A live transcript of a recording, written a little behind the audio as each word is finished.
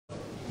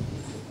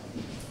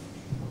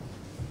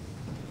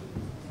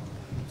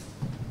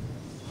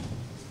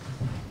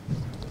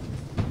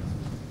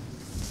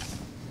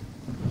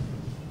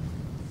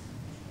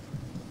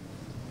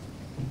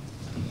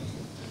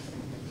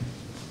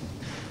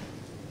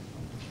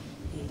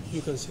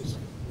You can sit.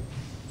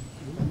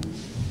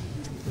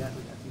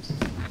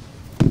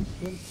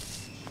 Well,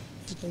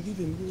 you can give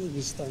him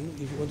this stand.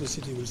 If you want to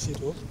sit, he will sit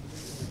up.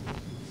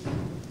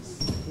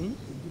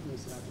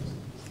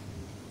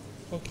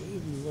 Okay,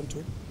 if you want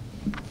to.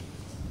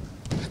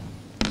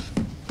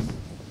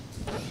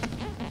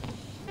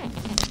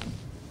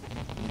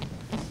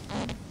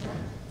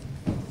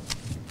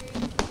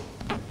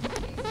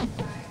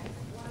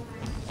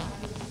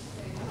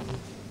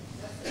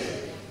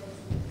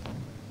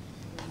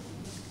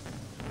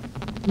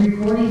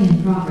 Recording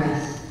in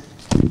progress.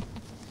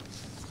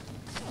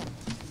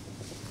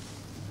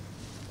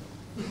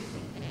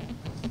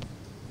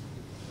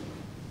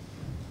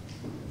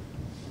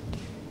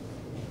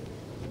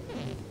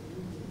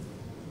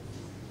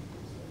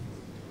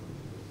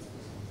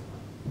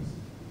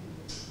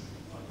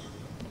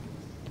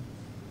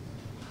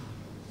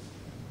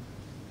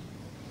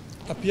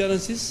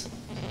 Appearances.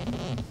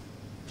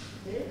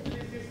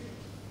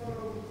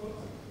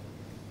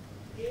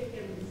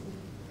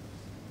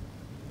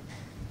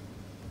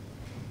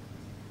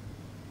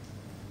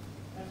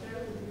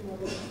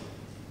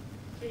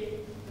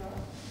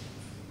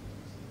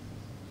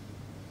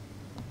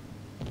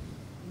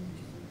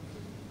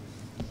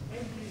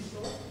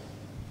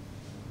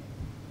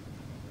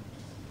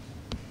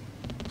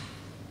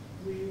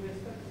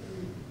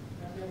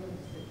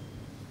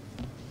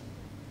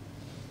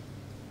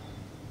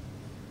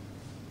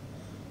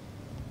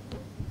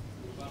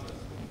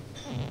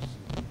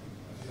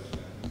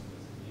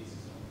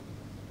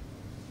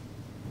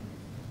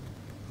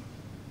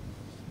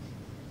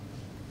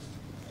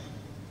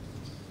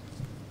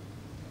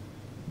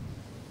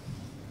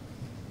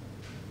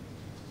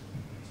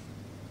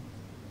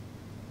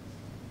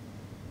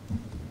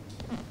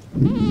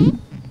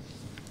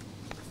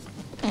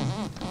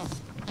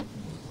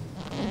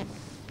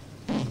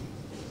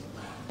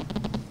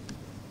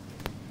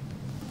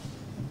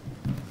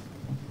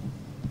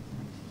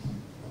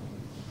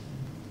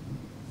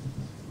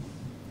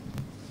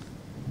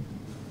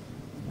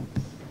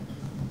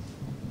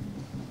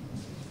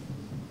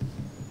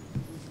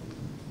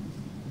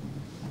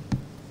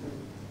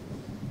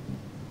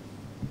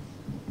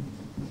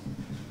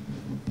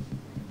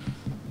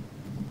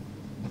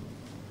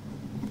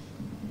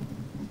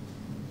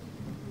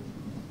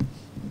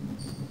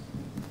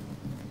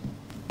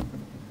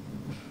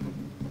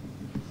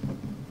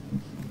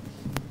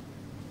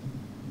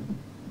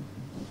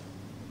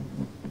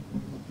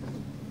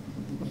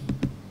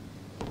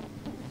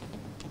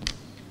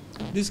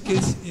 This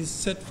case is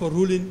set for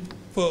ruling,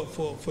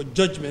 for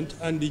judgment,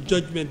 and the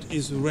judgment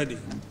is ready.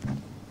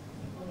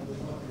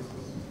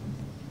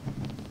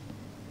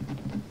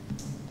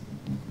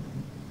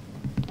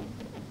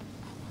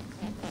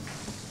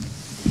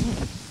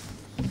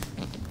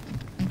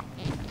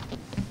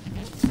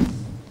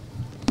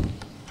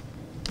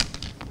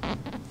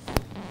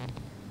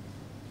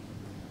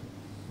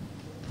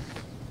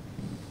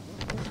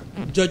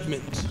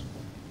 Judgment.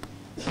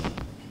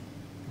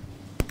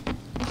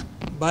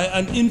 By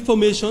an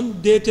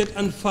information dated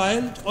and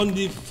filed on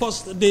the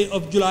 1st day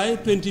of July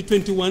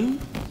 2021,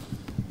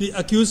 the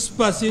accused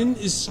person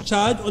is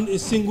charged on a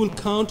single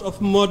count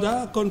of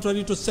murder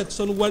contrary to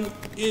Section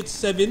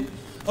 187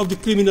 of the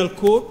Criminal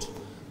Code,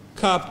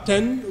 Cap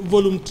 10,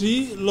 Volume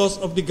 3, Laws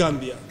of the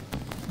Gambia.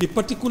 The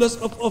particulars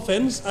of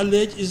offense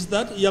alleged is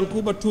that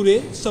Yankuba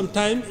Touray,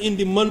 sometime in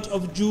the month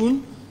of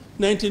June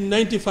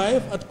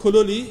 1995 at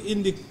Kololi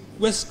in the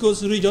West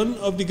Coast region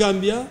of the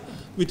Gambia,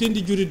 within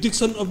the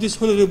jurisdiction of this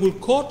honorable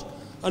court,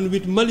 and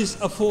with malice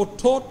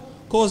aforethought,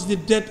 caused the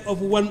death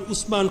of one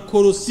Osman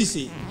Koro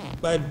Ceesay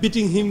by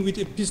beating him with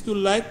a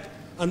pistol-like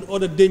and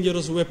other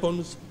dangerous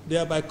weapons,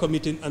 thereby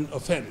committing an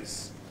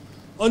offense.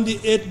 On the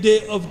 8th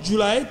day of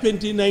July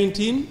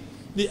 2019,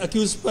 the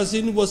accused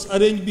person was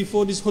arraigned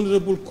before this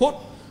honorable court,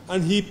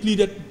 and he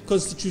pleaded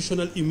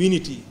constitutional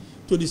immunity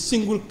to the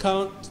single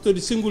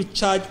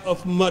charge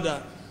of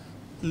murder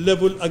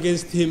leveled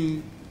against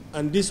him,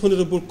 and this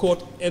honorable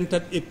court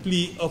entered a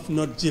plea of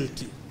not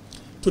guilty.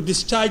 To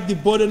discharge the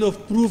burden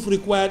of proof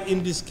required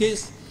in this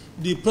case,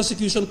 the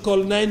prosecution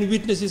called 9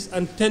 witnesses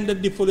and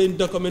tendered the following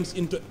documents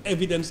into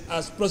evidence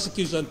as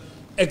prosecution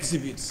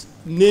exhibits,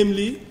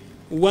 namely: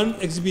 1.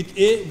 Exhibit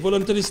A,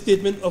 voluntary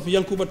statement of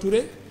Yankuba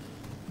Touray;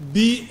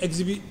 B.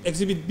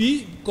 Exhibit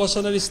B,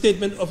 cautionary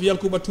statement of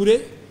Yankuba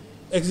Touray;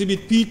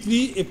 Exhibit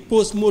P3, a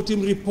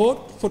post-mortem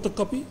report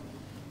photocopy;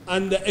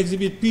 and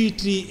Exhibit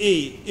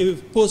P3A, a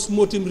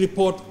post-mortem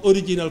report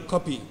original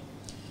copy.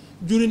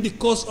 During the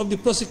course of the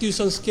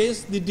prosecution's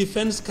case, the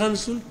defense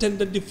counsel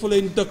tendered the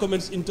following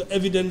documents into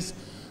evidence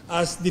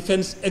as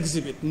defense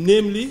exhibit,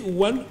 namely: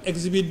 1.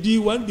 Exhibit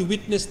D1, the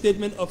witness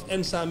statement of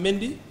Essa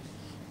Mendy,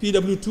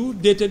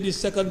 PW2, dated the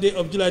 2nd day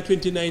of July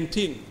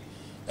 2019.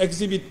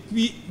 Exhibit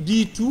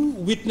D2,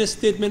 witness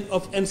statement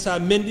of Essa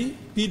Mendy,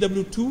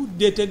 PW2,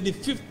 dated the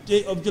 5th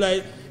day of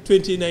July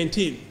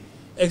 2019.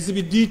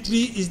 Exhibit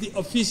D3 is the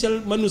official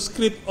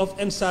manuscript of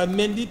Essa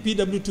Mendy,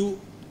 PW2,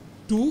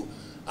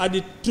 at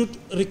the Truth,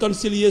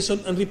 Reconciliation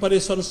and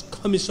Reparations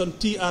Commission,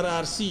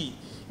 TRRC,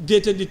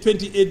 dated the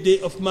 28th day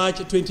of March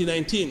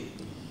 2019.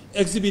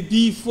 Exhibit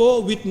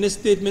D4, witness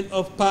statement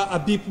of Pa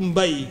Habibu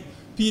Mbaye,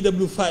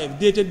 PW5,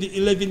 dated the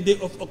 11th day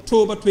of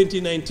October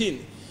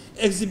 2019.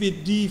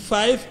 Exhibit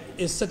D5,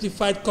 a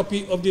certified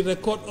copy of the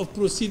record of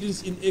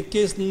proceedings in a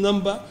case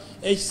number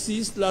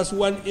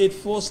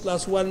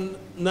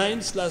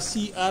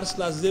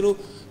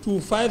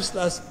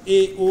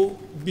HC/184/19/CR/025/AO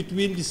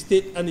between the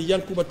state and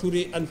Yankuba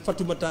Touray and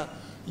Fatoumata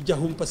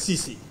Jahumpa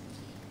Ceesay.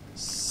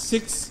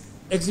 6.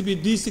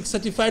 Exhibit D6,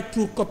 certified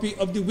true copy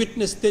of the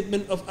witness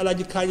statement of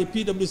Alhagie Kanyi,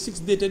 PW6,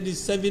 dated the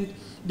 7th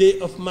day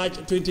of March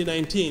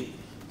 2019.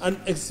 And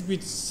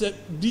Exhibit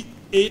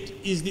D8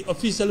 is the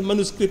official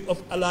manuscript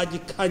of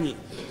Alhagie Kanyi,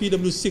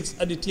 PW6,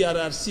 at the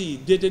TRRC,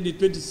 dated the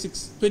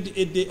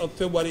 28th day of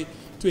February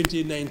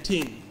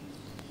 2019.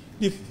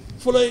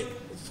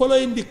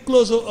 Following the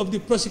closure of the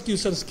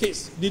prosecution's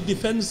case, the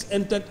defense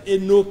entered a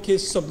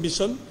no-case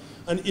submission,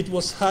 and it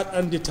was heard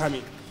and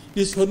determined.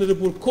 This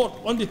Honorable Court,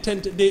 on the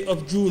 10th day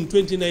of June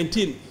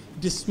 2019,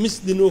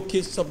 dismissed the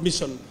no-case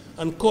submission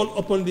and called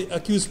upon the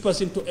accused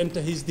person to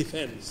enter his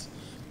defense.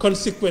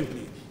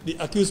 Consequently, the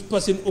accused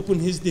person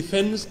opened his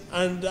defense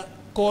and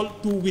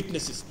called 2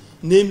 witnesses,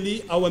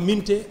 namely Awa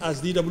Minte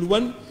as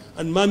DW1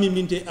 and Mami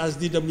Minte as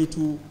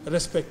DW2,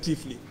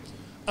 respectively.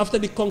 After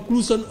the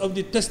conclusion of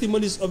the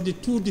testimonies of the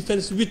 2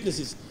 defense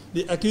witnesses,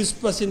 the accused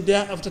person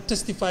thereafter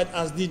testified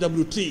as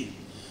DW3.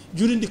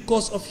 During the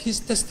course of his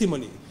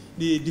testimony,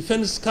 the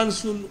Defense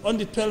Counsel on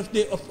the 12th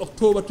day of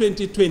October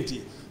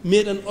 2020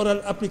 made an oral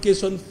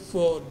application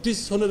for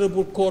this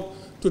Honorable Court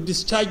to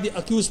discharge the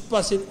accused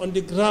person on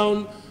the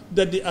ground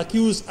that the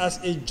accused as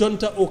a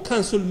junta or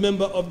council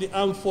member of the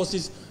Armed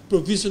Forces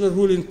Provisional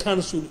Ruling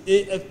Council,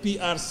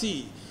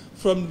 AFPRC,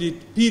 from the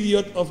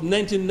period of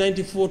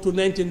 1994 to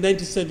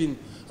 1997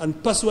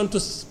 and pursuant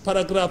to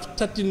paragraph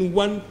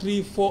 13(1),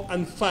 3, 4,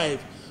 and 5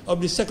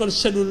 of the second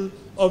schedule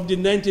of the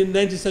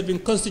 1997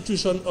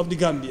 Constitution of the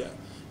Gambia.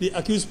 The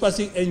accused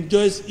person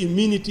enjoys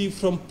immunity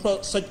from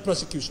such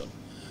prosecution.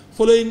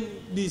 Following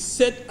the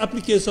said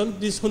application,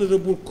 this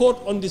Honorable Court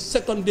on the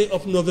 2nd day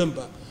of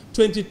November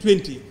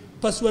 2020,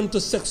 pursuant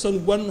to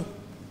Section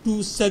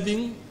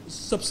 127,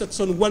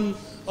 subsection 1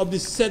 of the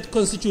said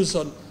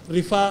Constitution,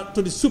 referred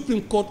to the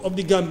Supreme Court of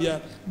the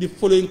Gambia the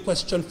following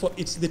question for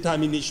its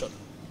determination: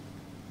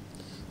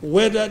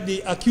 whether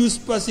the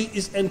accused person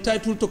is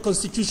entitled to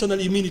constitutional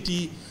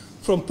immunity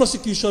from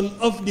prosecution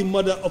of the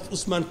murder of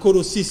Osman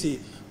Koro Ceesay,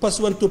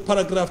 pursuant to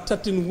paragraph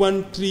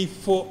 13(1), 3,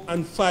 4,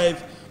 and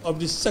 5 of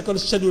the second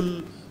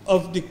schedule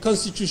of the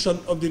Constitution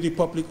of the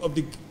Republic of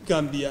the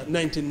Gambia,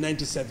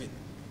 1997.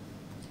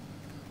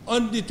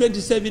 On the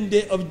 27th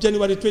day of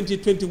January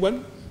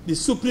 2021, the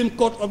Supreme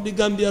Court of the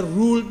Gambia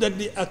ruled that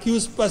the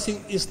accused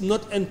person is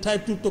not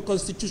entitled to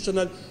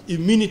constitutional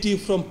immunity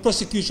from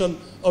prosecution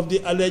of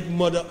the alleged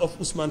murder of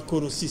Osman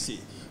Koro Ceesay,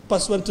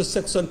 pursuant to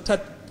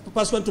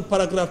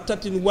paragraph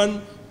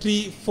 13(1),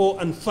 3, 4,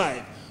 and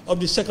 5 of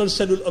the second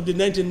schedule of the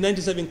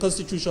 1997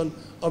 Constitution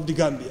of the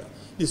Gambia.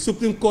 The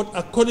Supreme Court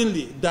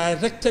accordingly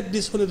directed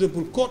this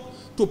Honorable Court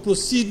to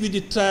proceed with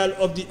the trial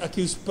of the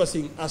accused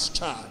person as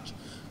charged.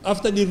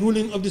 After the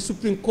ruling of the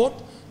Supreme Court,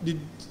 the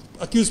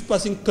accused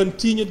person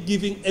continued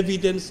giving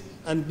evidence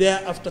and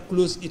thereafter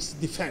closed its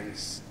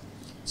defense.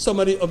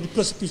 Summary of the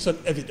prosecution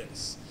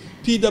evidence.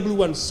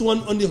 PW1 sworn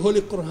on the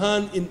Holy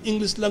Quran in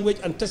English language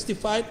and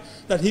testified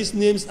that his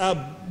names are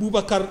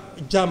Bubakar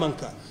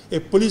Jamanka, a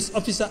police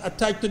officer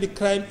attached to the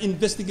Crime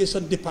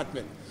Investigation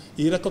Department.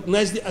 He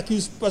recognized the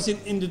accused person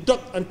in the dock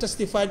and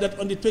testified that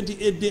on the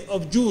 28th day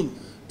of June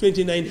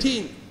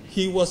 2019,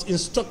 he was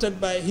instructed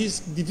by his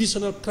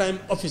divisional crime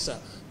officer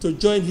to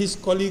join his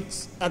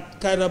colleagues at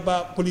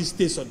Kairaba police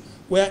station,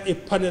 where a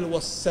panel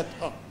was set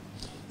up.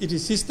 It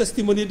is his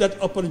testimony that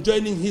upon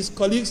joining his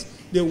colleagues,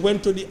 they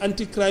went to the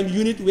anti-crime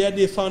unit where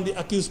they found the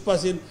accused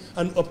person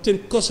and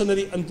obtained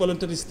cautionary and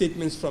voluntary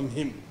statements from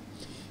him.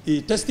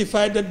 He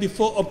testified that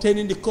before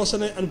obtaining the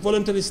cautionary and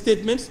voluntary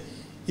statements,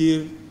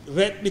 he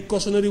read the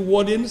cautionary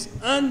wordings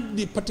and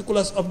the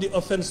particulars of the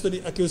offense to the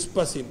accused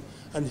person,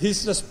 and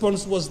his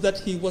response was that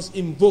he was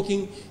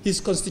invoking his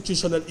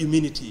constitutional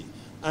immunity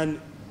and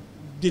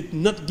did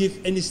not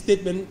give any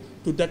statement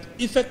to that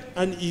effect,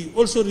 and he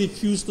also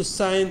refused to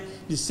sign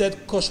the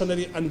said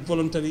cautionary and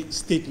voluntary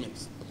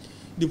statements.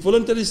 The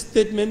voluntary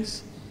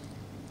statements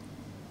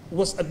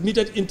was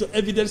admitted into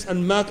evidence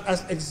and marked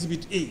as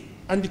Exhibit A,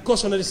 and the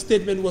cautionary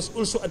statement was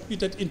also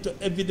admitted into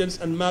evidence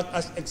and marked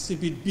as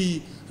Exhibit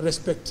B,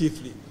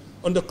 respectively.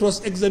 On the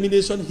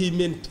cross-examination, he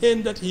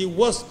maintained that he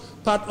was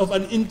part of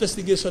an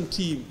investigation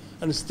team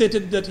and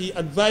stated that he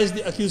advised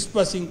the accused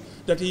person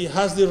that he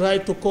has the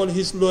right to call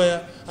his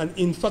lawyer, and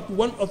in fact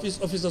one of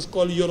his officers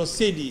called Yoro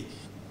Sedi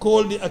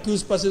called the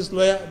accused person's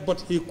lawyer, but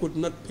he could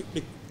not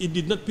pick he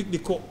did not pick the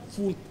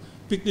phone.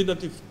 He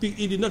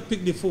did not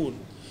pick the phone.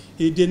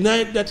 He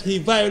denied that he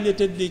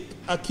violated the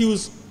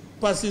accused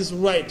person's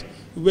right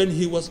when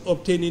he was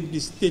obtaining the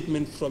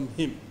statement from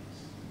him.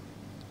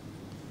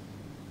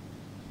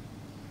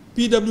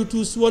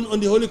 PW2 sworn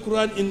on the Holy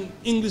Quran in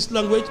English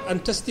language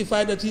and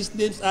testified that his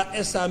names are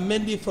Essa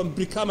Mendy from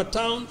Brikama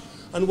Town,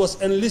 and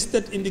was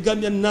enlisted in the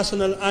Gambian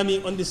National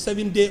Army on the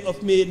 7th day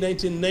of May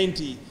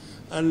 1990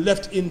 and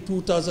left in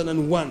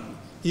 2001.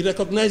 He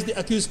recognized the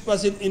accused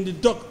person in the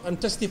dock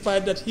and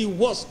testified that he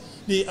was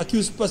the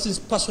accused person's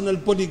personal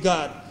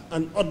bodyguard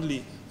and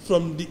oddly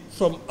from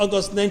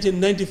August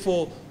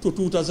 1994 to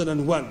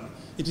 2001.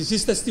 It is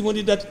his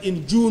testimony that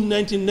in June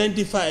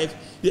 1995,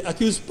 the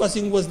accused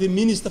person was the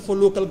Minister for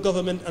Local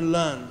Government and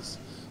Lands.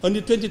 On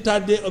the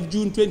 23rd day of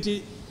June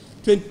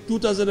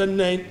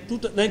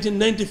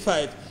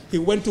 1995, he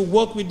went to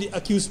work with the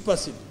accused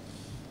person,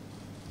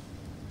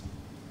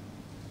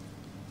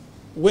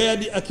 where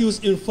the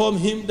accused informed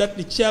him that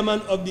the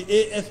chairman of the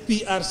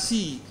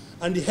AFPRC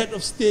and the head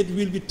of state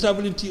will be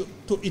traveling to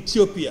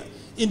Ethiopia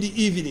in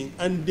the evening,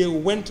 and they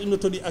went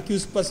to the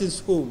accused person's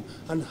home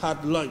and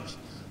had lunch.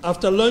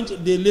 After lunch,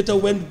 they later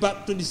went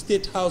back to the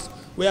State House,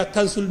 where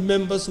council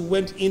members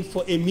went in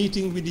for a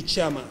meeting with the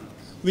chairman,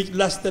 which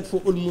lasted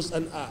for almost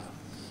an hour.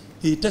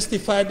 He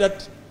testified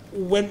that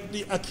when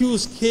the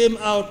accused came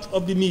out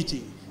of the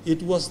meeting,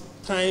 it was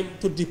time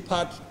to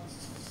depart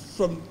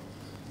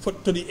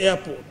to the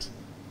airport,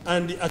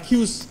 and the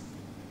accused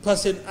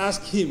person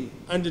asked him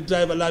and the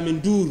driver, Lamin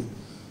Ndure,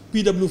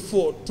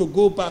 PW4, to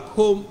go back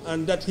home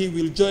and that he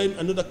will join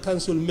another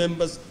council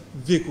member's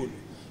vehicle.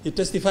 He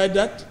testified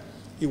that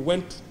they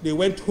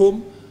went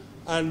home,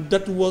 and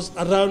that was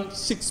around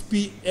 6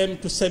 p.m.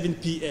 to 7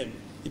 p.m.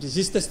 It is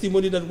his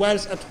testimony that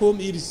whilst at home,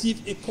 he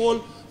received a call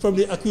from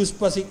the accused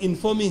person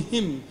informing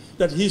him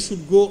that he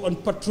should go on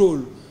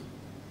patrol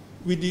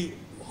with the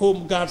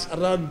home guards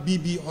around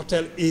BB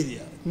Hotel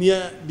area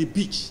near the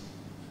beach,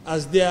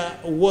 as there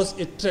was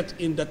a threat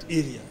in that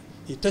area.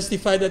 He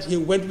testified that he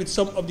went with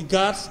some of the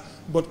guards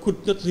but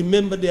could not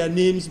remember their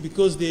names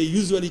because they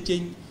usually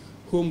change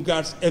home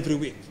guards every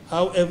week.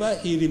 However,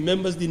 he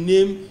remembers the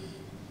name,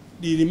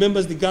 he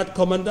remembers the guard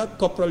commander,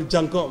 Corporal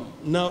Jangom,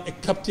 now a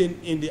captain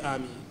in the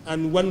army,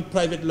 and one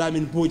private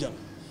Lamin Bojang.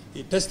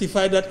 He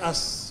testified that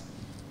as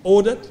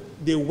ordered,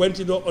 they went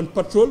on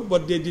patrol,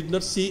 but they did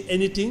not see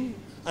anything,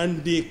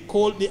 and they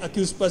called the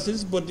accused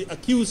persons, but the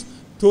accused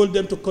told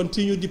them to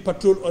continue the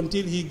patrol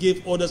until he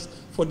gave orders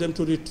for them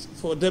to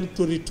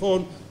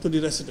return to the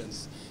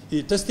residence.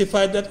 He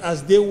testified that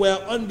as they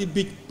were on the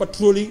beach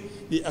patrolling,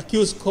 the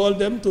accused called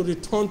them to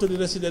return to the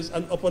residence,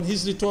 and upon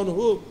his return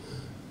home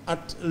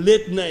at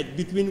late night,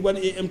 between 1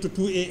 a.m. to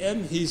 2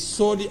 a.m., he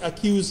saw the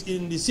accused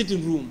in the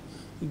sitting room,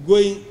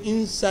 going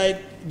inside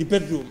the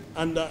bedroom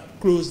and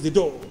closed the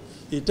door.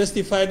 He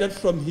testified that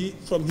from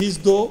his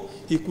door,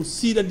 he could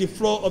see that the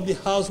floor of the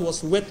house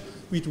was wet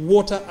with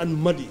water and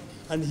muddy,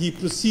 and he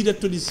proceeded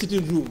to the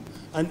sitting room,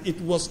 and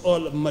it was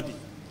all muddy.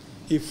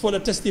 He further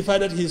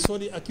testified that he saw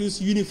the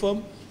accused's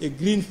uniform, a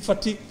green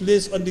fatigue,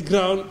 placed on the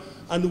ground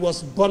and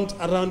was burnt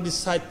around the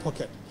side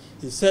pocket.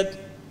 He said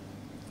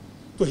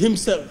to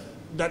himself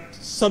that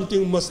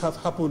something must have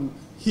happened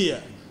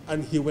here,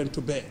 and he went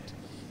to bed.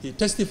 He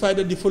testified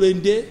that the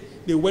following day,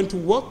 they went to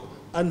work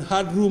and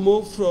had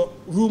rumors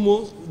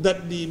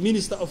that the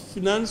Minister of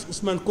Finance,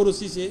 Osman Koro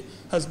Ceesay,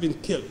 has been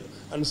killed,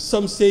 and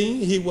some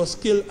saying he was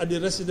killed at the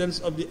residence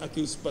of the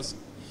accused person.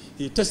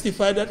 He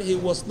testified that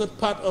it was not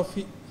part of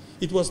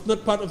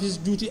his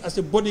duty as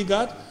a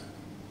bodyguard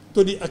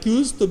to the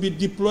accused to be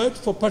deployed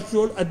for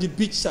patrol at the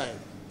beach side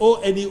or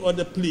any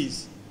other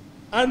place.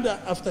 And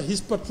after his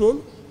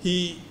patrol,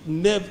 he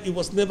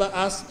was never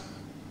asked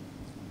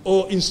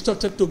or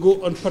instructed to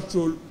go on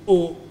patrol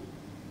or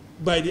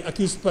by the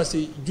accused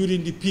person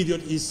during the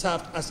period he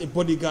served as a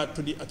bodyguard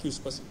to the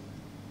accused person.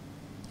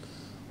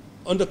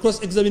 On the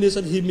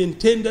cross-examination, he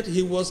maintained that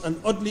he was an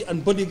orderly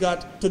and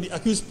bodyguard to the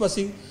accused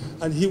person,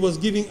 and he was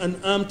giving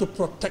an arm to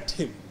protect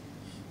him.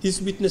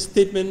 His witness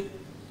statement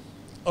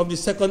of the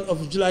 2nd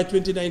of July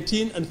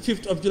 2019 and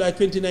 5th of July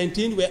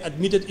 2019 were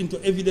admitted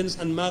into evidence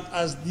and marked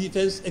as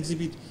Defense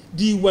Exhibit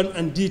D1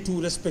 and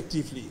D2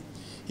 respectively.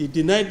 He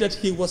denied that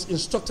he was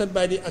instructed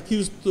by the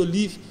accused to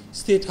leave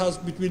State House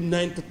between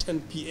 9 to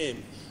 10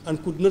 p.m.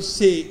 and could not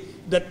say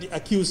that the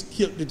accused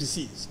killed the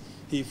deceased.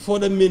 He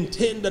further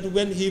maintained that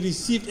when he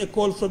received a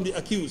call from the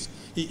accused,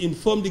 he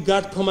informed the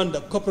guard commander,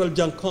 Corporal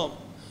Jangom,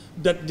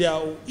 that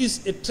there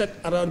is a threat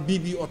around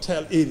BB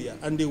Hotel area,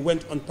 and they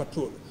went on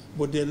patrol.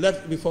 But they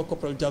left before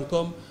Corporal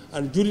Jangom,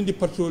 and during the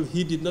patrol,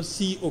 he did not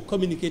see or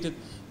communicated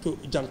to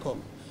Jangom.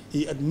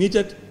 He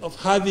admitted of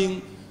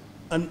having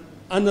an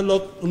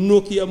analog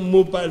Nokia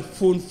mobile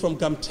phone from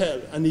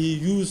Gamtel, and he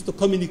used to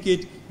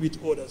communicate with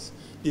others.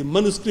 The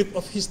manuscript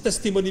of his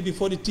testimony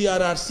before the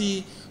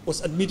TRRC was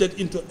admitted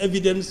into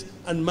evidence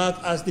and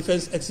marked as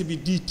Defense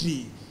Exhibit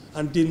D3,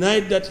 and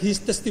denied that his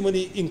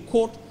testimony in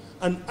court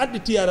and at the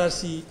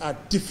TRRC are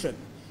different.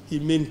 He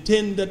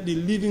maintained that the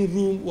living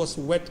room was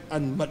wet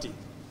and muddy.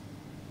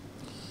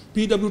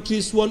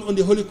 PW3 sworn on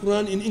the Holy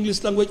Quran in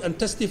English language and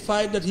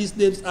testified that his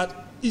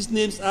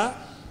names are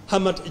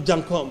Hamat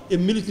Changam, a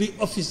military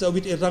officer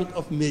with a rank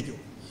of major.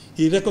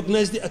 He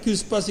recognized the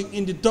accused person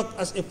in the dock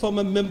as a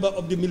former member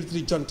of the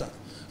military junta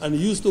and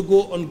used to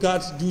go on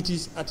guard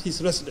duties at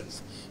his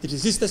residence. It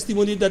is his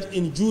testimony that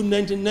in June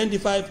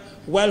 1995,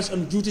 whilst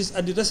on duties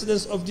at the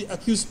residence of the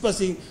accused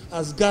person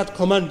as guard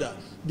commander,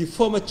 the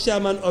former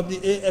chairman of the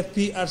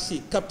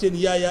AFPRC, Captain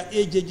Yaya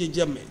AJJ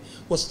Jammeh,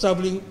 was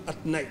traveling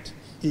at night.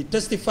 He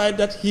testified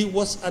that he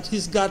was at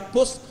his guard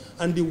post,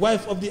 and the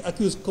wife of the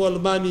accused,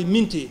 called Mami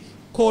Minty,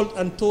 called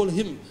and told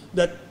him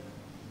to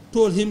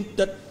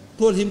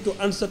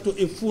answer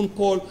to a phone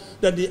call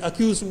that the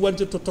accused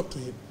wanted to talk to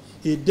him.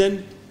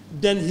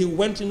 Then he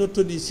went to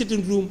the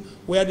sitting room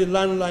where the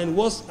landline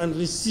was and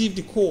received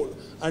the call,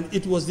 and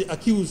it was the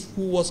accused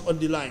who was on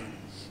the line.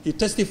 He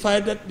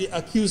testified that the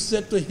accused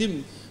said to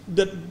him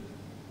that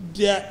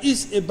there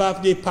is a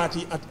birthday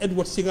party at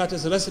Edward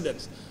Singate's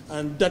residence,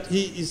 and that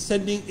he is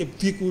sending a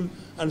vehicle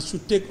and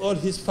should take all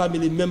his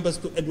family members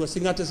to Edward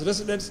Singate's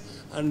residence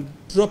and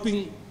drop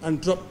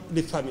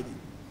the family.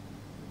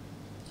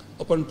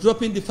 Upon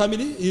dropping the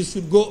family, he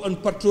should go on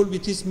patrol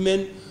with his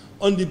men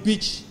on the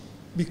beach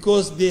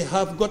because they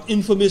have got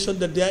information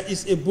that there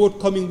is a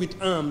boat coming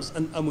with arms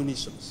and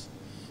ammunition.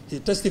 He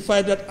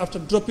testified that after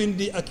dropping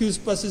the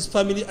accused person's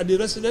family at the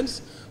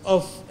residence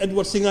of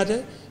Edward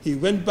Singate, he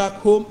went back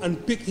home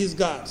and picked his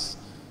guards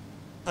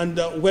and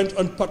went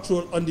on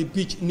patrol on the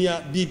beach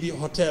near BB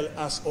Hotel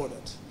as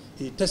ordered.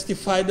 He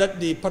testified that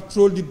they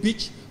patrolled the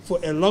beach for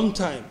a long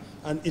time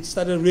and it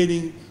started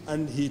raining,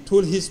 and he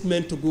told his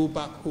men to go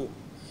back home.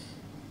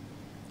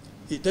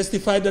 He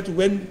testified that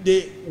when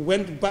they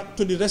went back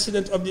to the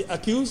residence of the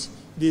accused,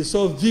 they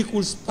saw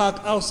vehicles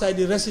parked outside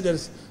the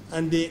residence,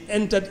 and they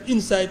entered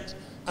inside,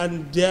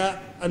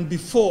 and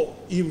before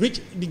he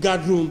reached the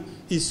guard room,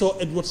 he saw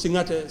Edward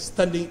Singate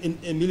standing in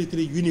a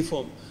military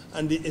uniform,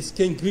 and they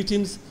exchanged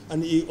greetings,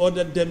 and he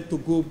ordered them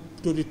to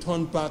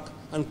return back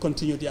and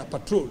continue their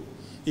patrol.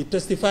 He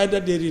testified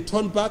that they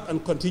returned back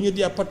and continued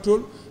their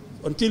patrol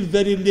until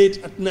very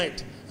late at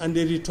night, and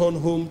they returned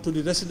home to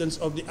the residence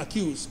of the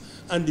accused,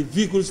 and the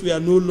vehicles were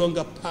no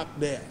longer parked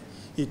there.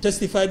 He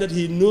testified that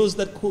he knows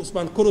that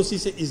Osman Koro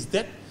Ceesay is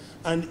dead,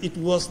 and it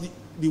was the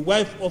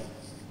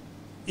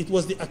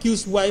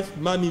accused's wife,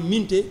 Mami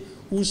Minty,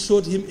 who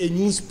showed him a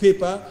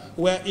newspaper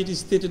where it is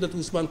stated that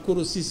Osman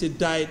Koro Ceesay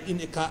died in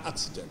a car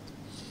accident.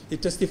 He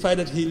testified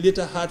that he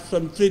later heard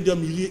from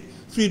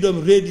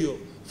Freedom Radio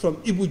from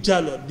Ibu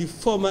Jallo, the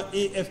former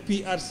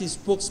AFPRC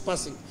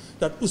spokesperson,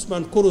 that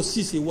Osman Koro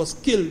Ceesay was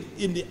killed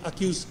in the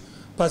accused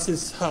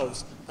person's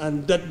house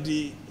and that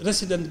the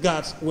resident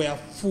guards were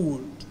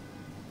fooled.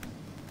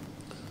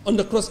 On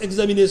the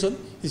cross-examination,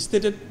 he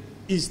stated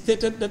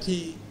that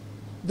him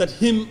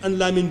and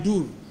Lamin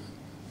Ndure,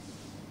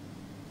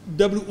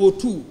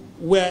 WO2,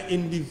 were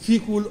in the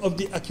vehicle of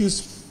the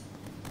accused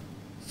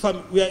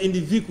family. They were in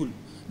the vehicle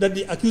that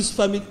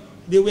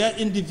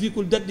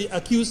the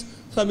accused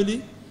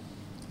family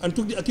and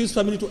took the accused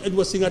family to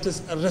Edward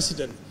Singate's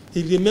residence.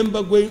 He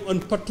remembered going on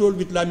patrol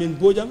with Lamin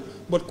Bojang,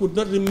 but could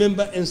not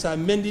remember Essa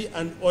Mendy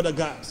and other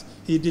guards.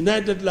 He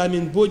denied that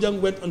Lamin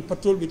Bojang went on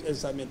patrol with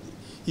Essa Mendy.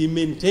 He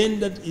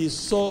maintained that he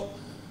saw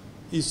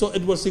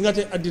Edward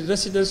Singate at the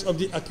residence of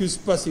the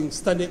accused person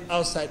standing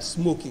outside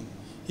smoking.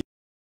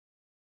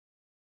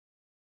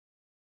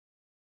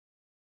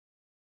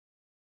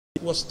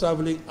 He was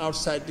traveling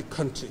outside the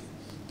country.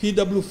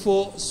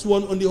 PW4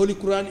 sworn on the Holy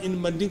Quran in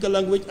Mandinka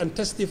language and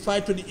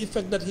testified to the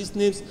effect that his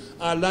names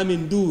are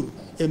Lamin Ndure,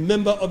 a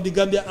member of the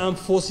Gambia Armed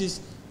Forces,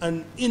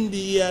 and in the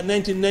year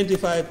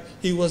 1995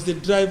 he was the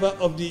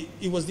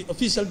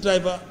official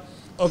driver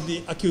of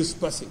the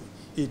accused person.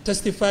 He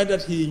testified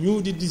that he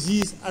knew the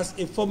disease as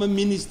a former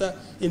minister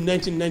in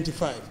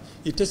 1995.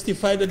 He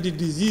testified that the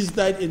disease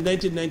died in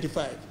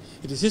 1995.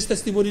 It is his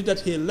testimony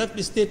that he left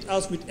the State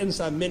House with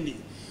Essa Mendy,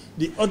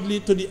 the orderly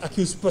to the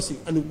accused person,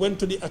 and went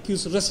to the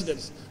accused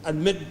residence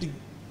and met the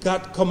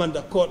guard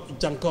commander called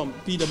Changam,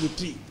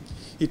 PW3.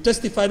 He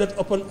testified that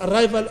upon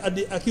arrival at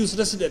the accused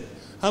residence,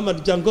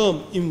 Hamat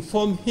Changam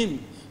informed him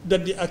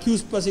that the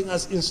accused person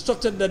has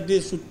instructed that they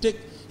should take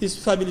his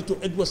family to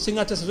Edward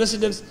Singate's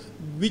residence,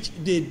 which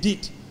they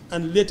did,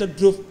 and later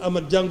drove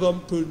Hamat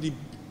Changam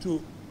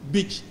to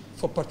beach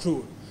for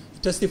patrol. He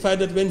testified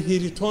that when he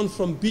returned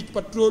from beach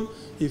patrol,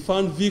 he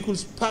found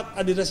vehicles parked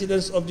at the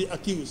residence of the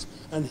accused,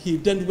 and he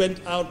then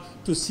went out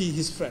to see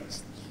his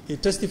friends. He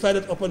testified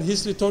that upon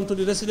his return to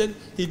the residence,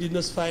 he did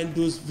not find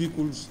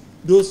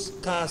those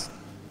cars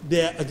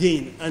there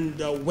again, and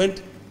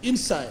went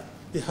inside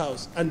the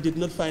house and did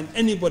not find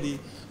anybody,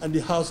 and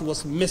the house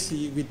was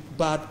messy with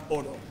bad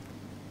odor.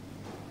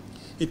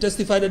 He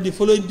testified that the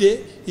following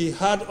day, he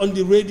heard on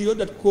the radio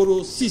that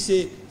Koro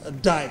Ceesay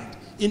died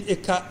in a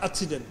car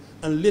accident,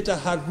 and later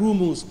heard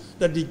rumors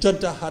that the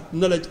junta had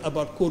knowledge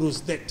about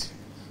Koro's death.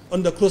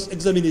 On the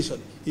cross-examination,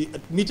 he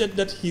admitted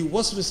that he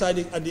was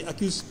residing at the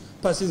accused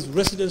person's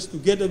residence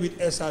together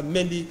with Essa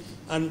Mendy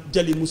and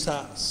Jali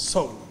Musa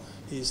Song.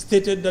 He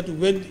stated that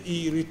when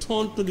he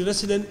returned to the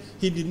residence,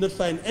 he did not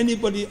find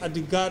anybody at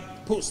the guard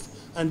post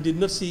and did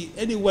not see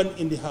anyone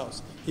in the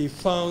house. He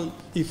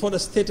further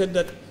stated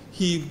that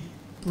he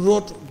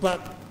brought back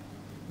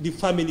the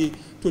family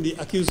to the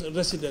accused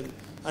residence,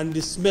 and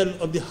the smell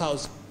of the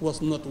house was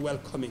not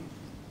welcoming.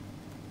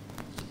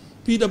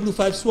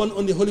 PW5 sworn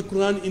on the Holy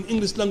Quran in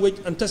English language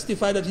and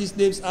testified that his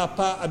names are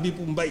Pa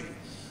Habibu Mbaye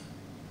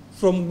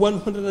from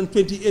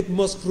 128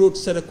 Mosque Road,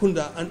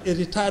 Serekunda, and a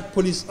retired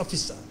police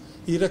officer.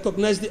 He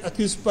recognized the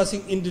accused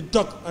person in the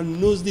dock and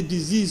knows the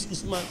deceased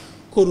Osman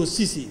Koro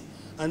Ceesay,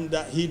 and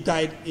he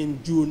died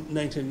in June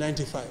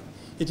 1995.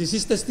 It is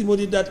his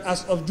testimony that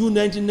as of June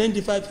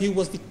 1995, he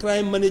was the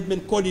Crime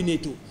Management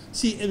Coordinator,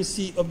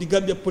 CMC, of the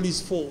Gambia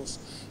Police Force.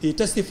 He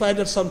testified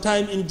that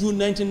sometime in June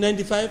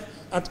 1995,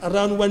 at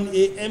around 1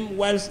 a.m.,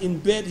 whilst in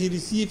bed, he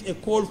received a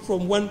call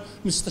from one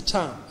Mr.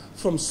 Cham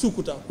from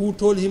Sukuta, who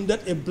told him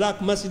that a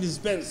black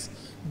Mercedes-Benz,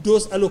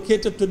 those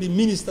allocated to the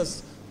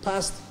ministers,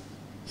 passed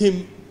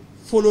him,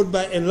 followed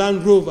by a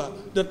Land Rover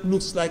that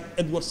looks like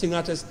Edward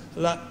Singate's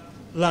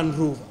Land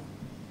Rover.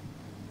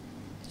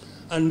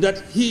 And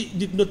that he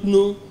did not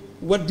know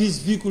what these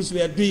vehicles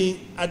were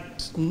doing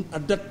at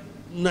that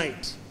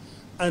night.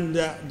 And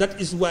that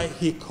is why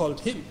he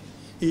called him.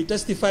 He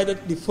testified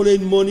that the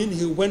following morning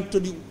he went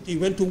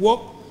to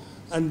work,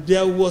 and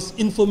there was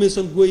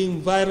information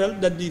going viral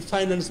that the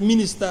finance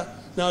minister,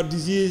 now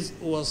deceased,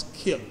 was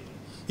killed.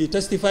 He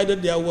testified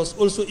that there was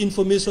also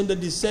information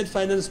that the said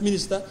finance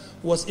minister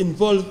was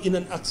involved in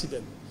an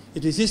accident.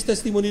 It is his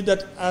testimony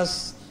that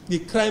as the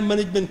crime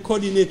management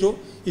coordinator,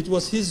 it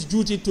was his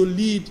duty to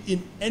lead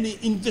in any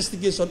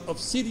investigation of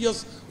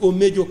serious or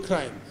major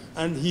crime,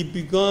 and he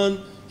began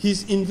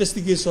his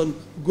investigation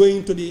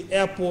going to the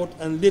airport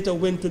and later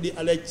went to the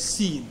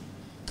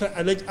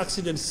alleged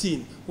accident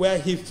scene, where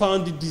he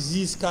found the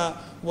deceased car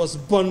was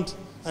burnt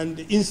and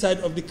the inside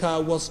of the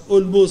car was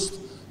almost,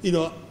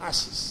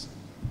 ashes.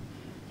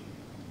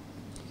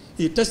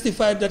 He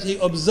testified that he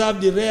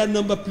observed the rear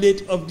number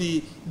plate of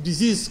the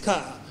deceased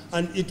car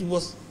and it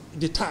was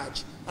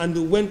detached,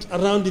 and went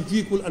around the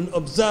vehicle and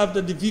observed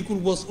that the vehicle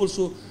was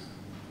also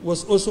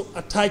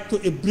attached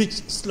to a bridge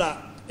slab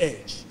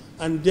edge,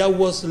 and there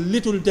was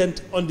little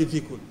dent on the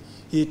vehicle.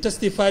 He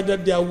testified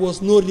that there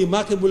was no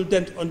remarkable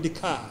dent on the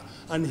car,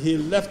 and he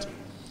left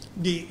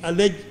the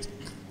alleged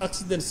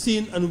accident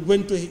scene and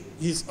went to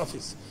his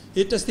office.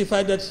 He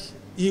testified that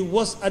he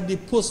was at the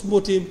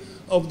post-mortem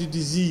of the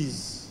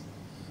deceased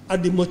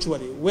at the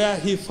mortuary, where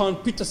he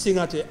found Peter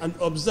Singate and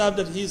observed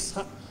that his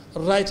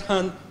right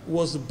hand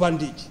was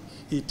bandaged.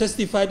 He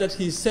testified that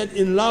he said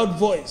in loud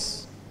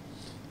voice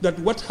that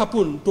what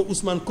happened to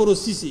Osman Koro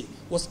Ceesay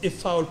was a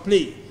foul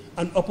play,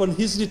 and upon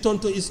his return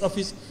to his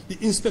office, the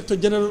Inspector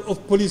General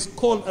of Police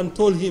called and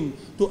told him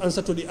to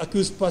answer to the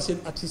accused person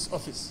at his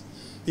office.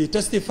 He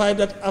testified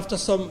that after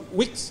some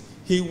weeks,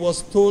 he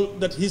was told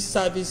that his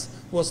service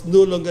was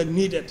no longer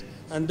needed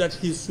and that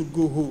he should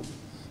go home.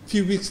 A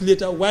few weeks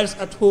later, whilst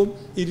at home,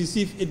 he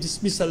received a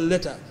dismissal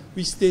letter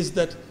which states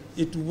that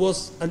it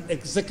was an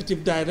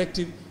executive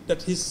directive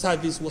that his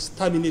service was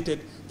terminated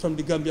from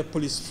the Gambia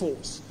Police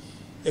Force.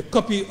 A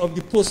copy of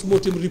the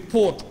post-mortem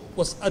report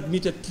was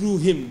admitted through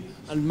him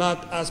and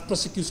marked as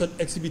Prosecution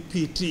Exhibit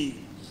P3.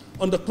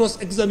 On the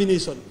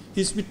cross-examination,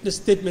 his witness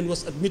statement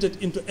was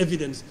admitted into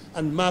evidence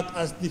and marked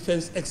as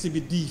Defense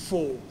Exhibit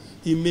D4.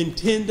 He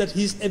maintained that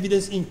his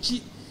evidence in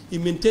chief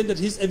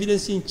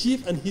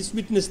and his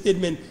witness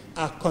statement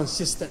are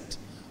consistent.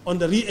 On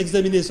the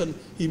re-examination,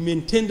 he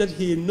maintained that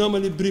he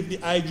normally briefed the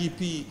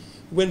IGP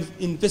when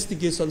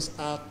investigations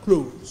are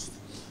closed.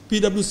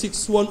 PW6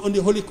 sworn on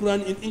the Holy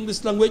Quran in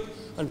English language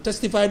and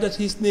testified that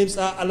his names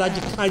are Alhagie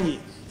Kanyi,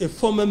 a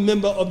former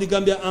member of the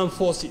Gambia Armed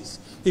Forces.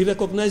 He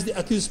recognized the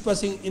accused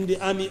person in the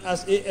army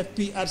as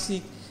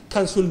AFPRC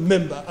Council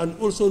member and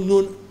also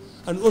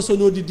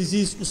know the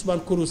deceased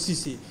Osman Koro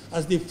Ceesay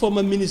as the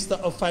former Minister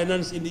of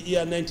Finance in the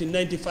year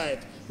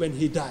 1995 when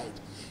he died.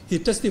 He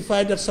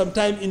testified that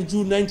sometime in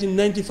June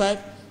 1995,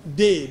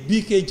 they,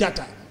 BK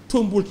Jaiteh,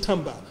 Tumbul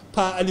Tamba,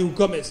 Pa Aliu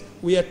Gomez,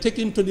 were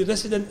taken to the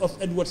residence of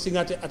Edward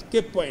Singate at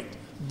Cape Point,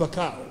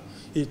 Bakau.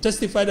 He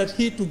testified that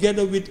he,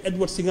 together with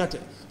Edward Singate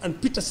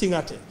and Peter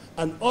Singate,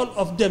 and all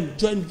of them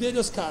joined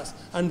various cars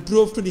and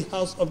drove to the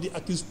house of the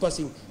accused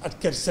person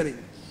at Kersering.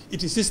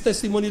 It is his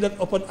testimony that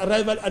upon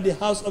arrival at the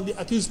house of the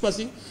accused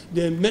person,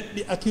 they met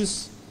the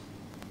accused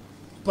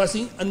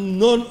person, and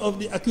none of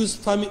the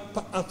accused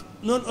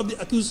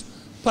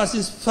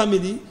person's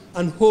family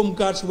and home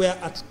guards were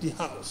at the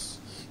house.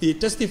 He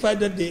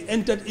testified that they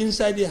entered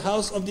inside the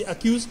house of the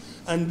accused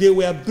and they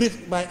were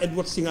briefed by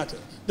Edward Singate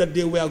that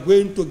they were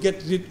going to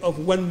get rid of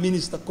one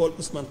minister called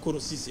Osman Koro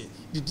Ceesay,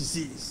 the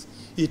deceased.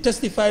 He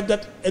testified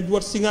that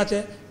Edward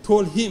Singate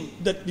told him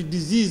that the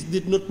deceased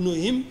did not know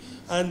him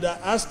and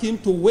asked him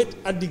to wait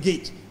at the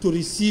gate to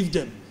receive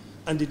them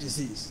and the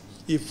deceased.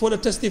 He further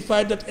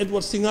testified that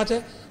Edward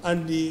Singate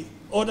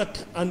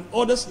and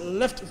others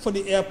left for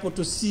the airport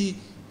to see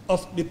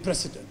of the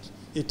president.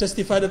 He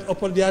testified that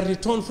upon their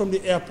return from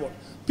the airport,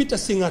 Peter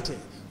Singate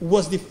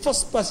was the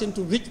first person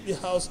to reach the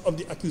house of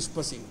the accused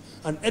person,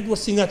 and Edward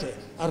Singate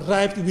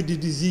arrived with the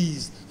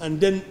deceased, and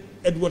then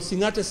Edward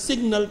Singate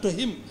signaled to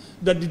him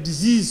that the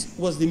deceased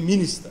was the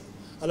minister.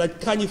 Alhagie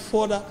Kanyi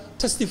further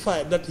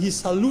testified that he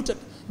saluted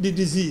the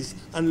deceased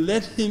and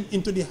led him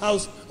into the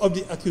house of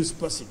the accused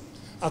person.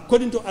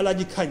 According to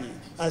Alhagie Kanyi,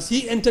 as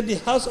he entered the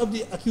house of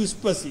the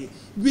accused person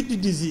with the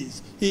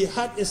disease, he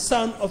heard a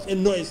sound of a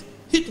noise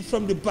hit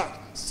from the back,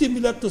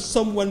 similar to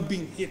someone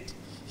being hit.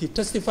 He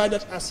testified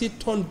that as he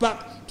turned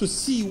back to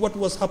see what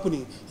was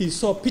happening, he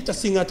saw Peter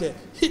Singate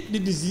hit the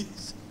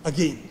disease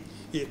again.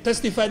 He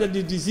testified that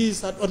the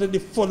disease had already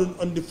fallen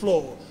on the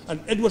floor, and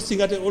Edward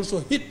Singate also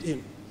hit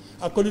him.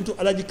 According to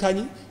Alhagie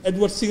Kanyi,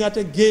 Edward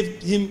Singate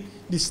gave him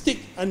the stick,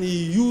 and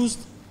he used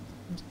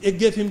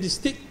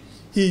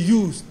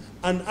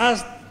and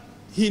asked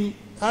him,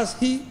 as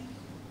he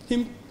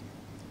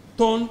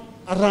turned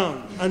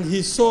around and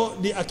he saw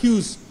the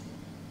accused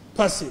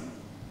person,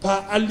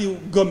 Pa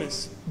Aliu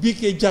Gomez,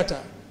 BK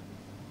Jaiteh,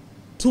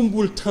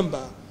 Tumbul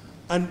Tamba,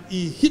 and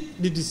he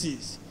hit the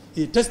disease.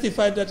 He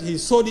testified that he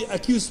saw the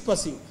accused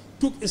person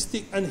took a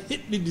stick and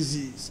hit the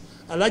disease.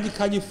 Alhagie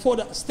Kanyi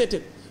further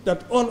stated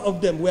that all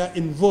of them were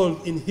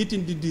involved in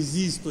hitting the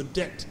disease to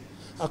death.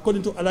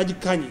 According to Alhagie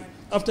Kanyi,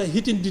 after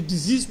hitting the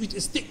disease with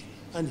a stick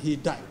and he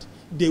died,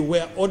 they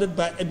were ordered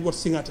by Edward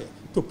Singate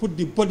to put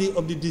the body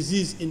of the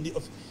disease in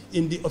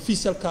the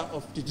official car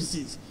of the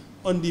disease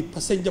on the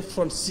passenger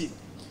front seat.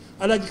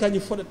 Alhagie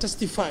Kanyi further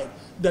testified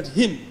that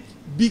him,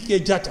 BK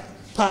Jaiteh,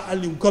 Pa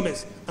Aliu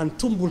Gomez, and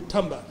Tumbul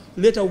Tamba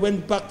later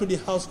went back to the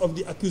house of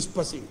the accused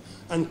person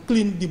and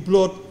cleaned the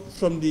blood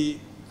from the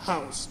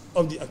house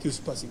of the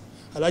accused person.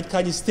 Alhagie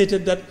Kanyi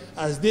stated that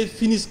as they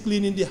finished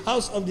cleaning the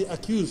house of the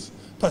accused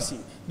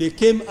person, they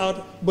came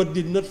out but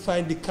did not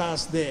find the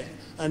cars there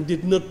and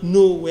did not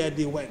know where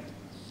they went.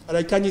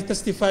 Alhagie Kanyi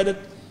testified that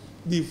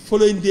the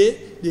following day,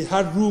 they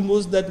heard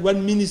rumors that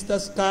one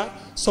minister's car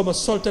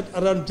somersaulted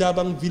around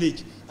Jabang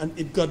village and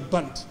it got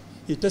burnt.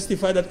 He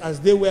testified that as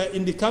they were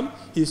in the camp,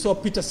 he saw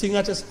Peter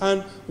Singate's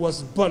hand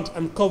was burnt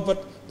and covered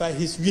by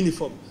his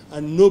uniform,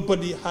 and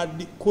nobody had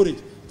the courage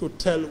to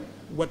tell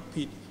what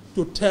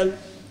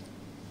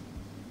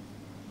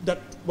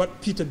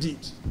Peter did.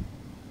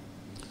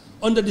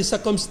 Under the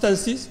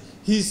circumstances,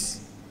 his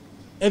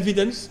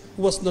evidence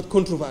was not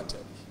controverted.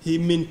 He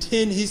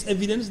maintained his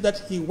evidence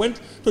that he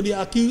went to the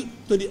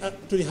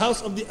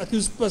house of the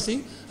accused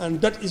person, and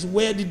that is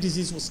where the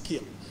disease was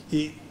killed.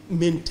 He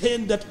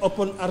maintained that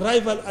upon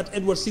arrival at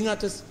Edward's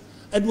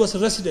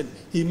residence,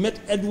 he met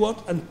Edward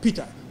and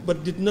Peter,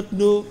 but did not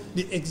know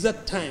the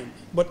exact time,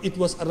 but it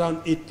was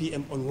around 8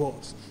 p.m.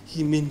 onwards.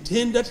 He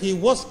maintained that he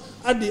was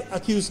at the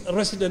accused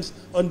residence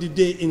on the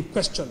day in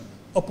question.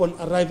 Upon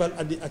arrival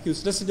at the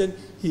accused residence,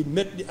 he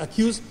met the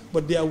accused,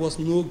 but there was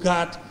no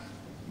guard.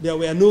 There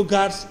were no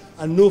guards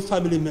and no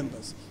family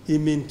members. He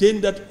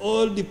maintained that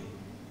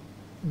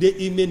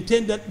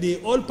they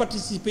all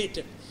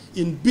participated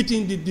in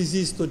beating the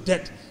disease to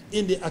death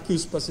in the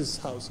accused person's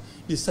house.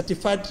 The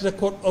certified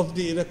record of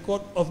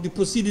the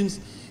proceedings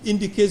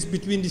indicates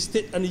between the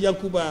state and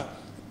Yankuba,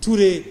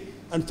 Touray,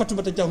 and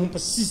Fatoumata Jahumpa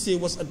Ceesay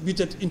was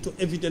admitted into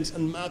evidence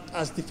and marked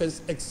as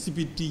Defense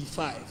Exhibit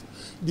D5.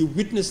 The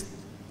witness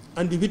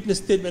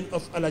statement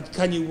of Alhagie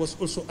Kanyi was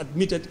also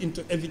admitted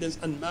into evidence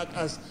and marked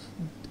as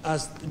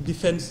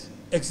Defense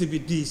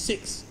Exhibit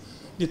D6.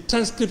 The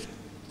transcript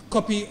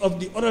copy of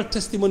the oral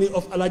testimony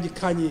of Alhagie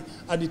Kanyi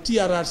at the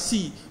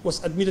TRRC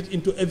was admitted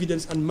into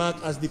evidence and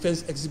marked as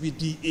Defense Exhibit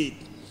D8.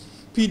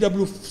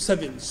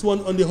 PW7 sworn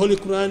on the Holy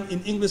Quran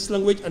in English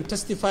language and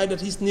testified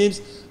that his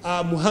names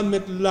are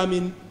Mohamed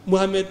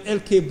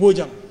LK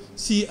Bojang,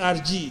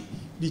 CRG,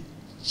 the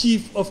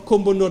Chief of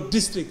Kombo North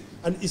District,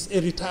 and is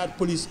a retired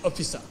police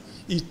officer.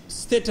 He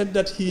stated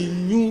that he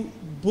knew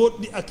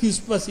both the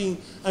accused person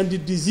and the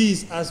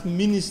disease as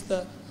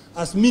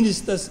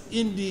ministers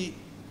in the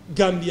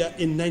Gambia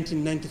in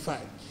 1995.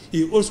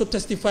 He also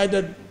testified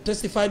that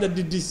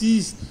the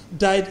disease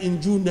died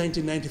in June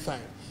 1995.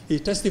 He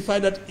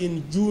testified that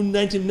in June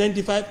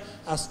 1995,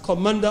 as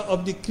commander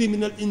of the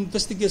Criminal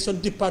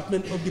Investigation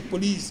Department of the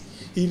police,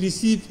 he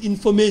received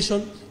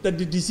information that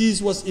the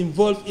disease was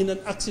involved in an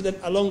accident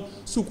along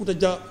Sukuta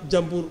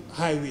Jambur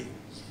Highway.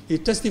 He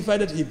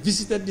testified that he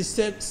visited the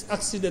said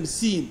accident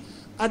scene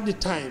at the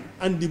time,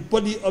 and the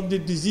body of the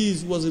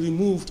disease was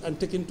removed and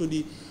taken to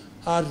the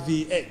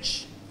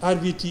RVTH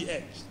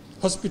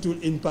hospital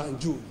in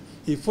Banjul.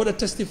 He further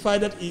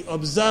testified that he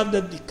observed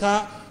that the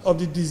car of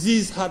the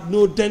disease had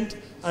no dent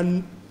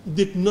and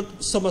did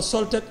not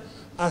somersaulted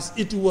as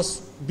it was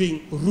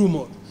being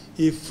rumored.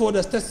 He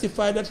further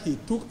testified that he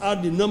took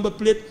out the number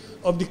plate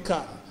of the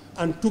car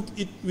and took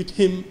it with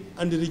him,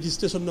 and the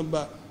registration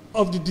number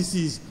of the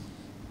deceased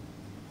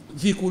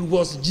vehicle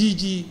was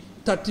GG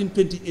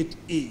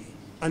 1328A,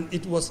 and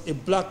it was a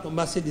black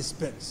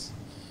Mercedes-Benz.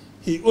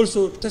 He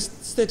also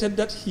stated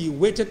that he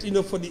waited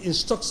for the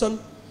instruction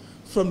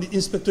from the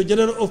Inspector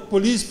General of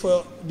Police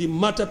for the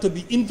matter to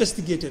be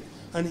investigated,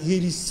 and he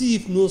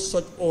received no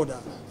such order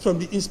from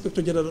the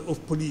Inspector General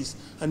of Police,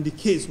 and the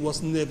case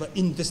was never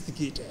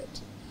investigated.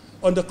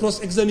 On the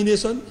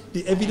cross-examination,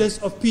 the evidence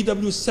of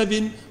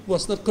PW7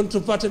 was not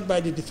controverted by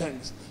the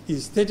defense. He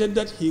stated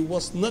that he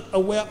was not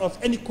aware of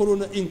any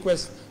coroner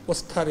inquest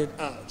was carried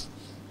out.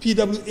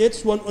 PW8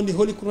 sworn on the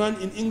Holy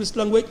Quran in English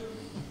language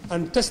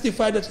and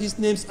testified that his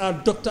names are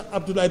Dr.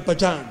 Abdullah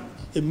Bajang,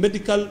 a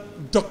medical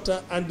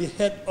doctor and the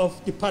head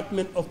of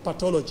Department of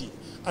Pathology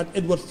at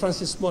Edward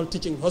Francis Small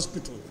Teaching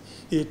Hospital.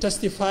 He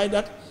testified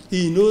that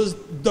he knows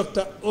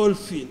Dr.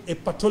 Oldfield, a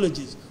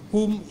pathologist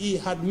whom he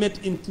had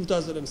met in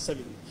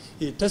 2007.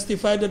 He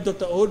testified that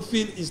Dr.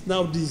 Oldfield is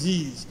now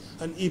deceased,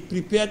 and he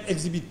prepared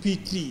Exhibit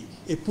P3,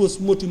 a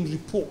post-mortem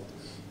report.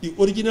 The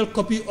original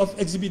copy of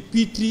Exhibit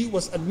P3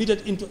 was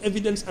admitted into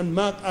evidence and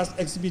marked as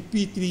Exhibit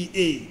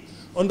P3A.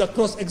 On the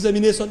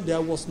cross-examination,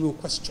 there was no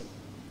question.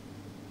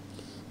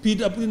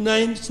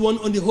 PW9 sworn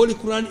on the Holy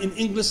Quran in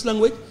English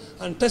language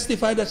and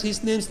testified that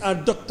his names are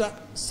Dr.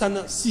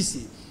 Sana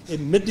Ceesay, a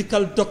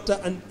medical doctor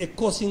and a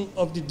cousin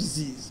of the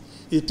disease.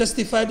 He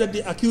testified that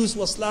the accused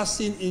was last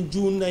seen in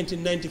June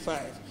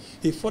 1995.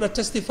 He further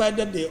testified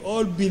that they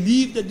all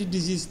believed that the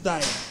disease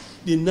died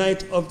the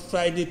night of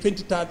Friday,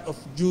 23rd of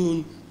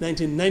June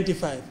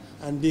 1995,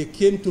 and they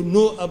came to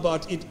know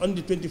about it on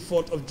the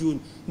 24th of June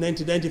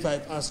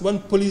 1995 as one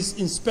police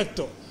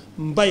inspector,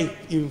 Mbaye,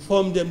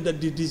 informed them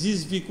that the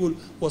diseased vehicle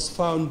was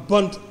found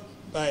burnt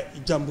by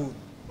Jambu.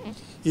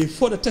 He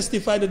further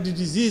testified that the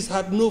disease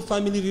had no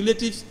family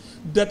relatives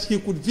that he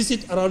could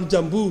visit around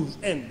Jambu's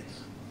end.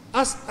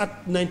 As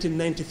at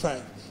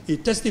 1995, he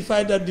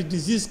testified that the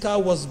diseased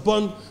car was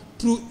burned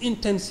through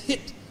intense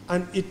heat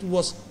and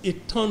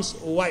it turns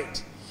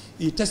white.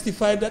 He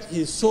testified that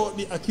he saw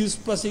the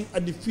accused passing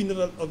at the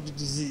funeral of the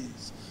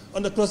deceased.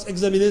 On the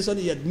cross-examination,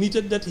 he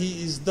admitted that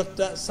he is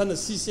Dr. Sana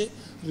Ceesay,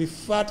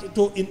 referred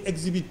to in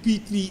Exhibit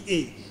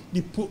P3A,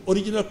 the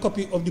original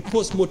copy of the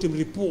post-mortem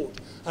report,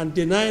 and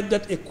denied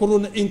that a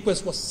coroner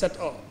inquest was set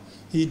up.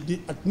 He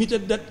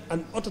admitted that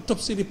an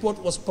autopsy report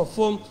was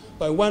performed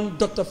by one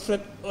Dr.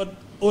 Fred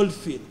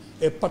Oldfield,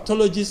 a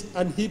pathologist,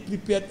 and he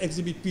prepared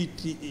Exhibit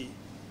P3A.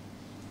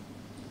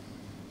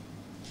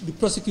 The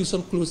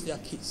prosecution closed their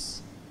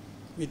case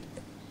with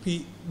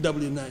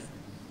PW9.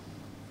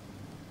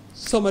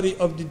 Summary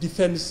of the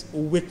defense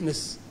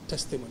witness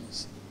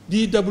testimonies.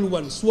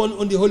 DW1 sworn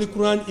on the Holy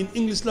Quran in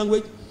English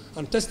language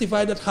and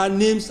testified that her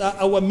names are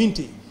Awa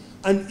Minty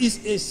and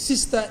is a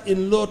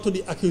sister-in-law to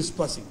the accused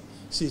person.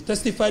 She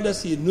testified that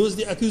she knows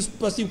the accused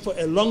person for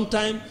a long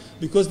time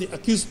because the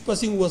accused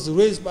person was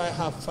raised by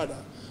her father,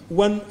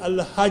 one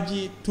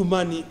Alhagie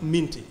Kanyi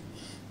Minty.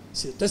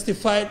 She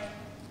testified,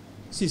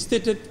 she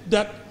stated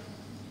that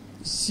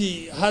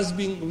she has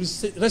been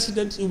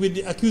resident with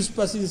the accused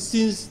person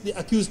since the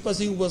accused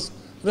person was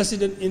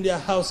resident in their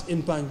house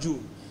in Banjul.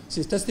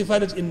 She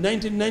testified that in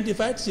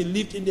 1995, she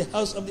lived in the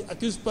house of the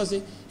accused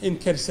person in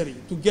Kerseri,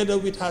 together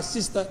with her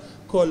sister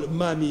called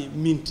Mami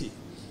Minty.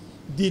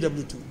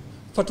 DW2,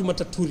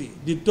 Fatoumata Touray,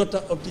 the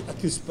daughter of the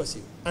accused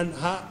person, and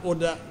her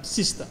older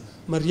sister,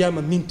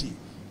 Mariama Minty,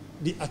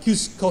 the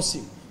accused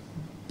cousin,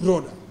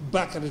 brother,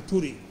 Bakari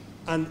Touray,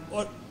 and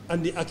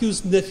the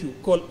accused nephew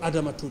called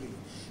Adama Touray.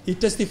 He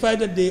testified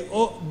that they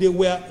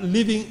were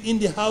living in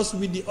the house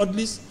with the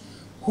Odlis,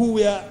 who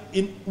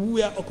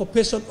were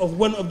occupation of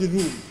one of the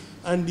rooms,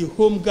 and the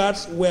home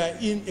guards were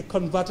in a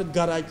converted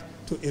garage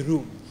to a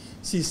room.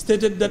 She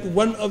stated that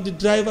one of the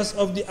drivers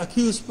of the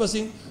accused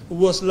person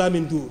was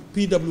Lamin Ndure,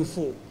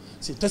 PW4.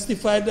 She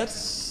testified that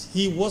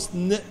she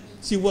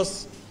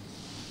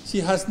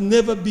has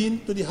never been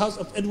to the house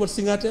of Edward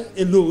Singate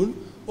alone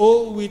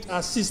or with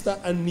her sister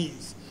and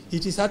niece.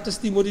 It is her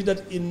testimony that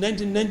in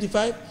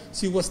 1995,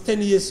 she was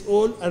 10 years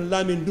old and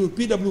Lamin Ndure,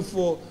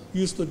 PW4,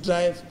 used to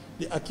drive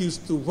the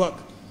accused to work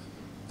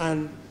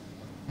and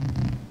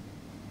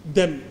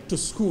them to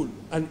school.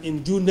 And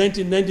in June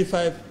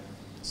 1995,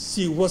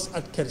 she was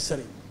at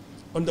Kerseri.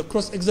 On the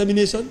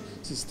cross-examination,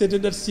 she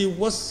stated that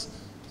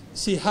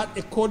she had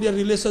a cordial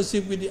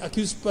relationship with the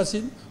accused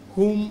person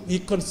whom he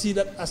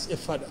considered as a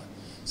father.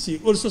 She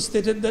also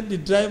stated that the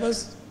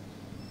drivers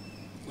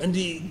and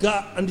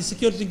the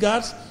security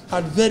guards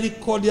had very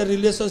cordial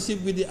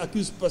relationship with the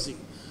accused person.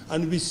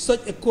 And with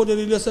such a cordial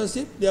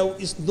relationship, there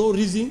is no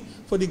reason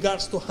for the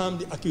guards to harm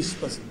the accused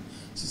person.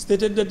 She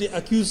stated that the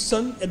accused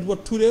son,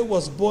 Edward Touray,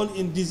 was born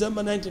in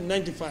December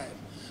 1995.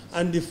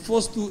 And the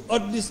first two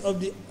Odlis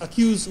of the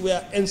accused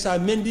were Essa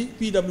Mendy,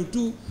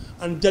 PW2,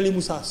 and Jali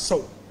Musa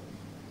Sow.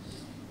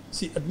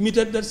 She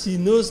admitted that she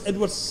knows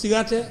Edward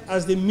Singate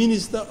as the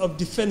Minister of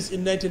Defense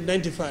in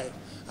 1995,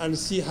 and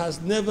she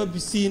has never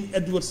seen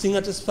Edward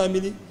Singate's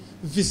family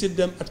visit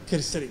them at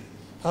Kerseri.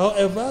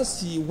 However,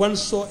 she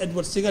once saw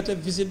Edward Singate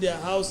visit their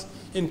house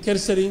in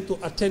Kerseri to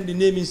attend the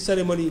naming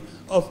ceremony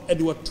of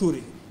Edward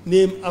Touray,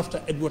 named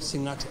after Edward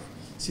Singate.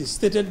 She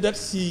stated that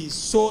she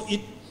saw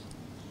it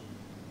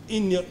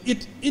in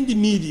the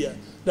media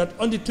that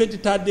on the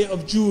 23rd day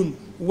of June,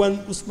 one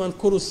Osman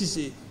Koro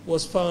Ceesay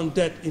was found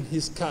dead in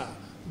his car,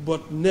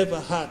 but never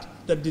heard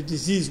that the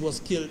disease was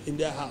killed in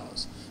their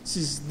house.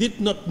 She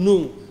did not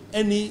know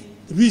any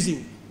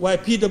reason why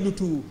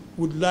PW2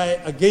 would lie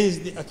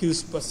against the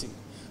accused person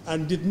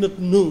and did not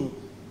know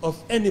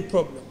of any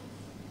problem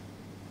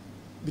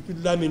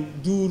between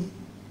Lamin Ndure,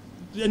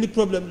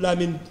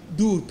 Lamin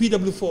Ndure,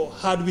 PW4,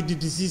 had with the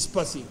deceased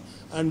person,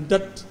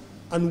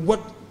 and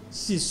what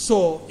she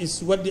saw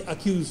is that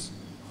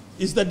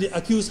the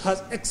accused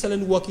has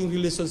excellent working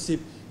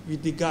relationship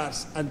with the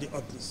guards and the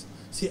others.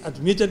 She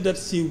admitted that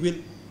she will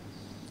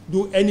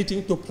do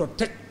anything to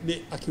protect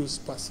the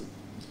accused person.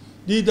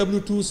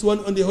 DW2 sworn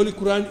on the Holy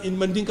Quran in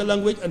Mandinka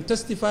language and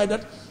testified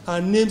that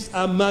her names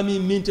are Mami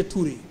Minte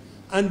Touray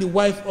and the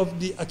wife of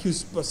the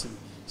accused person.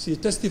 She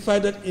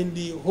testified that in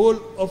the whole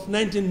of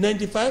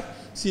 1995,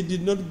 she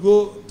did not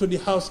go to the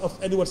house of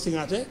Edward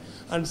Singate,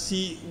 and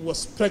she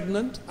was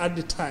pregnant at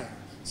the time.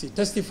 She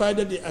testified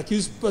that the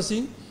accused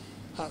person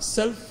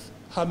herself,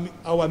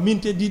 our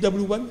Minte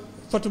DW1,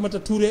 Fatoumata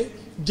Touray,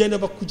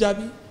 Jainaba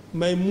Kujabi,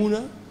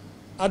 Maimouna,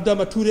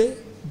 Adama Touray,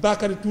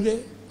 Bakari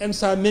Touray,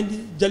 Essa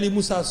Mendy, Jali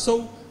Musa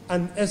Sow,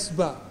 and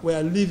Esba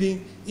were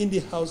living in the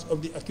house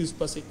of the accused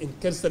person in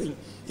Kersering,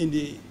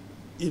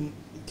 in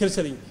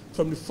Kersering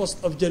from the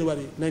 1st of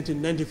January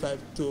 1995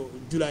 to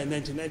July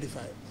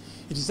 1995.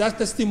 It is our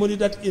testimony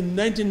that in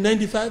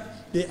 1995,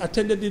 they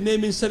attended the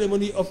naming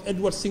ceremony of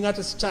Edward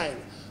Singate's child,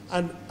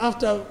 and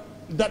after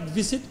that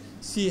visit,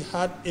 she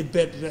had a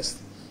bed rest.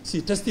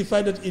 She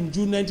testified that in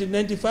June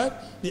 1995,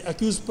 the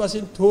accused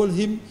person told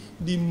him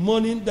the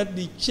morning that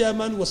the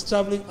chairman was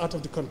traveling out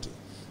of the country.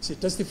 She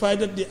testified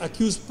that the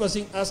accused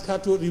person asked her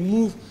to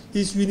remove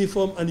his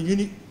uniform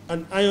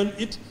and iron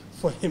it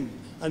for him,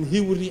 and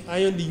he would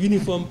re-iron the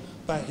uniform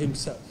by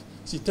himself.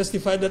 She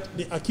testified that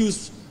the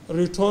accused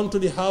returned to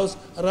the house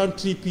around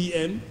 3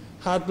 p.m.,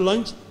 had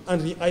lunch,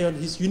 and re-ironed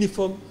his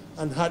uniform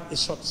and had a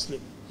short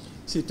sleep.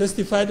 She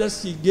testified that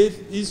she gave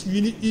his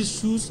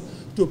shoes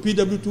to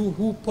PW2,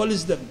 who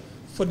polished them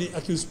for the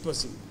accused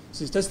person.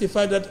 She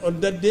testified that on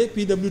that day,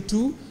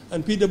 PW2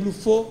 and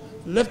PW4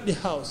 left the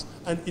house,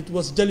 and it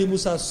was Jali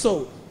Musa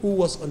Sow who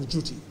was on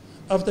duty.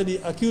 After the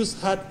accused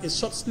had a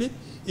short sleep,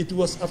 it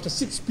was after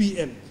 6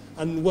 p.m.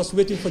 and was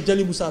waiting for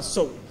Jali Musa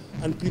Sow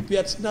and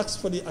prepared snacks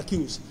for the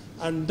accused,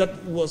 and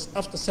that was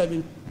after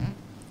 7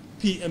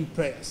 p.m.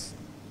 prayers.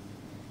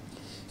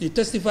 He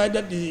testified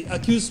that the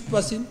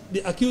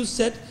accused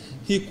said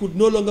he could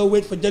no longer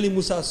wait for Jali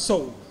Musa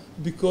Sow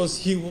because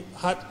he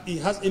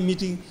has a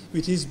meeting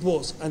with his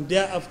boss, and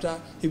thereafter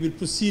he will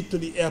proceed to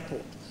the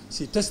airport.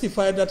 She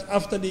testified that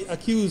after the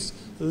accused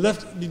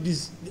left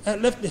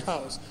the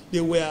house, they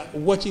were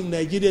watching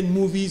Nigerian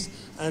movies,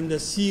 and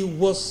she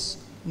was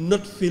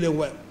not feeling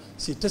well.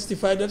 She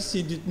testified that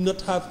she did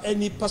not have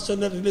any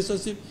personal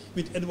relationship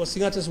with Edward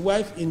Singate's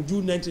wife in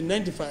June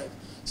 1995.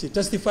 She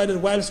testified that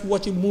whilst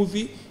watching a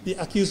movie, the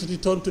accused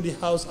returned to the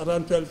house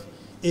around 12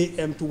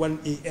 a.m. to 1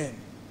 a.m.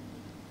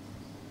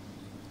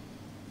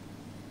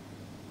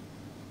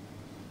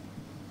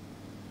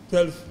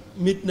 12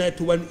 midnight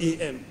to 1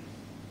 a.m.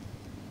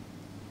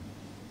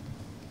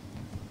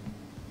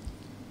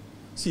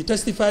 She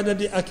testified that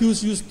the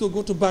accused used to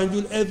go to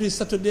Banjul every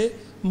Saturday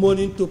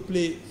morning to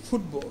play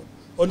football.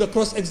 On the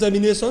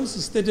cross-examination, she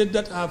stated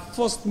that her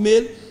first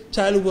male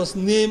child was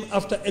named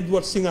after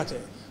Edward Singate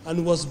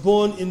and was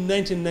born in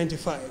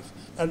 1995.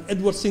 And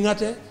Edward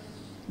Singate,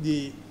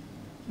 the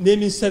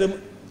naming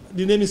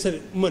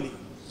ceremony.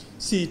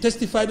 She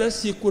testified that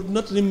she could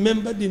not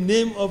remember the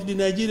name of the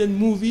Nigerian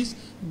movies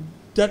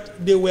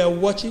that they were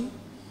watching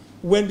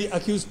when the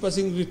accused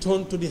person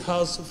returned to the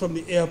house from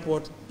the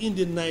airport in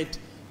the night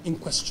in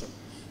question.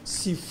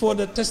 She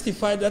further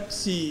testified that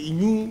she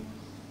knew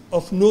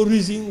of no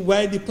reason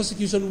why the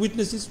prosecution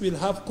witnesses will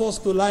have cause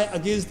to lie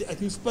against the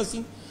accused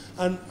person,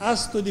 and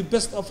as to the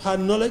best of her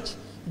knowledge,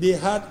 they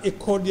had a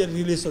cordial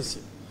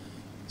relationship.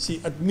 She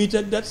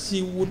admitted that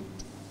she would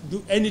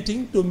do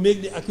anything to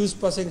make the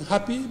accused person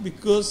happy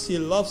because she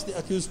loves the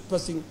accused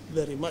person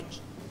very much.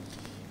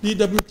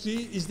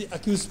 DW3 is the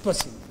accused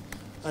person,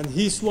 and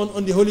he sworn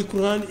on the Holy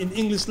Quran in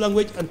English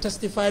language and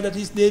testified that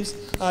his names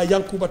are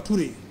Yankuba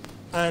Touray.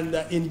 And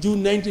in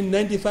June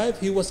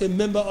 1995, he was a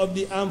member of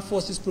the Armed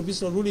Forces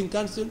Provisional Ruling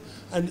Council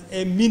and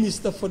a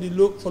minister for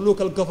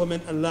local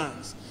government and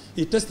lands.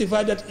 He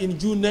testified that in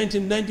June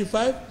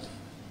 1995,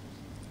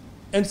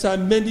 Essa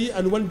Mendy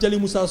and one Jali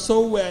Musa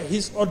Sow were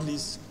his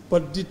orderlies,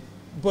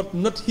 but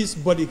not his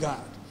bodyguard.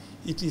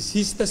 It is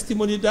his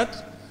testimony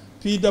that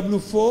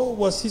PW4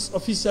 was his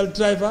official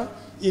driver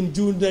in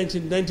June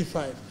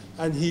 1995,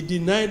 and he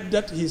denied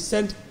that he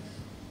sent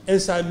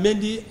Essa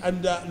Mendy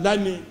and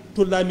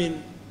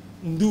Lamin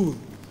Ndure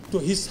to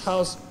his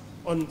house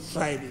on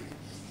Friday.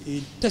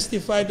 He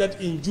testified that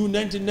in June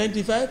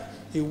 1995,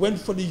 he went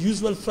for the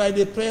usual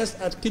Friday prayers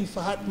at King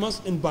Fahad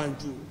Mosque in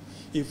Banjul.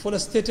 He further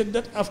stated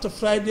that after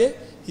Friday,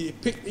 he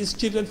picked his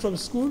children from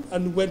school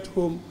and went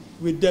home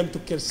with them to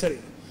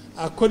Kersering.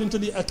 According to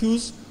the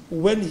accused,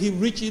 when he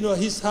reached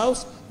his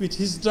house with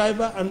his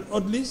driver and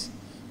orderlies,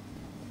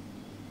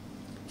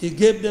 he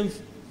gave them,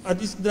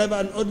 his driver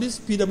and orderlies,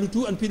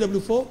 PW2 and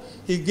PW4,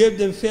 he gave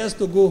them fares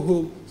to go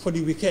home for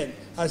the weekend,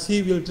 as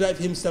he will drive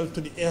himself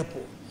to the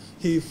airport.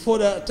 He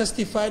further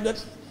testified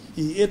that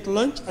he ate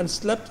lunch and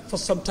slept for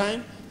some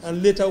time,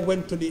 and later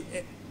went to the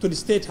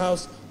State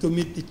House to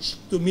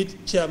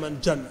meet Chairman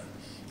Jammeh.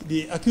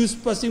 The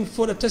accused person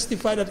further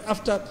testified that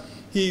after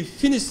he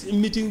finished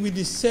meeting with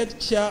the said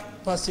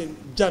chairperson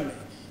Jammeh,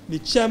 the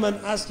chairman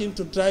asked him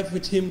to drive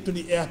with him to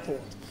the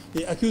airport.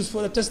 The accused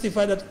further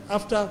testified that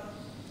after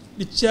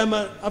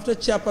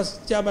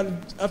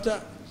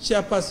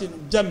Chairperson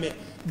Jammeh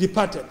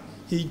departed,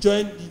 he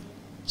joined the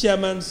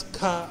chairman's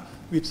car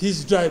with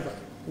his driver,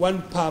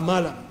 one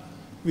Malam,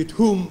 with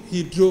whom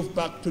he drove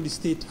back to the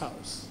State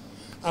House.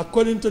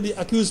 According to the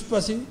accused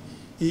person,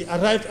 he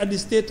arrived at the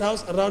State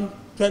House around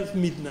 12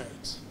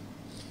 midnight.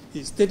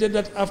 He stated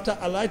that after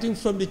alighting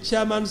from the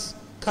chairman's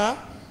car,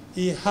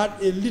 he had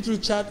a little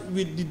chat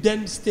with the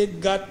then State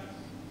Guard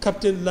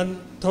Captain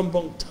Lan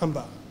Tombong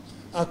Tamba.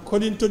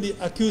 According to the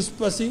accused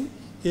person,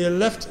 he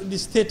left the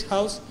State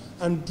House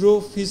and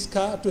drove his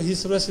car to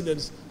his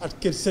residence at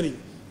Kerseri,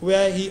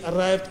 where he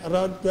arrived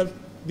around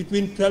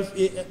between 12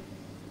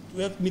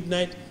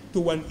 midnight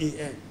to 1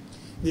 a.m.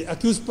 The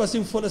accused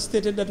person further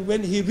stated that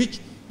when he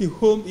reached the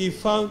home, he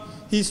found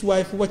his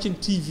wife watching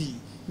TV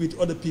with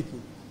other people.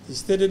 He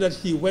stated that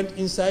he went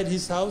inside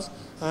his house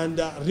and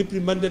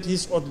reprimanded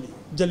his orderly,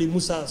 Jali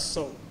Musa's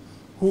son,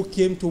 who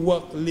came to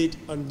work late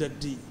on that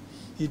day.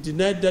 He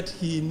denied that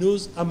he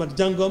knows Hamat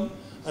Changam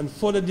and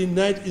further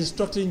denied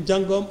instructing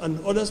Changam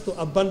and others to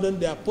abandon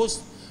their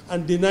post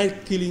and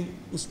denied killing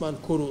Osman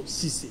Koro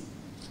Ceesay.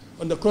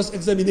 On the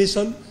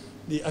cross-examination,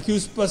 the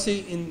accused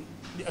person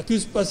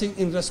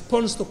in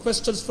response to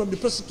questions from the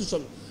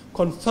prosecution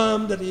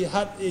confirmed that he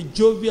had a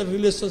jovial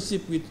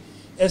relationship with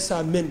Essa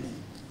Mendy,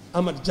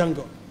 Hamat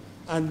Changam,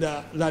 and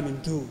Lamin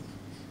Ndure.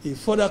 He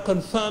further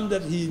confirmed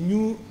that he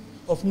knew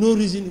of no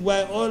reason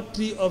why all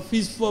three of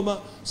his former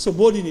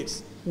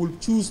subordinates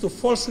would choose to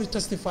falsely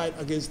testify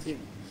against him.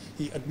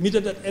 He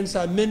admitted that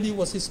Essa Mendy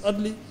was his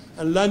orderly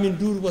and Lamin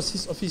Ndure was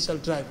his official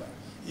driver.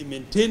 He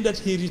maintained that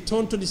he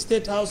returned to the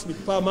State House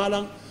with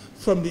Malang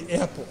from the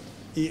airport.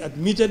 He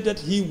admitted that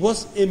he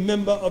was a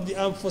member of the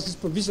Armed Forces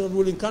Provisional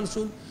Ruling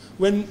Council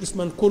when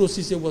Osman Koro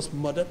Ceesay was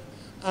murdered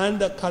and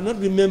cannot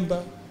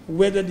remember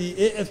whether the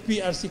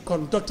AFPRC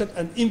conducted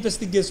an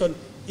investigation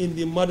in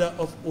the murder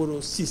of Koro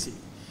Ceesay.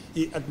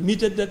 He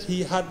admitted that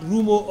he had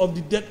rumor of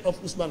the death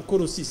of Osman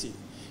Koro Ceesay.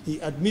 He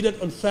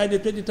admitted on Friday,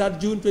 23rd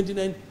June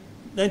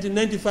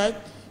 1995,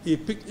 he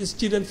picked his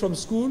children from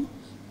school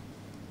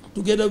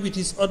together with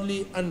his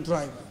orderly and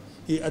driver.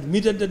 He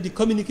admitted that the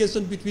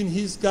communication between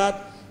his guard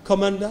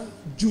commander,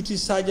 duty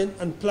sergeant,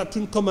 and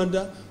platoon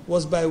commander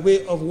was by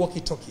way of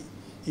walkie-talkie.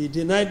 He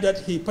denied that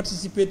he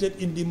participated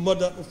in the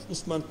murder of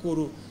Osman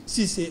Koro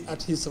Ceesay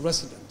at his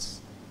residence.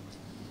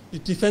 The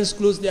defense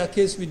closed their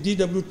case with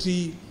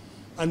DW3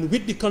 and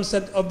with the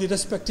consent of the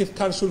respective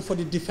counsel for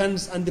the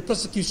defense and the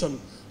prosecution,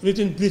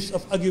 written briefs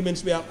of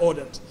arguments were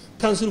ordered.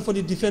 Counsel for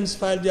the defense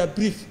filed their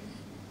brief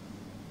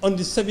on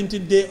the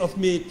 17th day of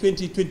May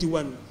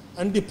 2021,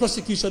 and the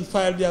prosecution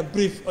filed their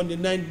brief on the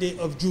 9th day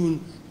of June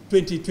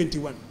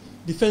 2021.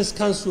 Defense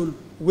counsel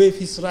waived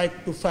his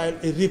right to file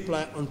a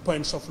reply on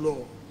points of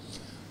law.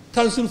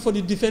 Counsel for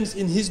the defense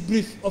in his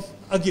brief of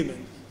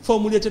argument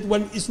formulated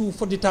one issue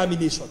for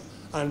determination,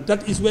 and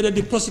that is whether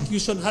the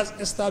prosecution has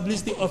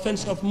established the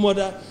offense of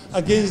murder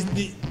against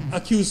the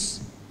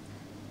accused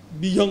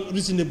beyond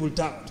reasonable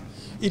doubt.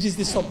 It is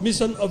the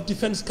submission of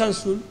defense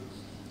counsel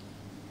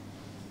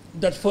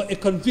that for a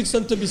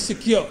conviction to be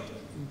secured,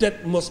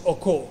 death must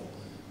occur.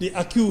 The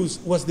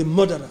accused was the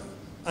murderer,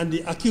 and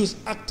the accused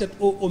acted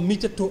or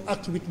omitted to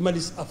act with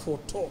malice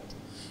aforethought.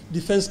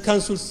 Defense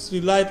counsels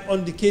relied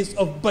on the case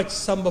of Bach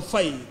Samba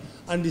Faye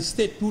and the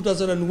state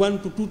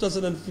 2001 to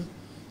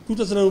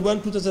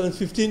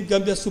 2015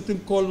 Gambia Supreme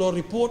Court Law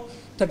Report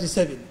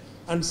 37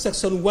 and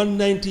Section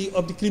 190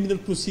 of the Criminal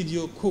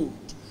Procedure Code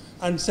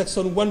and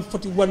Section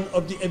 141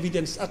 of the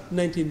Evidence Act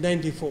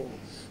 1994.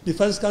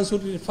 Defense counsel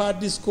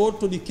referred this court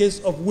to the case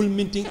of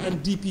Wilmington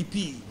and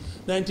DPP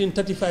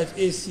 1935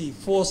 AC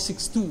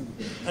 462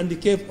 and the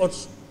case of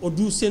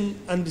Odusen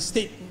and the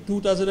State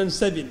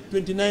 2007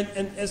 29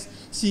 NS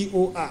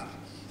COR.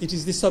 It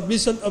is the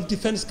submission of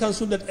defense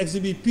counsel that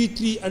Exhibit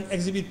P3 and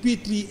Exhibit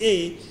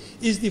P3A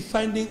is the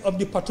finding of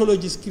the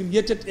pathologist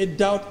created a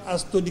doubt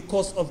as to the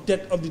cause of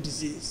death of the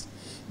disease.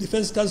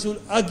 Defense counsel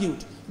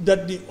argued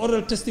that the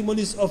oral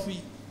testimonies of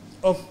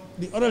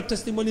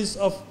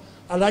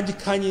Alhagie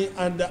Kanyi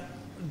and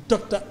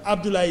Dr.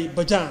 Abdullahi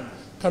Bojang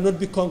cannot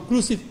be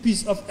conclusive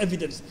piece of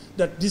evidence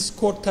that this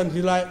court can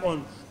rely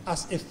on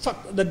as a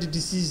fact that the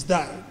deceased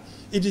died.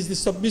 It is the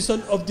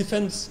submission of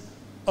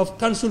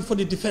counsel for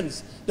the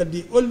defense that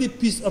the only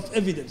piece of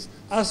evidence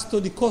as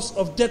to the cause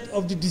of death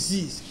of the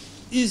deceased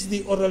is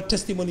the oral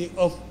testimony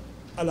of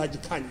Alhagie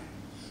Kanyi,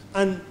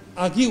 and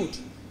argued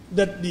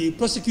that the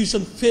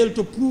prosecution failed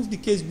to prove the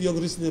case beyond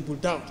reasonable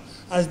doubt,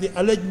 as the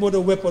alleged murder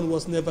weapon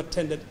was never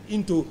tendered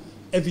into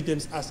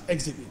evidence as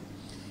exhibit.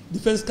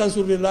 Defense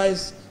counsel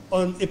relies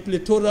on a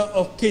plethora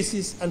of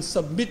cases and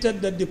submitted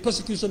that the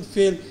prosecution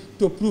failed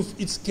to prove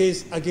its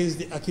case against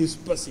the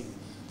accused person,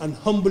 and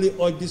humbly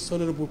urge this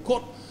honorable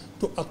court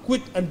to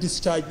acquit and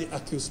discharge the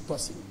accused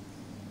person.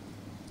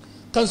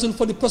 Counsel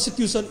for the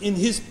prosecution in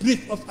his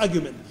brief of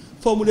argument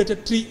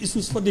formulated 3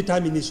 issues for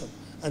determination,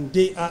 and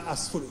they are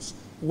as follows.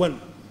 1.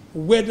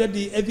 Whether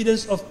the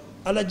evidence of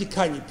Alhagie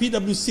Kanyi,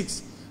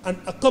 PW6, an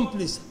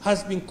accomplice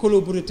has been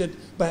corroborated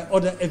by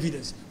other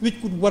evidence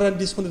which could warrant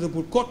this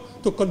honorable court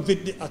to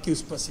convict the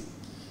accused person.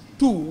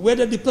 2,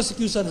 whether the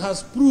prosecution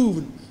has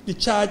proven the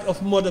charge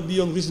of murder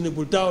beyond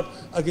reasonable doubt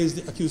against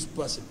the accused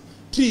person.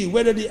 3,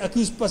 whether the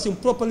accused person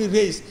properly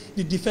raised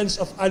the defense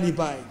of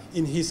alibi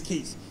in his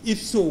case.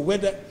 If so,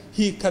 whether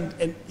he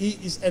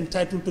is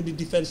entitled to the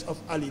defense of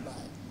alibi.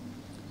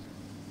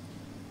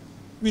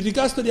 With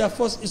regards to their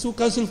first issue,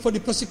 counsel for the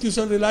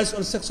prosecution relies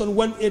on Section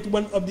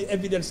 181 of the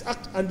Evidence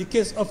Act and the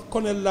case of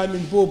Colonel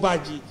Lamin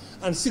Ndure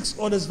and 6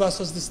 others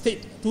versus the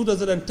state,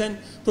 2010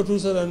 to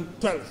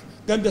 2012.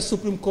 Gambia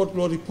Supreme Court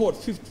Law Report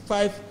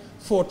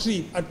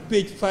 5543 at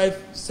page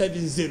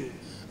 570,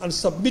 and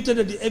submitted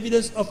that the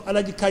evidence of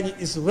Alhagie Kanyi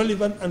is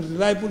relevant and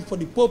reliable for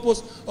the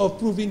purpose of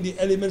proving the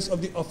elements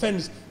of the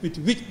offense with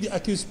which the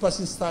accused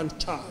person stands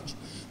charged.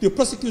 The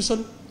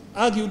prosecution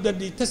argued that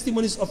the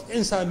testimonies of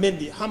Essa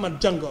Mendy,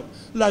 Hamat Changam,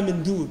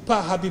 Lamin Ndure,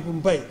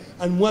 Habibu Mbaye,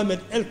 and Mohamed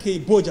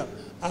LK Bojang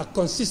are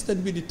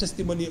consistent with the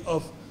testimony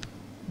of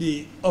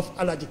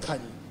Alhagie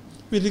Kanyi.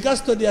 With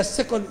regards to their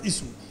second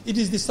issue, it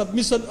is the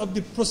submission of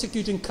the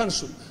prosecuting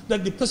counsel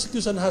that the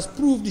prosecution has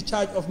proved the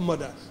charge of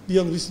murder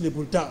beyond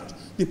reasonable doubt.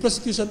 The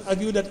prosecution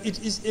argued that it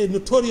is a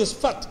notorious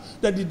fact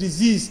that the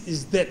disease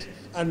is death,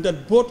 and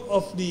that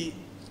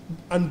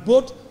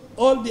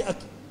all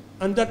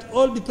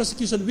the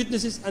prosecution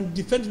witnesses and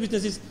defense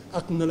witnesses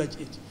acknowledge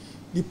it.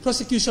 The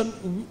prosecution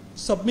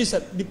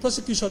submitted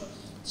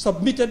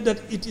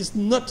that it is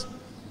not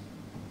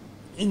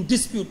in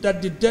dispute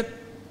that the death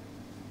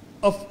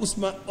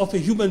of a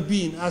human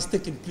being has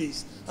taken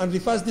place, and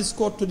refers this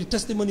court to the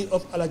testimony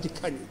of Alhagie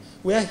Kanyi,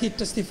 where he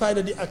testified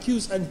that the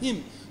accused and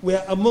him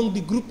were among the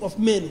group of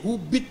men who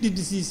beat the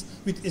deceased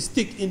with a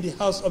stick in the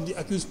house of the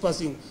accused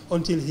person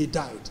until he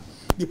died.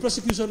 The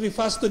prosecution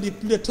refers to the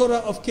plethora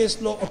of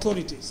case law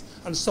authorities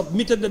and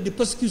submitted that the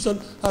prosecution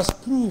has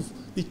proved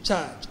the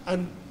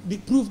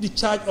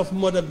charge of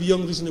murder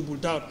beyond reasonable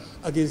doubt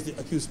against the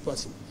accused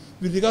person.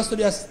 With regards to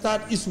their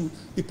third issue,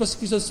 the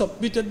prosecution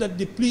submitted that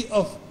the plea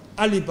of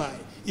alibi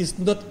is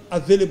not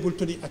available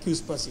to the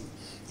accused person.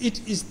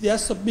 It is their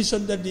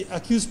submission that the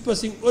accused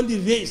person only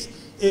raised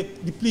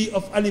the plea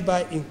of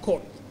alibi in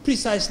court,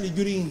 precisely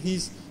during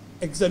his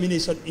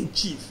examination in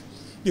chief.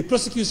 The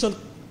prosecution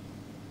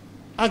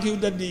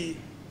argued that the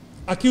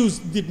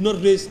accused did not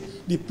raise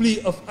the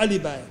plea of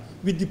alibi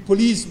with the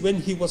police when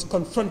he was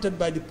confronted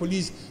by the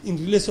police in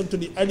relation to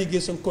the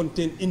allegation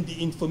contained in the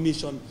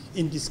information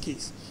in this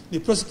case. The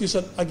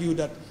prosecution argued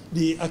that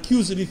the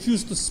accused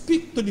refused to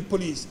speak to the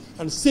police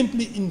and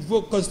simply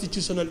invoked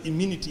constitutional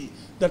immunity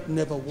that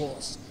never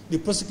was. The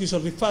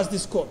prosecution refers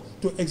this court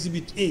to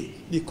Exhibit A,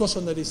 the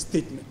cautionary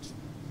statement.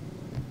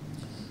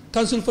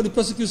 Counsel for the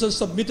prosecution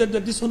submitted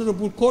that this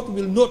honorable court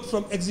will note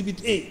from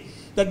Exhibit A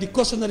that the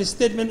cautionary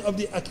statement of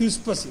the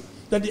accused person,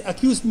 that the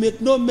accused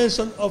made no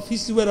mention of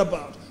his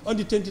whereabouts on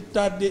the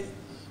 23rd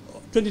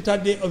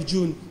day of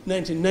June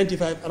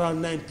 1995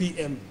 around 9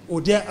 p.m.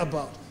 or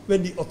thereabout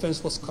when the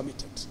offense was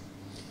committed.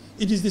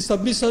 It is the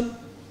submission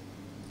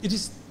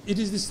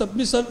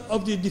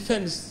of the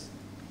defense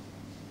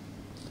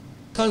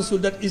counsel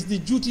that is the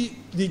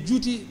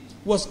duty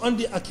was on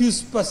the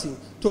accused person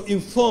to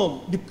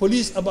inform the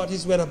police about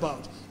his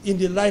whereabouts in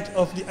the light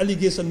of the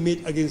allegation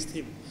made against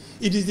him.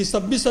 It is the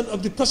submission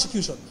of the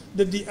prosecution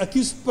that the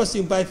accused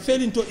person, by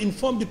failing to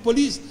inform the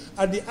police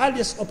at the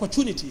earliest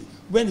opportunity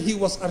when he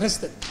was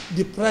arrested,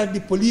 deprived the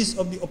police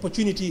of the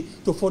opportunity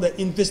to further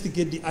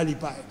investigate the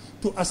alibi,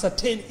 to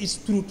ascertain its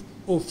truth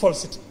or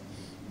falsity.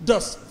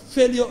 Thus,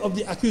 failure of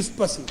the accused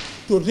person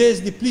to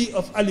raise the plea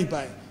of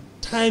alibi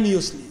timely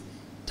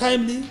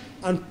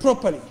and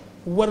properly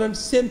warrants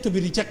same to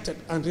be rejected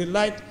and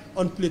relied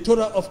on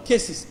plethora of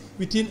cases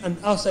within and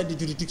outside the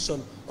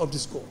jurisdiction of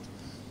this court.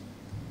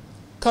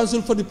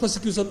 Counsel for the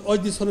prosecution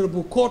urged this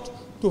honorable court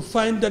to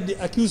find the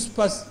accused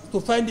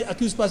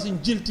person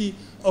guilty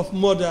of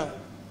murder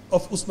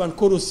of Osman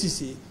Koro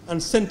Ceesay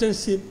and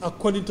sentence him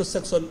according to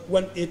Section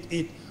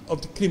 188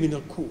 of the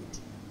Criminal Code.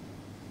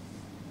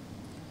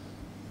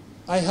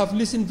 I have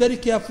listened very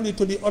carefully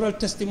to the oral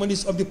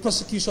testimonies of the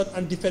prosecution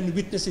and defense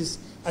witnesses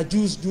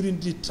adduced during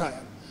the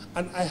trial,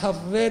 and I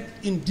have read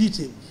in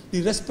detail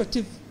the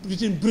respective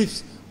written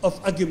briefs of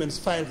arguments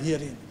filed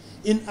herein.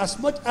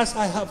 Inasmuch as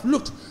I have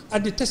looked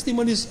at the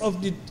testimonies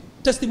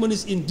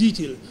in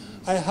detail,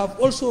 I have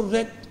also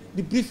read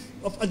the brief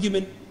of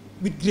argument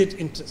with great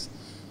interest.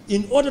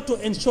 In order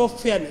to ensure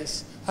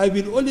fairness, I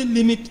will only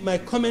limit my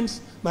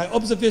comments, my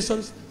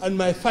observations, and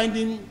my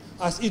findings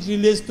as it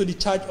relates to the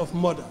charge of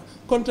murder,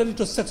 contrary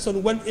to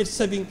Section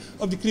 187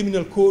 of the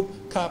Criminal Code,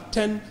 Cap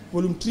 10,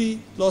 Volume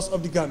 3, Laws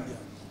of the Gambia.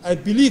 I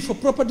believe for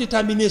proper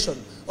determination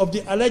of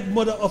the alleged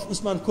murder of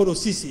Osman Koro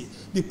Ceesay,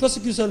 the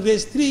prosecution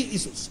raised 3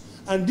 issues,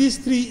 and these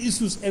 3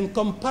 issues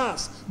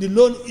encompass the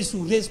lone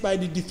issue raised by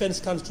the defense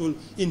counsel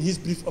in his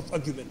brief of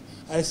argument.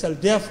 I shall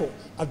therefore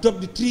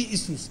adopt the 3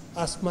 issues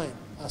as mine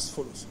as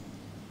follows.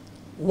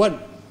 1.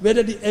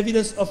 Whether the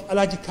evidence of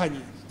Alhagie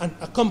Kanyi, an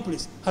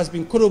accomplice, has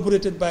been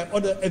corroborated by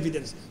other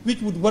evidence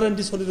which would warrant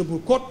this honorable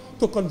court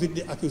to convict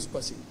the accused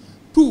person.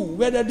 2.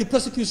 Whether the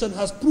prosecution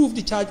has proved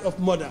the charge of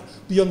murder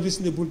beyond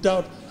reasonable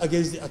doubt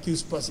against the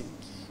accused person.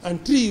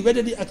 And 3.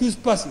 Whether the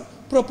accused person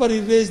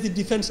properly raised the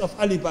defense of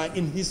alibi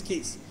in his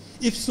case?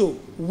 If so,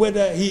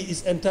 whether he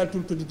is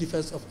entitled to the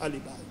defense of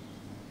alibi.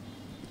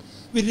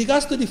 With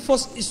regards to the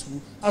first issue,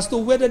 as to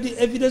whether the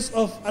evidence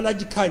of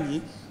Alhagie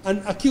Kanyi,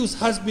 an accused,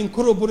 has been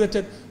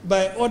corroborated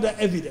by other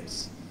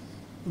evidence,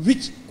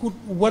 which could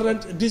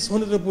warrant this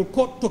honorable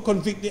court to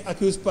convict the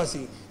accused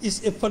person,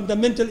 is a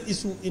fundamental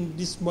issue in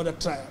this murder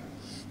trial.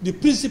 The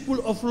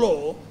principle of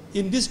law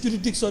in this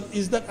jurisdiction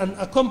is that an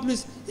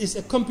accomplice is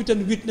a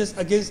competent witness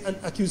against an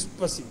accused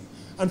person.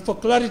 And for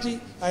clarity,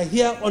 I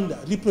hereunder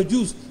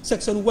reproduce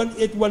Section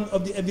 181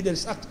 of the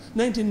Evidence Act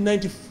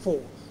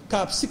 1994,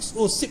 Cap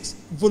 606,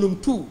 Volume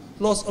 2,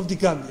 Laws of the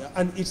Gambia,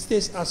 and it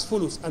states as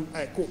follows, and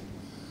I quote,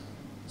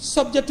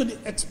 "Subject to the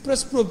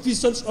express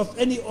provisions of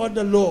any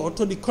other law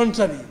to the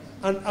contrary,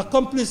 an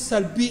accomplice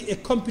shall be a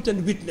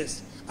competent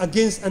witness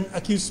against an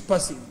accused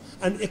person,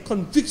 and a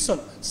conviction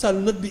shall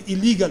not be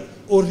illegal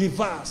or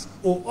reversed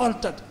or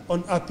altered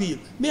on appeal,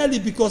 merely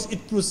because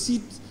it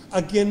proceeds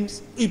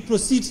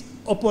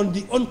upon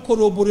the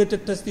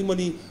uncorroborated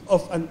testimony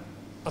of an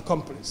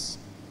accomplice."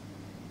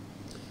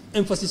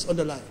 Emphasis on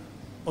the line,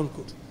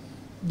 unquote.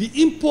 The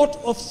import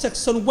of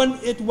Section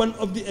 181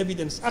 of the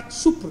Evidence Act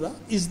supra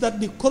is that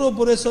the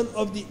corroboration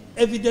of the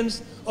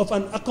evidence of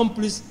an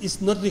accomplice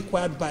is not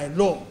required by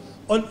law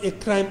on a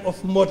crime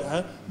of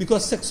murder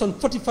because Section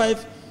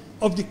 45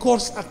 of the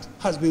Courts Act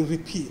has been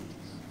repealed.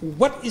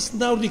 What is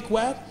now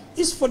required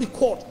is for the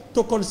court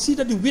to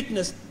consider the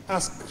witness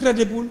as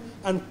credible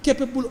and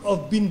capable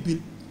of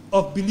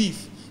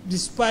belief,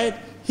 despite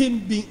him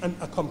being an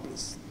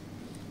accomplice.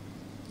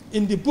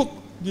 In the book,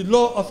 The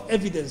Law of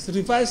Evidence,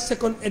 revised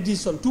 2nd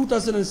edition,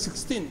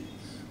 2016,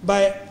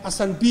 by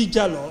Hassan B.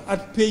 Jallo,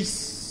 at page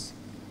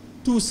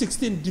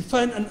 216,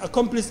 defined an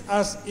accomplice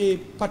as a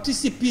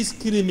participis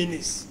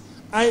criminis,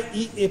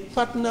 i.e. a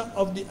partner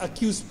of the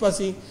accused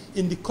person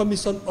in the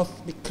commission of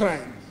the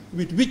crime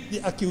with which the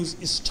accused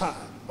is charged,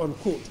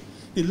 unquote.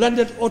 The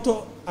landed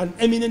author and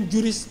eminent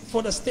jurist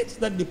further states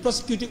that the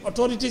prosecuting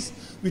authorities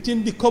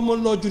within the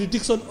common law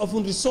jurisdiction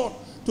often resort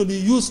to the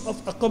use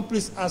of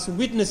accomplices as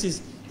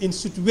witnesses in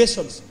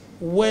situations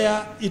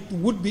where it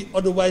would be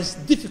otherwise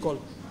difficult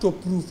to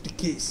prove the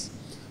case.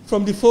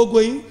 From the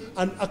foregoing,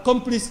 an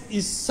accomplice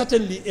is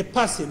certainly a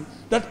person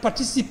that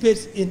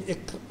participates in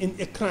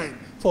a crime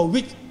for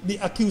which the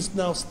accused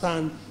now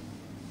stands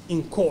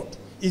in court,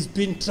 is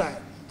being tried,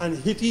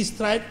 and if he is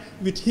tried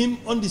with him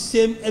on the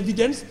same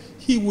evidence,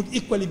 he would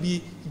equally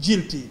be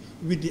guilty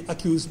with the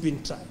accused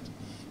being tried.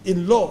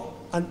 In law,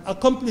 an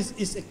accomplice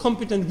is a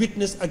competent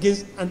witness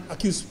against an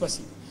accused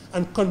person,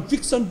 and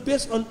conviction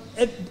based on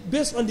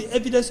the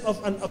evidence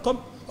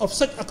of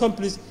such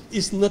accomplice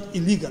is not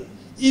illegal,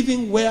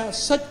 even where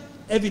such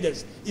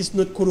evidence is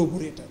not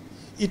corroborated.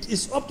 It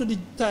is up to the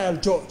trial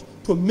judge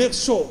to make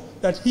sure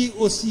that he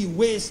or she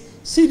weighs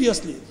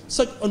seriously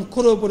such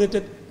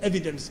uncorroborated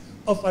evidence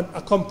of an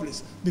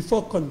accomplice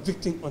before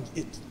convicting on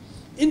it.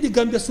 In the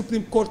Gambia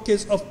Supreme Court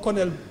case of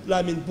Colonel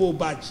Lamin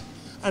Ndure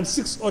and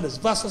 6 others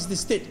versus the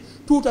state,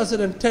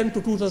 2010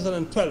 to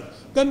 2012,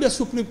 Gambia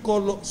Supreme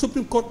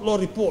Court Law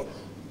Report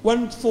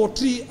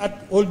 143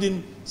 at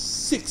holding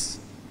 6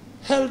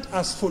 held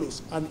as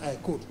follows, and I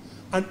quote,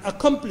 "An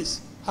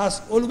accomplice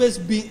has always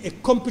been a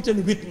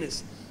competent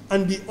witness,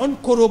 and the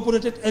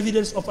uncorroborated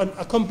evidence of an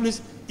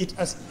accomplice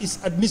is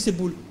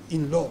admissible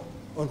in law,"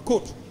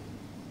 unquote.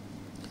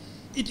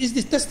 It is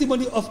the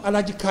testimony of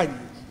Alhagie Kanyi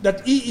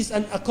that he is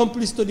an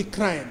accomplice to the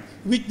crime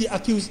which the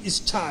accused is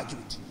charged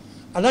with.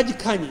 Alhagie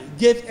Kanyi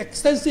gave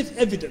extensive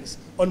evidence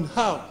on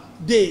how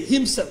they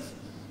himself,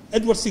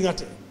 Edward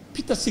Singate,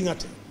 Peter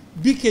Singate,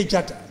 B.K.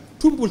 Jaiteh,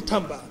 Tumbul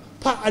Tamba,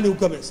 Pa Aliu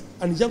Gomez,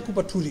 and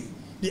Yankuba Touray,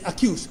 the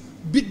accused,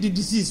 beat the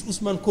deceased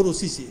Osman Koro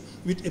Ceesay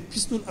with a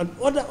pistol and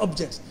other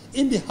objects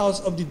in the house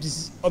of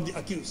the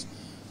accused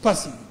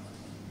person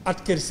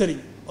at Kerseri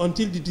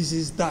until the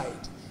deceased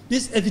died.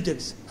 This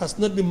evidence has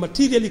not been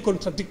materially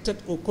contradicted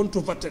or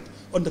controverted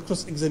on the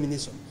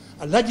cross-examination.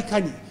 Alhagie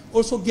Kanyi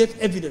also gave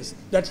evidence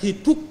that he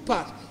took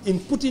part in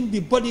putting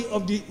the body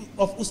of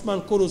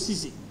Osman Koro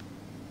Ceesay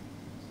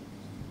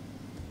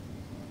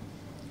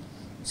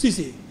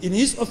in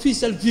his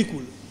official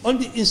vehicle on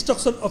the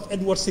instruction of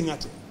Edward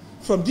Singate.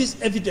 From this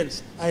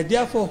evidence, I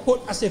therefore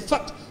hold as a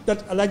fact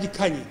that Alhagie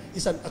Kanyi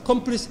is an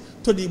accomplice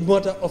to the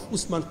murder of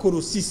Osman Koro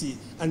Ceesay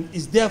and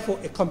is therefore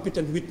a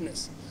competent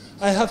witness.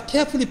 I have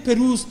carefully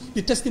perused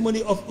the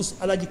testimony of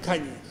Alhagie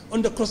Kanyi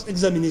on the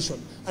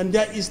cross-examination, and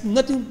there is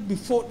nothing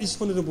before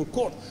this honorable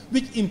court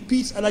which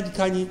impedes Alhagie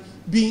Kanyi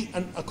being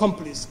an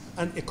accomplice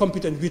and a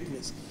competent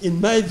witness.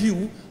 In my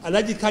view,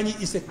 Alhagie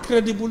Kanyi is a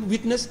credible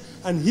witness,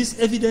 and his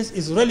evidence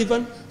is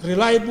relevant,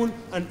 reliable,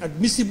 and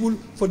admissible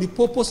for the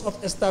purpose of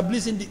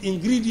establishing the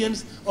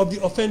ingredients of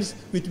the offense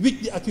with which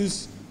the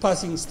accused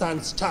person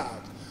stands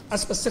charged.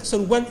 As per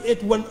Section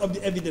 181 of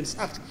the Evidence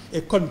Act,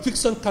 a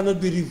conviction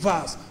cannot be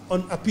reversed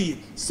on appeal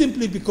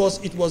simply because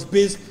it was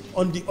based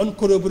on the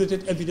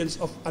uncorroborated evidence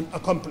of an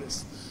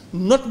accomplice.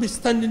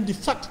 notwithstanding the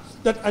fact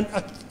that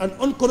an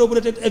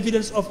uncorroborated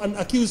evidence of an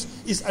accused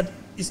is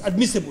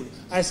admissible.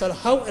 I shall,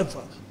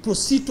 however,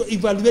 proceed to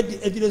evaluate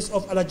the evidence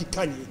of Alhagie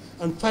Kanyi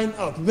and find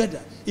out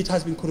whether it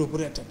has been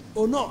corroborated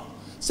or not.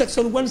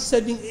 Section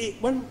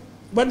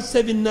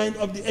 179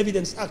 of the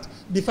Evidence Act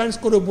defines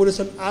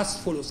corroboration as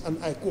follows, and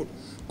I quote,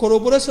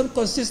 "Corroboration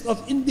consists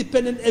of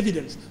independent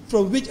evidence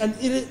from which a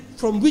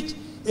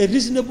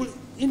reasonable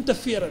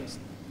inference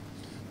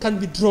can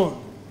be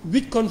drawn,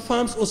 which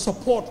confirms or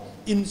supports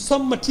in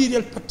some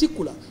material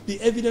particular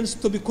the evidence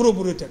to be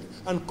corroborated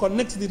and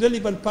connects the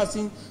relevant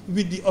person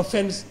with the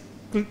offense,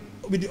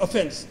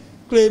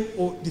 claim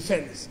or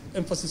defense."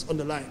 Emphasis on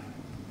the line.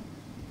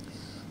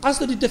 As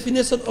to the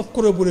definition of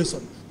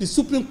corroboration, the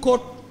Supreme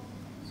Court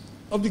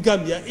of the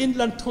Gambia in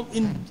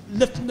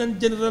Lieutenant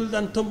General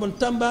Lantombon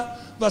Tamba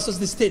versus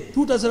the State,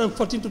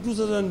 2014 to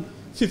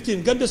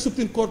 2015, Gambia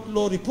Supreme Court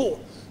Law Report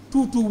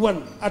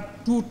 221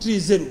 at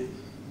 230,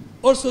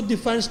 also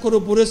defines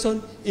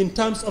corroboration in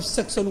terms of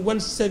Section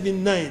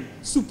 179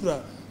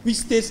 supra, which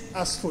states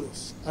as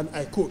follows, and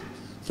I quote,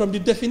 "From the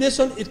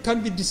definition, it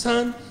can be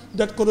discerned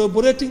that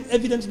corroborating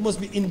evidence must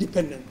be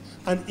independent,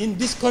 and in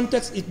this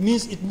context, it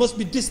means it must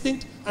be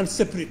distinct and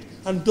separate,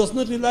 and does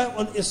not rely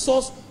on a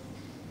source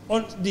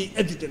on the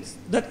evidence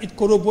that it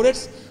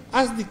corroborates,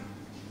 as the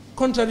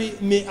contrary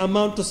may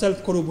amount to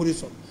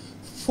self-corroboration.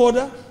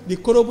 Further, the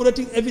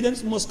corroborating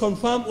evidence must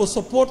confirm or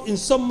support in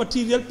some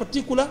material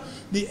particular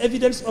the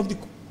evidence of the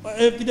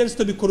evidence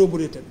to be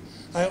corroborated.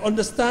 I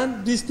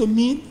understand this to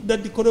mean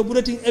that the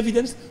corroborating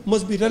evidence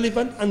must be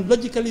relevant and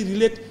logically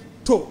relate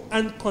to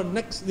and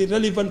connects the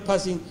relevant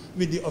person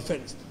with the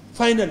offense.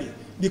 Finally,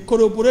 the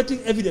corroborating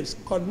evidence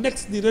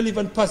connects the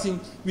relevant person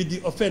with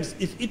the offense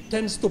if it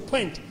tends to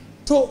point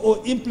to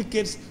or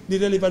implicates the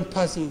relevant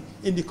person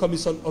in the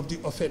commission of the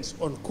offense,"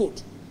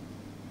 unquote.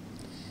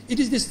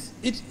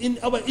 In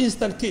our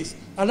instant case,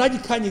 Alhagie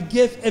Kanyi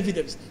gave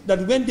evidence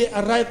that when they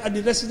arrived at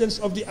the residence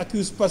of the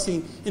accused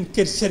person in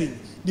Kershering,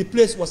 the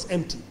place was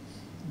empty.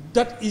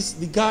 That is,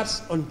 the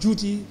guards on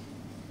duty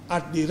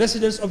at the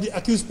residence of the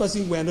accused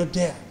person were not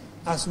there,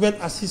 as well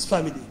as his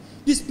family.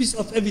 This piece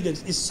of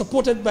evidence is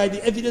supported by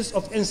the evidence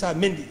of Essa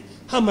Mendy,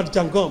 Hamat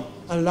Changam,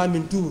 and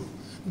Lamin Ndure,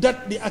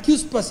 that the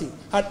accused person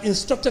had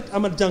instructed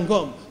Hamat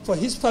Changam for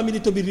his family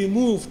to be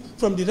removed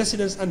from the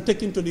residence and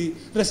taken to the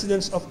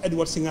residence of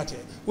Edward Singate,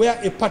 where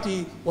a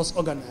party was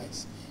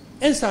organized.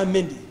 Essa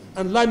Mendy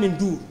and Lamin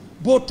Ndure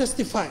both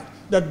testified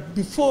that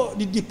before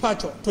the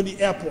departure to the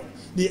airport,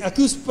 the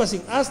accused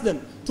person asked them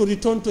to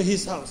return to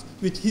his house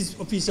with his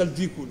official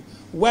vehicle,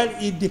 while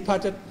he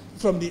departed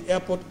from the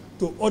airport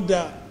to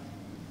order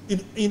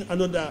in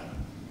another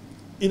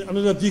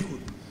vehicle.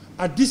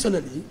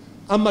 Additionally,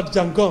 Hamat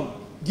Changam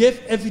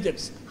gave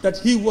evidence that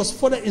he was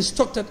further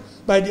instructed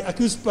by the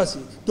accused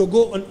person to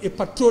go on a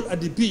patrol at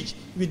the beach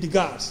with the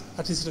guards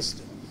at his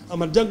residence.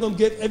 Hamat Changam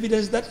gave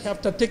evidence that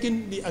after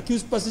taking the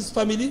accused person's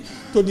family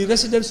to the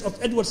residence of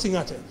Edward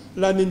Singate,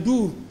 Lamin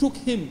Ndure took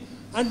him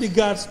and the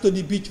guards to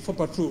the beach for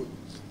patrol.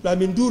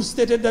 Lamin Ndure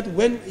stated that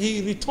when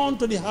he returned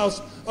to the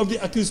house of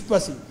the accused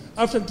person,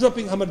 after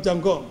dropping Hamat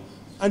Changam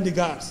and the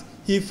guards,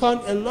 he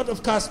found a lot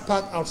of cars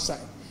parked outside.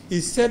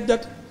 He said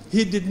that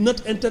he did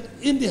not enter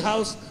in the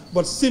house,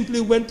 but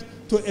simply went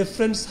to a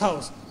friend's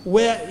house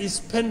where he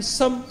spent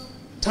some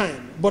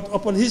time. But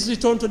upon his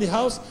return to the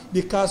house,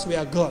 the cars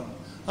were gone.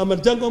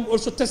 Hamat Changam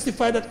also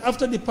testified that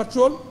after the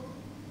patrol,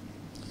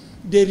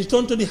 they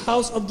returned to the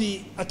house of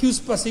the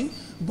accused person,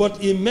 but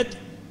he met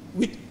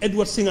with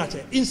Edward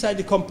Singate inside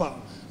the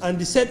compound. And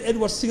he said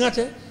Edward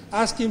Singate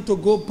asked him to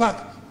go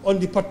back on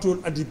the patrol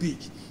at the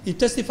beach. He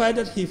testified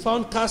that he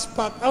found cars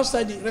parked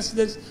outside the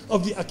residence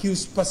of the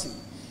accused person.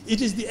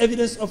 It is the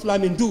evidence of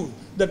Lamin Ndure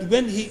that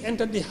when he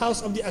entered the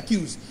house of the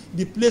accused,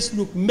 the place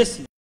looked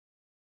messy.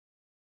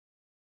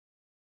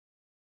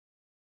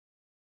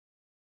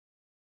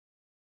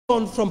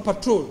 From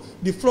patrol,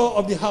 the floor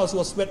of the house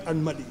was wet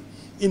and muddy.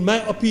 In my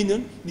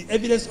opinion, the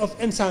evidence of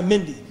Essa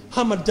Mendy,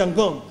 Hamat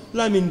Changam,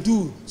 Lamin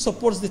Ndure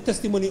supports the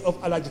testimony of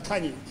Alhagie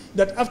Kanyi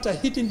that after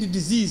hitting the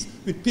deceased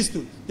with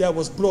pistol, there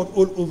was blood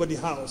all over the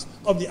house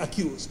of the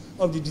accused,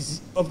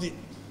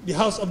 the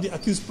house of the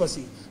accused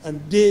person,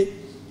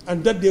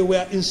 and that they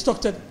were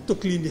instructed to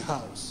clean the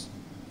house.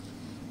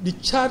 The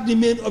charred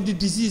remains of the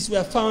deceased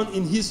were found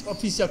in his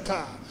official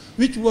car,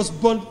 which was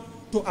burned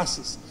to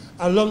ashes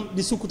along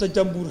the Sukuta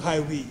Jambur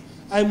Highway.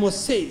 I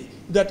must say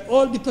that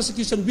all the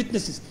prosecution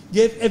witnesses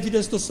gave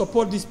evidence to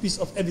support this piece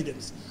of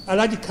evidence.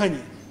 Alhagie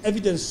Kanyi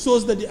evidence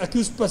shows that the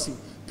accused person,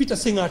 Peter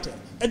Singate,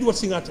 Edward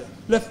Singate,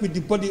 left with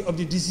the body of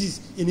the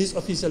deceased in his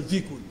official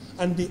vehicle.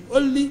 And the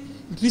only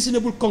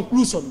reasonable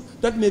conclusion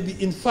that may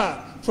be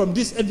inferred from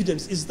this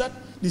evidence is that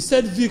the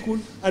said vehicle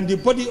and the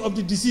body of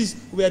the deceased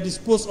were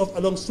disposed of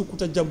along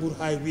Sukuta Jambur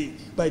Highway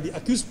by the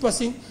accused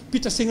person,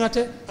 Peter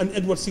Singate and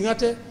Edward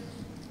Singate.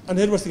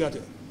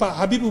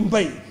 Habibu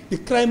Mbaye, the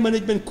crime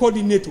management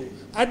coordinator,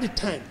 at the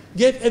time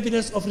gave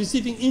evidence of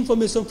receiving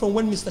information from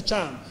one Mr.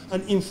 Cham,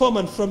 an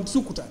informant from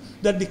Sukuta,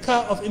 that the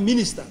car of a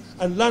minister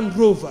and Land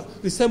Rover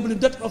resembling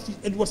that of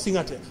Edward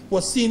Singate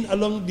was seen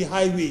along the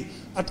highway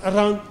at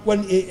around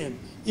 1 a.m.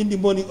 in the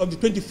morning of the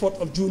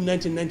 24th of June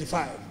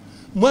 1995.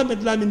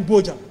 Lamin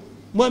Ndure,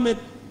 Mohamed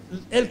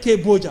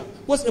LK Bojang,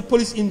 was a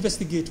police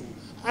investigator.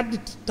 At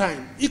the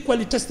time,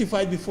 equally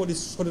testified before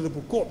this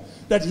honorable court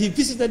that he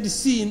visited the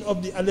scene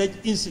of the alleged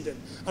incident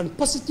and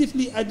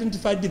positively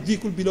identified the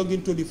vehicle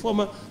belonging to the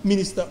former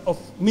Minister of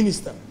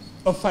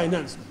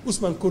Finance,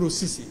 Osman Koro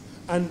Ceesay,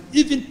 and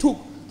even took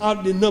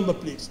out the number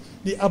plates.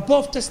 The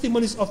above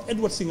testimonies of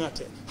Edward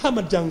Singate,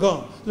 Hamat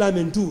Changam,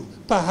 Lamin Ndure,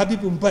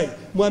 Habibu Mbaye,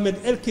 Mohamed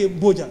LK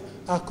Bojang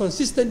are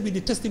consistent with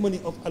the testimony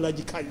of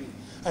Alhagie Kanyi.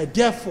 I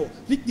therefore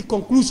reach the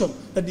conclusion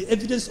that the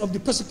evidence of the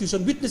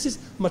prosecution witnesses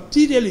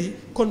materially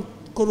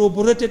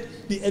corroborated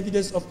the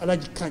evidence of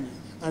Alhagie Kanyi,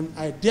 and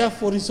I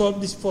therefore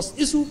resolve this first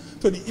issue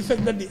to the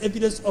effect that the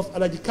evidence of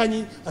Alhagie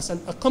Kanyi as an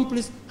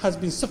accomplice has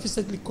been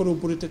sufficiently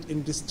corroborated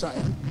in this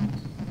trial.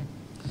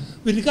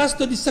 With regards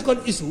to the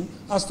second issue,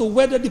 as to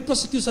whether the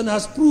prosecution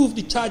has proved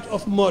the charge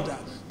of murder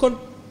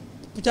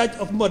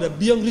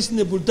beyond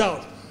reasonable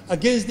doubt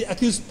against the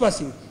accused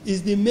person,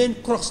 is the main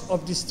crux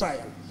of this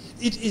trial.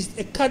 It is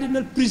a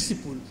cardinal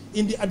principle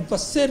in the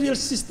adversarial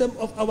system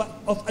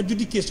of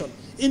adjudication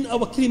in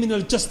our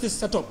criminal justice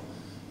setup.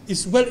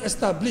 It's well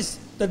established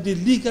that the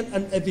legal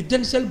and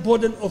evidential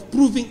burden of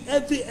proving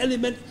every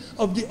element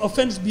of the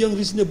offense beyond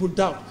reasonable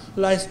doubt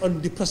lies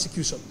on the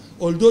prosecution.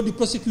 Although the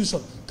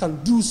prosecution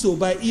can do so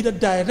by either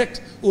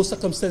direct or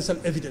circumstantial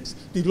evidence,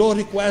 the law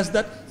requires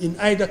that in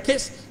either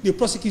case, the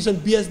prosecution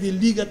bears the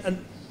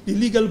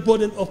legal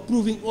burden of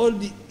proving all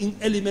the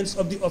elements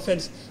of the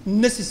offense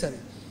necessary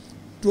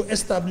to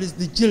establish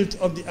the guilt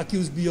of the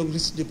accused beyond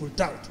reasonable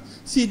doubt.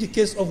 See the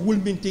case of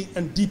Wilmington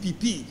and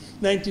DPP,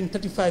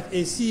 1935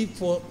 AC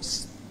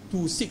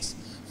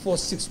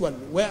 426-461,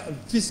 where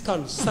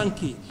Viscount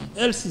Sankey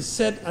Elsie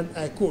said, and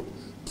I quote,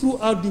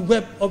 "Throughout the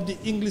web of the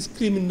English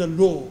criminal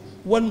law,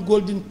 one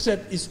golden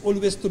thread is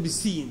always to be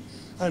seen,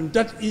 and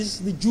that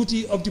is the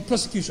duty of the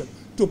prosecution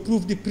to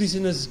prove the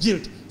prisoner's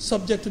guilt,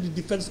 subject to the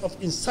defense of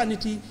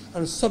insanity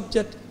and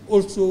subject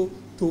also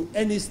to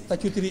any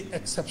statutory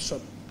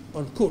exception,"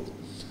 unquote.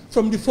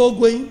 From the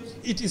foregoing,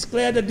 it is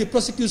clear that the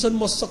prosecution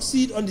must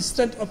succeed on the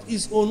strength of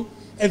its own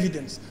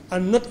evidence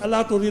and not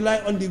allowed to rely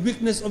on the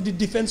weakness of the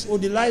defense or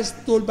the lies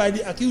told by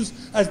the accused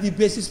as the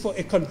basis for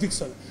a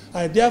conviction.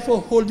 I therefore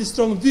hold the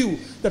strong view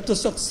that to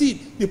succeed,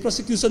 the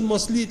prosecution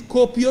must lead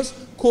copious,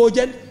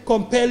 cogent,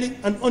 compelling,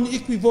 and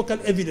unequivocal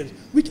evidence,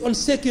 which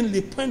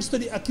unshakenly points to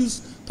the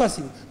accused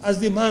person as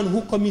the man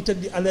who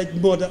committed the alleged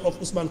murder of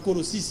Osman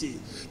Koro Ceesay.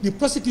 The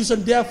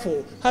prosecution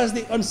therefore has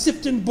the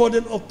unshifting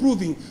burden of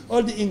proving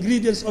all the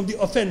ingredients of the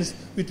offense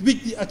with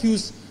which the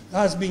accused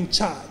has been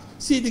charged.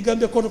 See the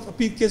Gambia Court of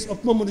Appeal case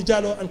of Mamadou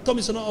Jallow and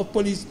Commissioner of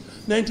Police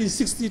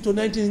 1960 to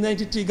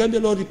 1993,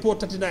 Gambia Law Report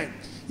 39.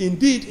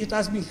 Indeed, it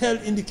has been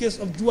held in the case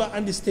of Jua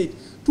and the State,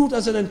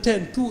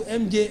 2010, 2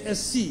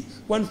 MJSC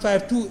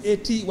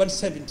 152AT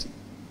 170.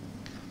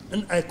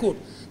 And I quote,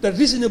 "The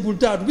reasonable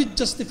doubt which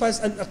justifies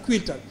an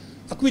acquittal.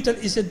 Acquittal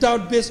is a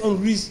doubt based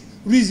on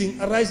reason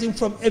arising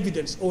from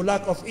evidence or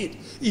lack of it.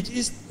 It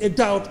is a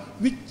doubt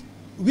which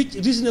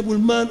reasonable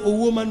man or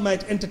woman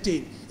might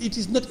entertain. It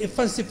is not a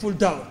fanciful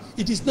doubt.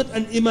 It is not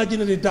an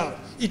imaginary doubt.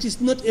 It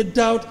is not a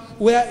doubt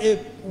where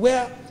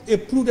a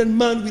prudent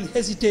man will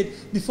hesitate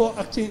before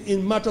acting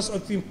in matters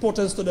of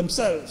importance to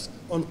themselves,"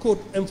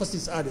 unquote,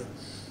 emphasis added.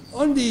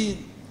 On the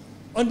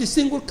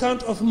single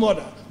count of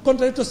murder,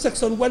 contrary to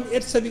section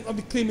 187 of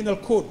the Criminal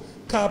Code,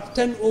 Cap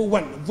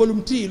 1001,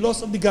 Volume 3,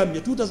 Laws of the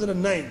Gambia,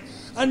 2009,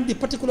 and the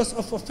particulars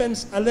of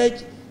offense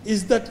alleged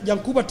is that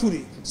Yankuba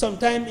Touray,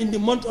 sometime in the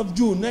month of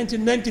June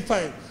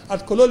 1995,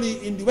 at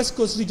Kololi in the West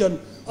Coast region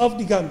of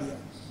the Gambia,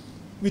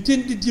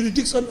 within the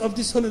jurisdiction of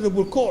this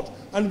honorable court,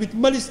 and with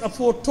malice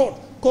aforethought,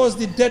 caused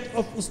the death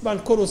of Osman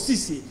Koro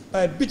Ceesay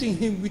by beating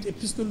him with a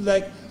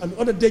pistol-like and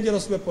other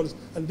dangerous weapons,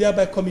 and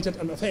thereby committed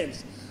an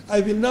offense.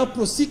 I will now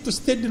proceed to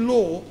state the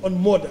law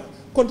on murder,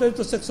 contrary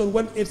to section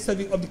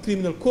 187 of the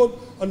Criminal Code,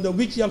 under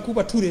which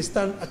Yankuba Touray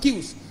stands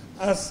accused,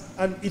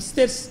 and it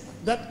states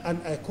that, and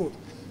I quote,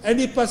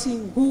 "Any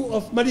person who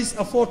of malice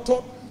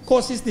aforethought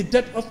causes the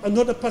death of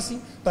another person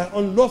by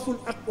unlawful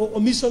act or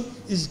omission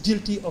is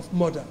guilty of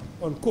murder,"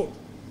 unquote.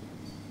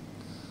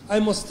 I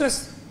must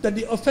stress that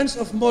the offense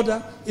of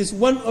murder is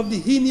one of the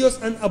heinous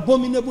and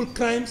abominable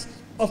crimes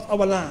of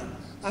our land,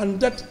 and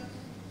that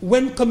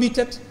when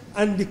committed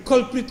and the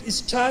culprit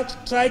is charged,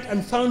 tried,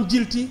 and found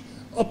guilty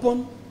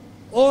upon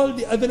all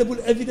the available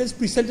evidence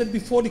presented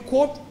before the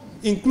court,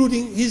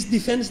 including his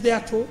defense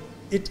thereto,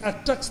 it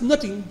attracts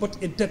nothing but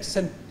a death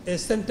sentence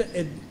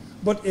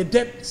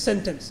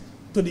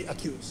to the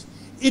accused.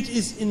 It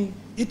is in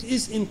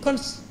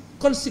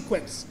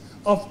consequence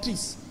of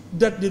this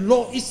that the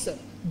law itself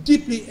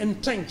deeply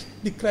entrenched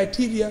the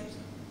criteria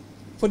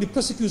for the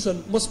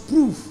prosecution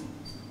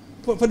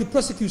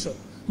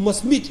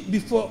must meet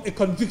before a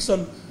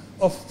conviction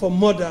for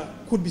murder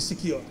could be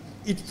secured.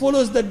 It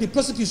follows that the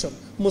prosecution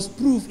must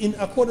prove in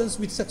accordance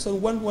with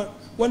Section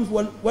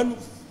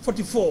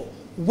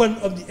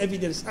 144(1) of the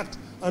Evidence Act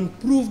and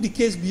prove the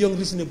case beyond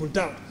reasonable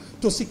doubt.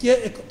 To secure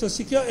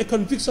a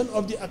conviction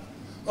of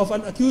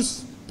an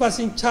accused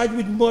person charged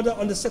with murder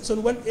under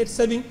Section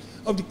 187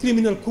 of the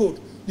Criminal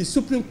Code, the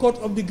Supreme Court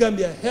of the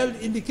Gambia held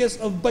in the case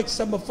of Bac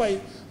Sambafai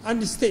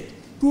and the state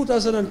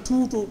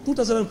 2002 to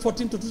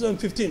 2014 to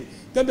 2015,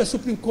 Gambia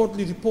Supreme Court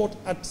report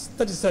at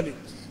 37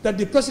 that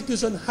the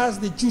prosecution has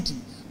the duty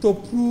to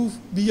prove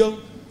beyond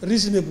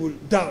reasonable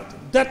doubt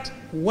that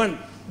 1,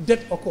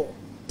 death occurred,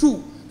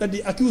 2, that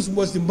the accused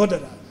was the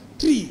murderer,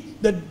 3,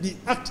 that the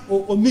act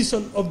or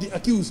omission of the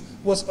accused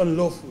was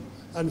unlawful,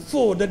 and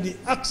 4, that the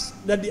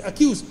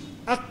accused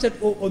acted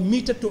or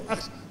omitted to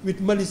act with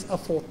malice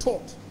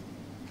aforethought.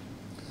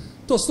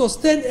 To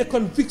sustain a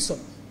conviction,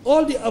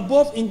 all the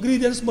above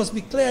ingredients must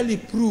be clearly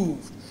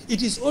proved.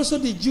 It is also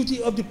the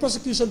duty of the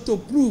prosecution to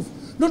prove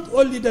not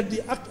only that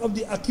the act of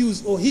the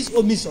accused or his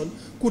omission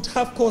could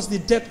have caused the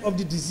death of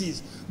the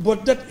deceased,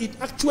 but that it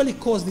actually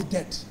caused the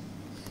death.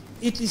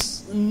 It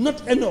is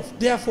not enough,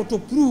 therefore, to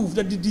prove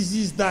that the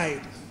deceased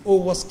died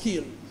or was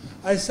killed.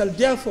 I shall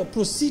therefore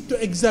proceed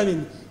to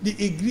examine the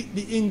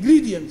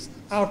ingredients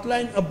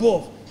outlined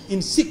above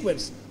in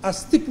sequence as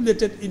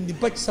stipulated in the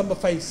Bac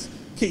Sambafai's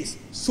case,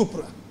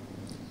 Supra.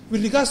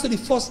 With regards to the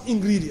first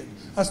ingredient,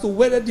 as to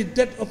whether the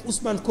death of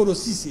Osman Koro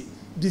Ceesay,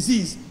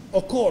 disease,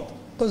 occurred,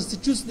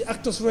 constitutes the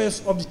actus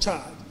reus of the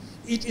charge.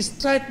 It is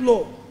straight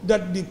law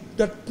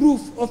that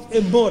proof of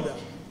a murder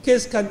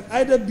case can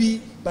either be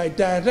by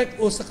direct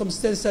or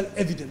circumstantial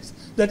evidence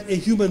that a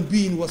human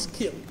being was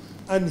killed,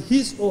 and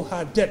his or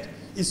her death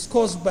is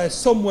caused by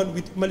someone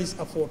with malice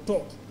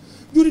aforethought.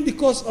 During the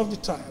course of the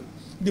trial,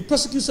 the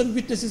prosecution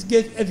witnesses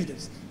gave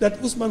evidence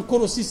that Osman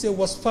Koro Ceesay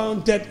was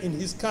found dead in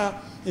his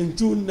car in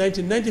June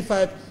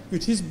 1995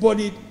 with his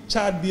body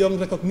charred beyond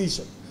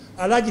recognition.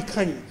 Alhagie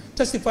Kanyi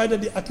testified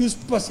that the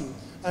accused person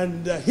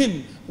and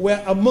him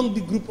were among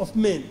the group of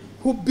men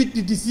who beat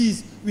the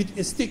deceased with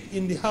a stick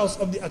in the house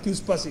of the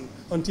accused person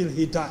until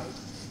he died.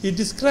 He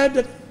described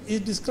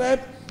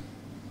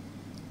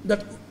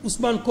that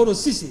Osman Koro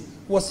Ceesay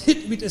was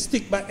hit with a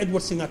stick by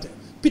Edward Singate,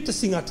 Peter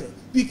Singate,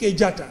 B.K.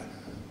 Jaiteh,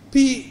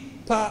 P.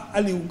 Pa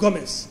Aliu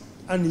Gomez,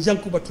 and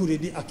Yankuba Touray,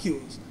 the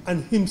accused,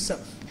 and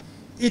himself.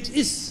 It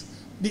is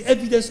the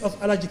evidence of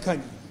Alhagie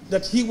Kanyi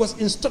that he was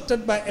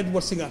instructed by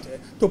Edward Singate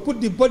to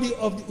put the body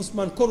of the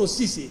Osman Koro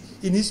Ceesay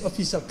in his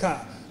official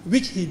car,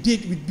 which he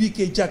did with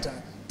B.K.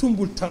 Jaiteh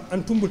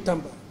and Tumbul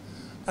Tamba.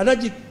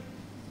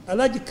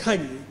 Alhagie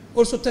Kanyi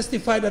also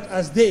testified that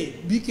as they,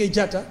 B.K.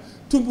 Jaiteh,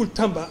 Tumbul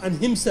Tamba, and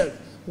himself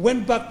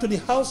went back to the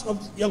house of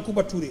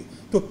Yankuba Touray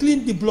to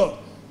clean the blood,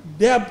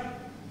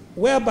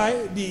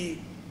 whereby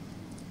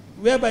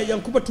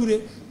Yankuba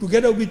Touray,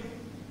 together with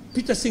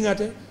Peter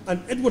Singate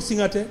and Edward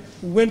Singate,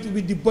 went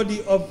with the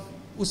body of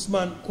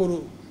Osman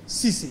Koro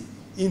Ceesay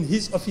in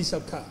his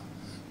official car.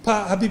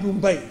 Pa Habibu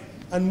Mbaye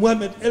and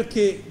Mohamed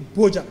LK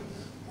Bojang,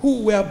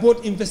 who were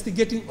both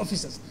investigating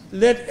officers,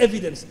 led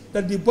evidence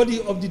that the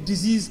body of the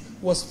deceased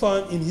was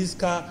found in his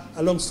car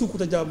along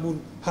Sukuta Jambur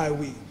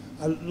Highway,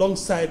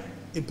 alongside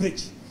a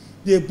bridge.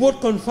 They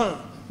both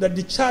confirmed that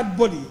the charred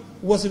body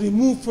was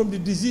removed from the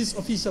deceased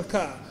official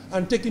car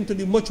and taken to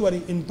the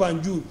mortuary in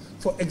Banjul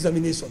for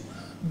examination.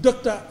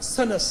 Dr.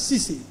 Sana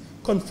Ceesay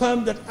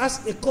confirmed that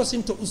as a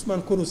cousin to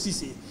Osman Koro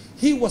Ceesay,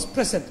 he was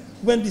present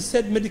when the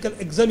said medical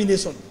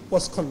examination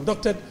was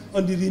conducted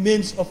on the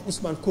remains of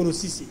Osman Koro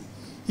Ceesay.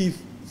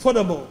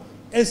 Furthermore,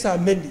 Essa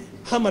Mendy,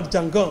 Hamat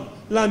Changam,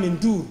 Lamin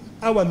Ndure,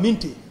 Awa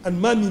Minty, and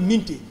Mami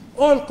Minty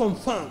all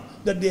confirmed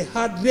that they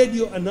had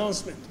radio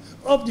announcement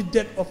of the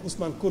death of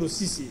Osman Koro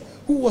Ceesay,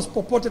 who was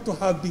purported to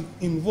have been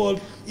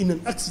involved in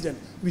an accident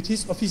with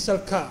his official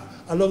car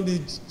along the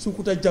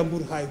Sukuta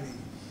Jambur Highway.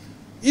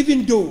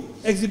 Even though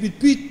Exhibit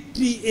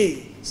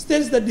P3A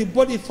states that the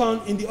body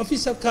found in the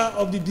official car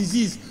of the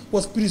deceased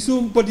was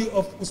presumed body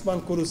of Osman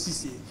Koro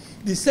Ceesay,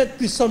 the said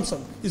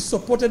presumption is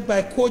supported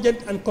by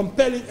cogent and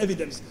compelling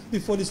evidence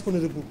before this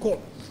honorable court.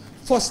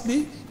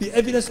 Firstly, the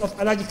evidence of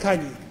Alhagie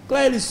Kanyi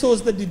clearly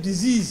shows that the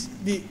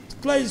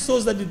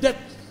dead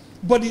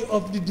body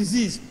of the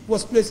deceased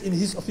was placed in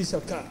his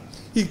official car.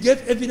 He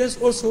gave evidence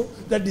also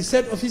that the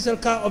said official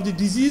car of the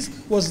deceased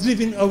was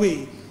driven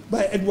away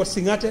by Edward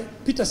Singate,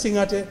 Peter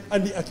Singate,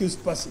 and the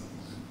accused person.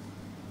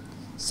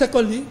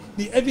 Secondly,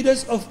 the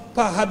evidence of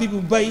Pa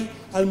Habibu Mbaye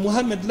and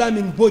Mohamed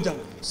Lamin Bojang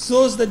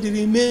shows that the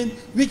remains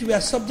which were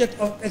subject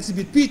of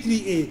Exhibit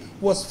P3A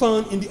was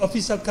found in the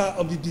official car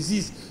of the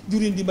deceased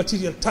during the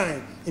material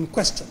time in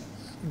question.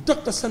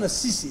 Dr. Sana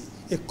Ceesay,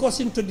 a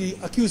cousin to the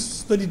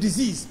accused, to the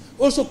deceased,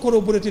 also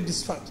corroborated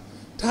this fact.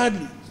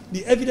 Thirdly,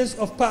 the evidence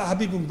of Pa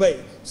Habibu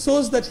Mbaye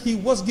shows that he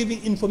was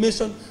giving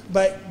information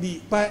by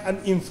an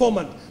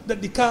informant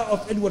that the car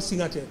of Edward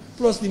Singate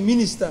plus the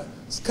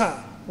minister's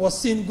car was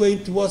seen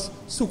going towards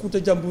Sukuta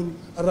Jambur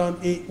around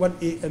 1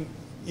 a.m.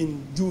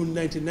 in June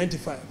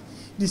 1995.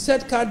 The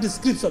said car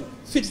description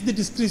fits the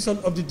description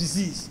of the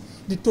deceased.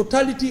 The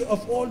totality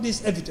of all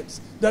this evidence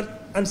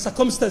and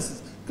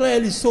circumstances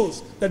clearly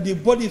shows that the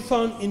body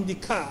found in the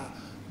car,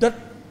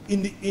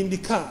 in the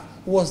car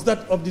was that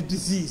of the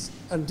deceased,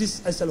 and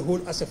this I shall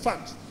hold as a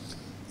fact.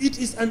 It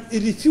is an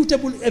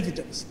irrefutable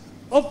evidence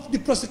of the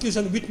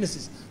prosecution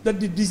witnesses that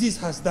the deceased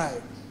has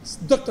died.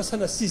 Dr.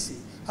 Sana Ceesay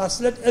has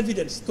led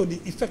evidence to the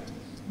effect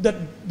that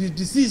the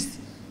deceased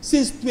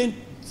since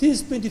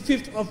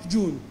 25th of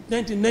June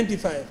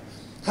 1995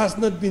 has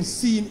not been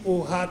seen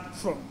or heard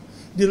from.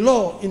 The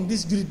law in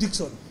this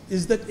jurisdiction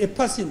is that a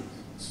person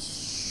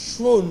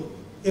shown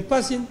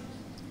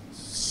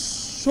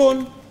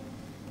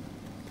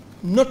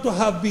not to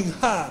have been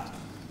heard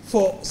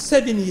for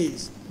 7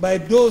 years by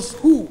those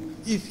who,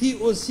 if he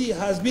or she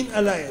has been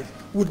alive,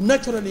 would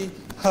naturally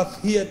have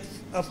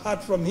heard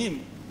from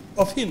him,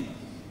 of him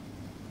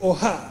or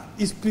her,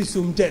 is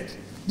presumed dead.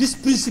 This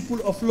principle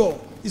of law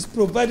is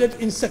provided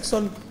in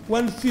Section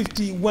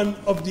 151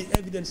 of the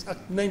Evidence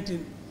Act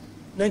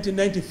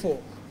 1994,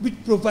 which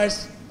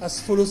provides as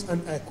follows,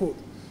 and I quote,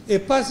 "A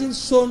person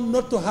shown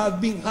not to have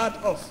been heard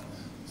of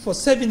for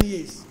 7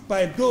 years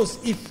by those,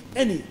 if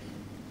any,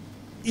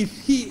 if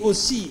he or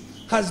she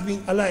has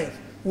been alive,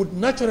 would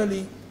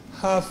naturally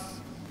have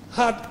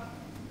heard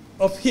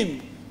of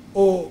him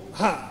or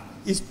her,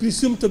 is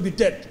presumed to be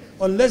dead,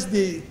 unless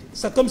the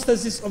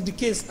circumstances of the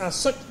case are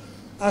such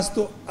as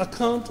to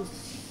account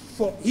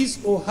for his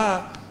or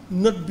her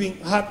not being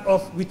heard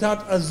of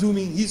without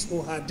assuming his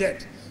or her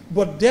death.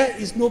 But there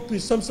is no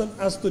presumption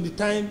as to the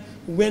time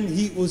when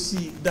he or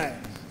she died,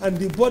 and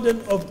the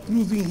burden of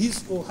proving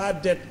his or her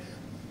death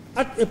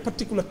at a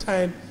particular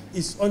time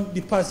is on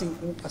the person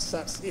who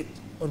asserts it,"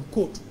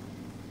 unquote.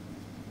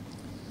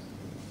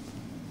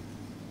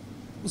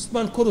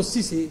 Osman Koro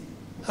Ceesay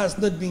has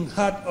not been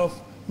heard of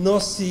nor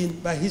seen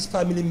by his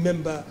family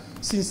member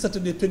since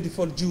Saturday,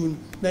 24 June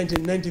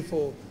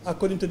 1994,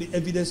 according to the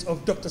evidence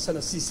of Dr. Sana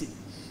Ceesay.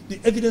 The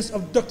evidence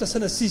of Dr.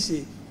 Sana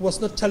Ceesay was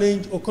not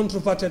challenged or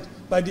controverted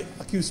by the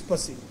accused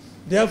person.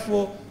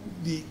 Therefore,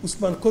 the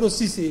Osman Koro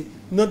Ceesay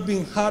not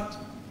being heard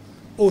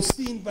or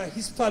seen by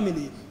his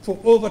family for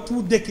over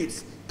 2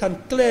 decades can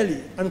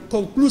clearly and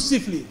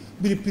conclusively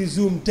be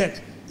presumed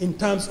dead in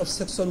terms of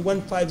Section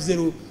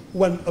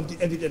 1501 of the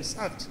Evidence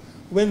Act,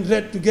 when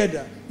read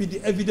together with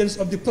the evidence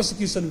of the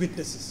prosecution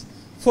witnesses.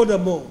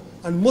 Furthermore,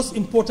 and most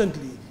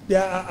importantly,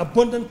 there are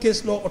abundant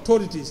case law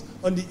authorities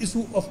on the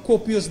issue of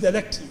corpus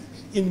delicti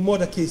in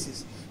murder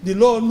cases. The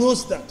law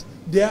knows that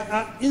there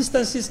are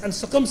instances and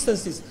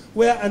circumstances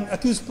where an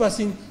accused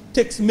person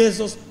takes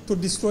measures to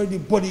destroy the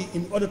body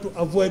in order to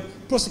avoid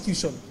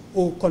prosecution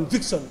or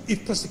conviction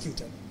if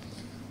prosecuted.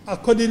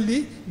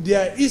 Accordingly,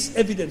 there is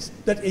evidence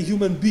that a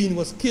human being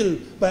was killed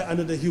by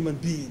another human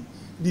being.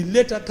 The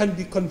latter can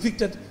be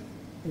convicted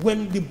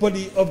when the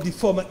body of the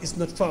former is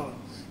not found.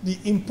 The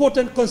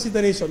important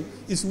consideration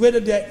is whether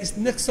there is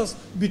nexus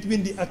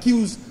between the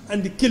accused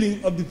and the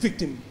killing of the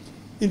victim,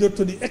 to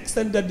the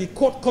extent that the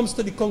court comes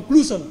to the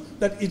conclusion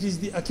that it is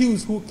the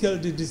accused who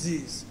killed the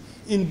deceased.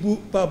 In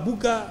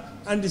Babuga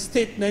and the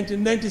State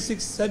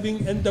 1996 serving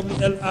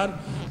NWLR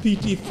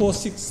PT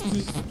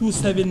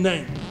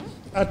 46279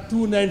 at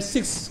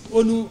 296,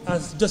 Onu,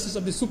 as Justice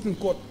of the Supreme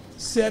Court,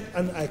 said,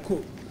 and I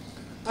quote,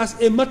 "As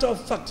a matter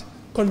of fact,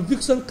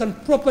 conviction can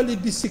properly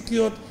be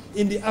secured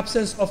in the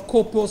absence of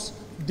corpus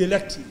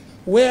delicti,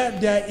 where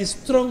there is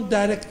strong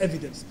direct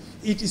evidence.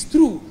 It is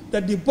true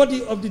that the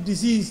body of the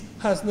deceased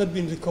has not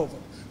been recovered,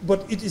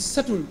 but it is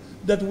settled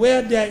that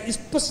where there is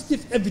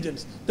positive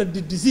evidence that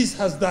the deceased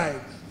has died,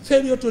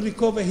 failure to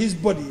recover his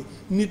body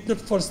need not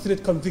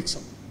frustrate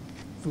conviction."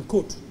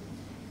 Unquote.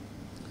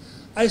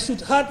 I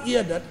should add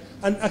here that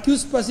an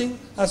accused person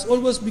has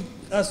always been,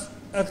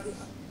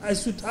 I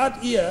should add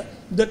here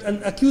that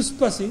an accused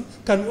person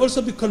can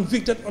also be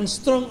convicted on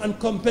strong and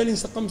compelling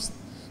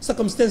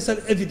circumstantial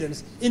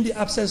evidence in the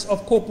absence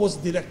of corpus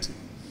delicti.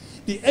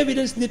 The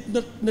evidence need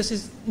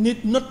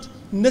not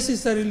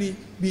necessarily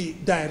be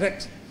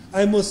direct.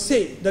 I must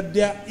say that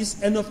there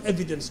is enough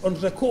evidence on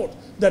record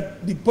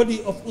that the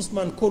body of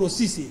Osman Koro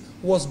Ceesay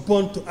was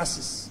burned to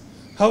ashes.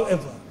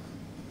 However,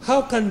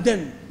 how can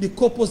then the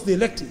corpus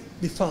delicti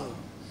be found?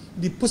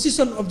 The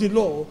position of the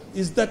law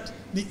is that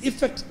the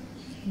effect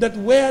that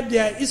where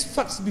there is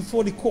facts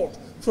before the court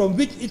from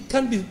which it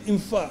can be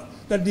inferred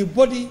that the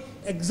body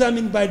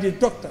examined by the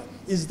doctor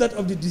is that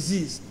of the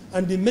deceased,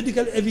 and the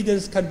medical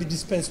evidence can be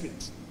dispensed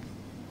with.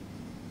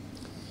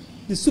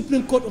 The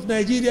Supreme Court of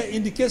Nigeria,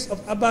 in the case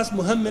of Abbas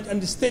Muhammad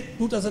and the State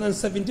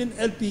 2017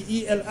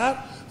 LPELR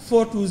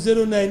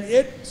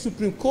 42098,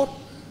 Supreme Court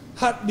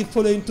had the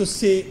following to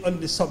say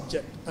on the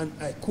subject, and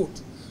I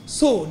quote,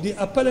 "So the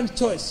appellant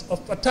choice of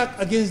attack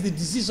against the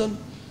decision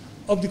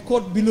of the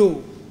court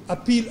below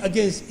appeal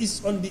against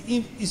is on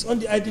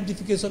the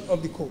identification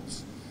of the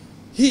corpse.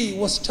 He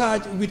was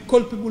charged with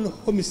culpable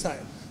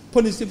homicide,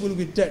 punishable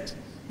with death.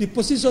 The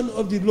position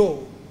of the law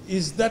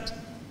is that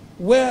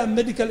where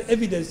medical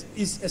evidence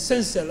is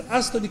essential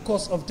as to the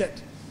cause of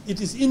death,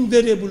 it is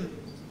invariable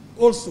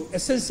also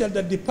essential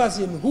that the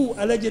person who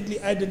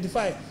allegedly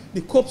identified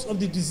the corpse of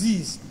the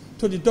deceased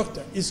to the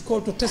doctor is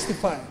called to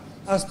testify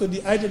as to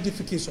the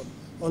identification,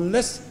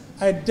 unless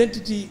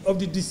identity of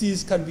the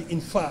deceased can be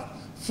inferred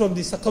from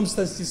the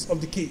circumstances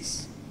of the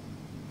case.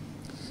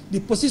 The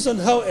position,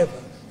 however,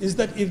 is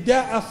that if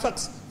there are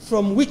facts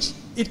from which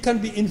it can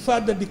be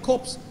inferred that the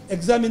corpse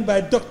examined by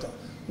a doctor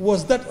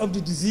was that of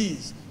the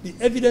deceased, the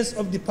evidence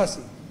of the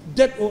person,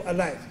 dead or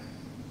alive,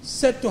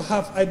 said to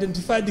have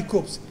identified the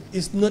corpse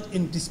is not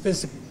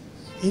indispensable.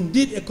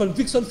 Indeed, a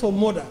conviction for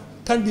murder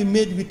can be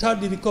made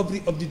without the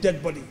recovery of the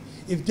dead body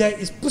if there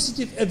is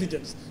positive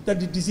evidence that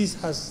the deceased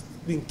has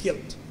been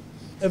killed.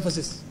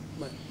 Emphasis.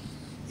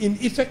 In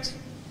effect,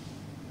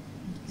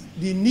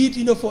 the need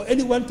for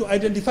anyone to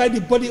identify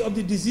the body of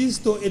the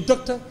deceased to a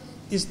doctor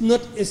is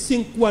not a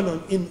sine qua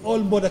non in all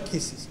murder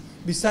cases.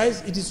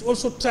 Besides, it is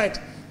also tried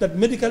that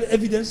medical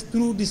evidence,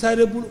 through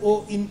desirable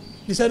in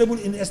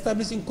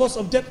establishing cause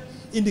of death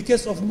in the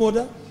case of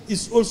murder,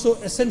 is also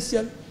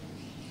essential,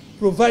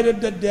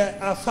 provided that there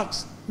are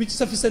facts which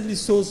sufficiently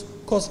shows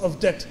cause of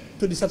death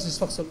to the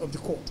satisfaction of the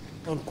court,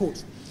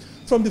 unquote.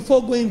 From the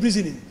foregoing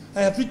reasoning,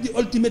 I have reached the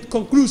ultimate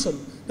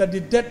conclusion that the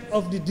death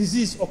of the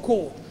deceased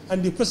occurred,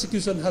 and the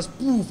prosecution has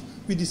proved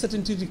with the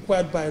certainty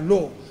required by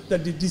law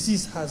that the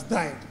deceased has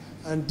died,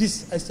 and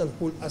this I shall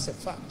hold as a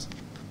fact.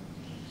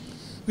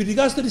 With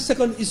regards to the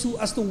second issue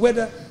as to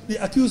whether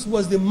the accused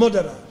was the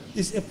murderer,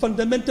 is a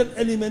fundamental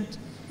element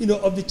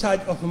of the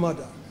charge of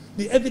murder.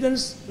 The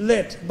evidence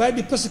led by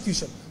the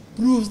prosecution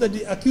proves that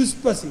the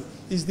accused person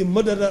is the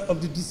murderer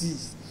of the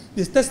deceased.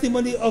 The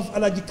testimony of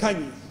Alhagie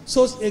Kanyi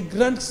shows a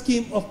grand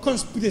scheme of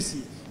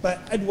conspiracy by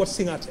Edward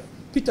Singate,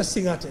 Peter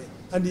Singate,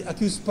 and the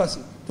accused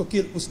person to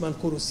kill Osman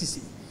Koro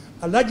Ceesay.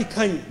 Alhagie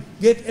Kanyi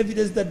gave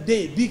evidence that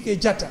they, BK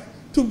Jaiteh,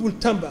 Tumbul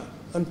Tamba,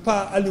 and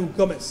Pa Aliou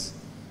Gomez,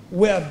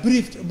 were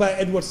briefed by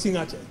Edward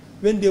Singate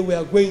when they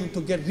were going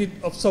to get rid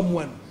of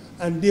someone,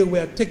 and they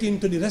were taken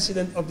to the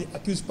residence of the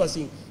accused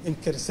person in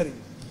Keresering.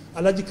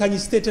 Alhagie Kanyi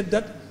stated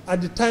that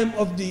at the time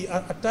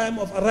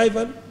of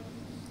arrival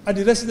at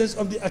the residence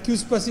of the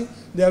accused person,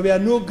 there were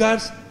no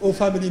guards or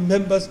family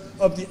members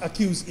of the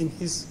accused in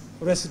his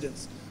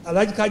residence.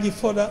 Alhagie Kanyi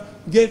further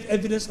gave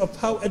evidence of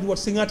how Edward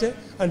Singate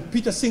and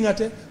Peter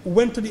Singate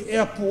went to the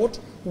airport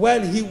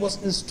while he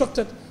was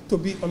instructed to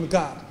be on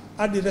guard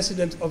at the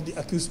residence of the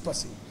accused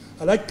person.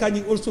 Alhagie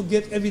Kanyi also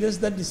gave evidence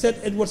that the said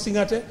Edward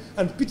Singate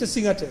and Peter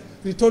Singate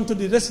returned to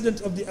the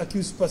residence of the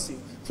accused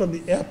person from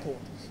the airport.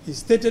 He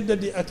stated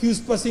that the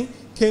accused person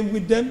came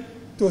with them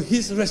to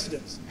his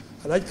residence.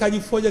 Alhagie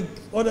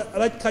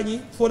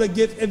Kanyi further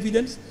gave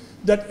evidence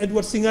that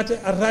Edward Singate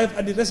arrived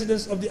at the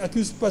residence of the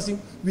accused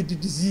person with the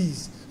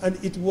disease, and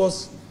it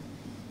was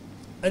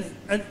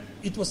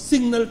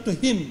signaled to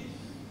him,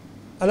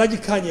 Alhagie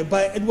Kanyi,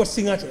 by Edward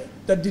Singate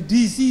that the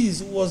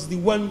disease was the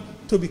one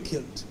to be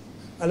killed.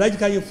 Alhagie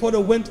Kanyi further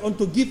went on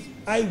to give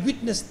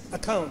eyewitness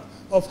account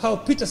of how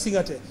Peter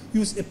Singate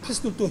used a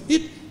pistol to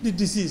hit the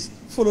deceased,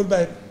 followed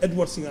by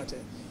Edward Singate.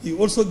 He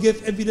also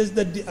gave evidence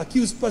that the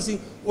accused person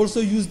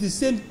also used the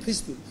same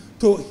pistol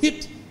to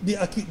hit the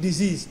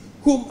deceased,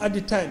 whom at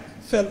the time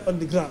fell on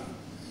the ground.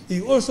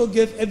 He also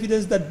gave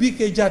evidence that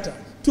BK Jaiteh,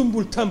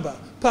 Tumbul Tamba,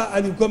 Pa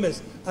Aliou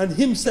Gomez, and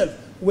himself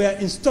were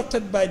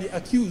instructed by the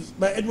accused,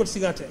 by Edward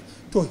Singate,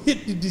 to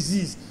hit the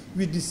deceased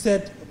with the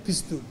said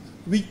pistol,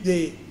 which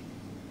they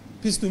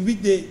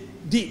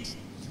did.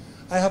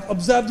 I have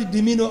observed the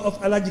demeanor of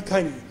Alhagie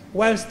Kanyi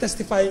whilst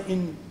testifying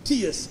in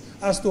tears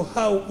as to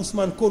how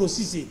Osman Koro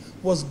Ceesay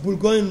was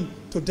bulgoined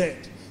to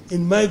death.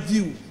 In my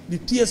view, the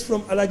tears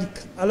from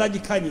Alhagie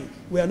Kanyi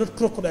were not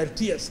crocodile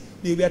tears,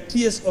 they were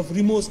tears of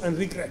remorse and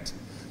regret.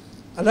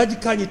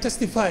 Alhagie Kanyi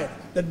testified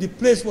that the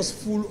place was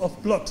full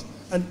of blood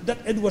and that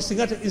Edward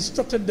Singate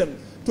instructed them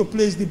to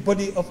place the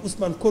body of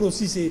Osman Koro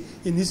Ceesay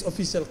in his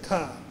official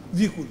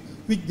vehicle,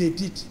 which they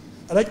did.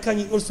 Alhagie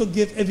Kanyi also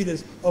gave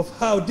evidence of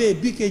how they,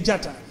 BK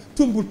Jaiteh,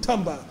 Tumbul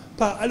Tamba,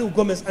 Pa Aliou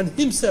Gomez, and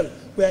himself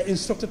were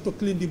instructed to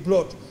clean the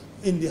blood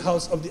in the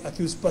house of the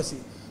accused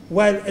person,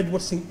 while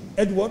Edward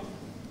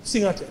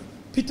Singate,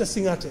 Peter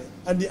Singate,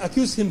 and the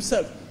accused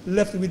himself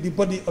left with the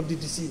body of the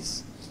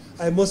deceased.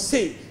 I must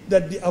say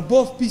that the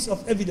above piece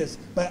of evidence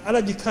by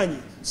Alhagie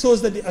Kanyi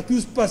shows that the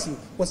accused person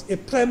was a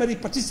primary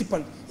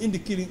participant in the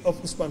killing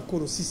of Osman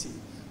Koro Ceesay.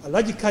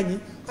 Alhagie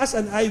Kanyi, as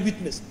an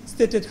eyewitness,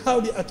 stated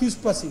how the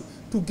accused person,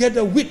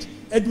 together with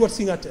Edward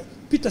Singate,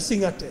 Peter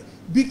Singate,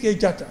 BK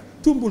Jaiteh,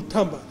 Tumbul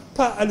Tamba,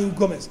 Pa Aliou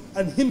Gomez,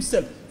 and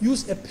himself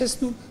used a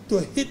pistol to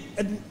hit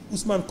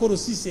Osman Koro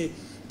Ceesay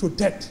to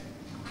death.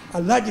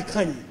 Alhagie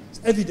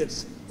Kanyi's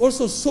evidence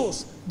also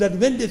shows that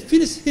when they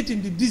finished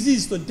hitting the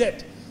deceased to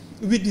death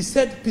with the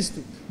said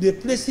pistol, they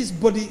placed his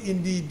body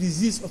in the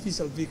deceased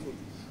official vehicle.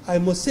 I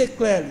must say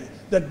clearly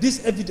that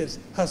this evidence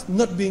has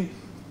not been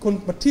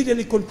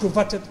materially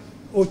controverted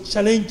or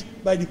challenged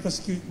by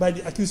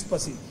the accused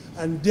person,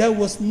 and there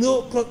was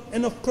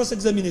enough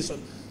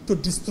cross-examination to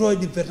destroy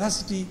the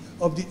veracity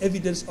of the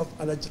evidence of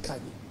Alhagie Kanyi.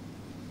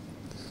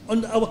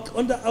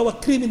 Under our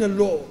criminal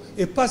law,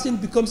 a person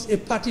becomes a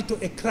party to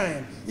a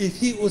crime if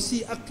he or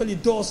she actually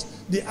does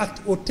the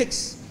act or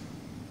takes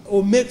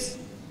or makes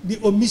the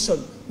omission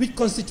which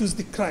constitutes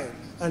the crime,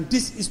 and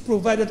this is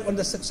provided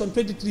under section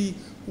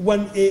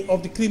 23(1)(a)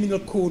 of the Criminal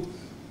Code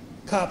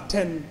Cap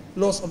 10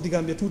 Laws of the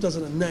Gambia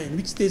 2009,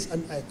 which states,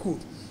 and I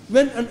quote,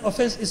 when an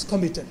offense is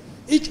committed,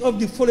 each of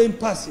the following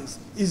persons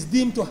is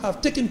deemed to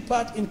have taken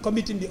part in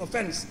committing the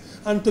offense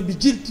and to be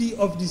guilty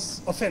of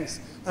this offense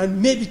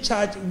and may be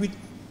charged with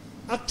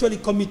actually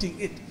committing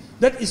it.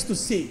 That is to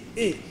say,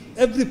 A,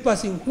 every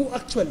person who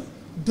actually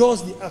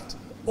does the act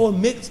or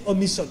makes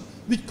omission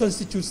which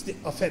constitutes the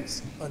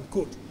offense,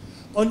 unquote.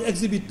 On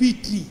Exhibit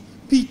P3,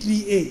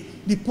 P3A,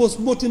 the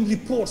post-mortem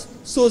report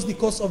shows the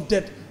cause of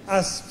death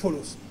as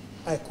follows.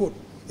 I quote,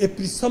 a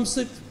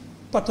presumptive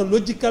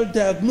pathological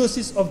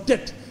diagnosis of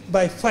death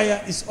by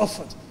fire is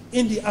offered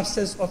in the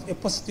absence of a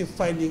positive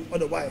finding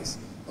otherwise,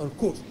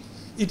 unquote.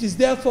 It is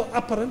therefore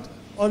apparent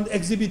on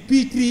Exhibit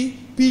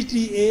P3,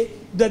 P3A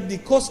that the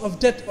cause of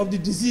death of the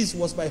disease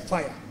was by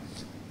fire.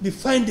 The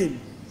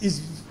finding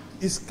is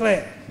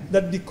clear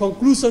that the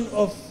conclusion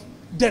of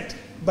death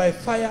by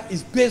fire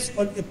is based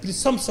on a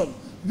presumption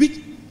which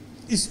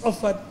is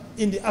offered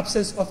in the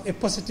absence of a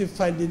positive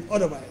finding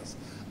otherwise.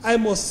 I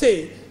must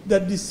say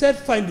that the said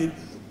finding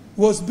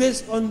was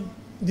based on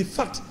the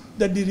fact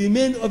that the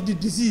remains of the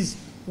disease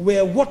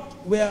were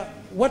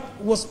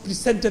what was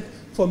presented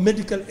for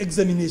medical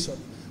examination,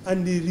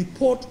 and the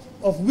report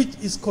of which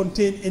is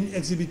contained in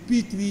Exhibit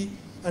P3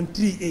 and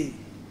 3A.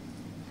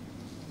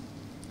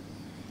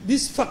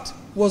 This fact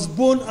was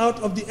born out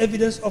of the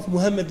evidence of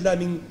Mohamed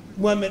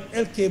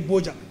LK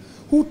Bojang,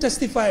 who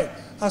testified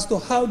as to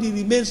how the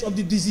remains of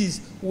the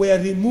disease were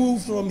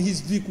removed from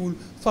his vehicle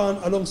found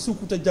along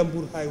Sukuta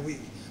Jambur Highway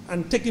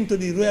and taken to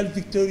the Royal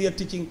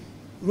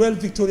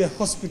Victoria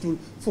Hospital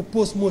for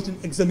post-mortem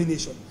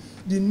examination.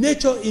 The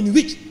nature in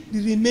which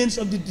the remains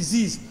of the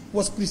disease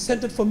was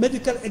presented for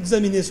medical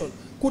examination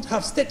could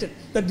have stated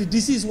that the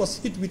disease was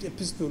hit with a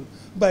pistol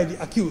by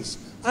the accused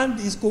and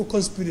his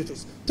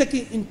co-conspirators,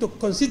 taking into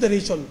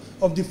consideration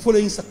of the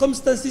following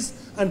circumstances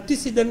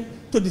antecedent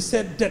to the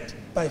said death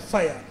by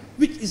fire,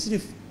 which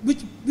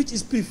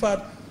is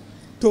preferred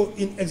to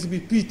in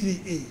Exhibit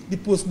P3A, the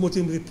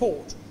post-mortem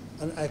report.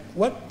 And I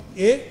quote,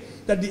 A,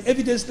 that the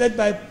evidence led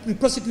by the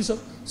prosecution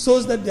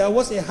shows that there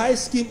was a high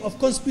scheme of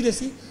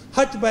conspiracy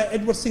hatched by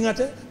Edward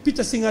Singate,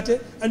 Peter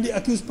Singate, and the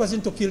accused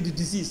person to kill the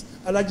deceased,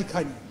 Alhagie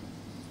Kanyi.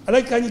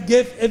 Alhagie Kanyi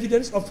gave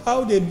evidence of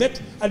how they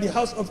met at the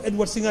house of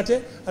Edward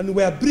Singate and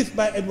were briefed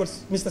by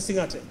Mr.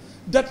 Singate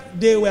that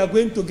they were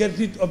going to get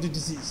rid of the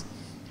disease.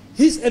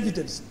 His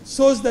evidence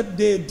shows that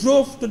they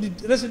drove to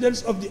the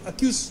residence of the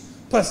accused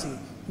person,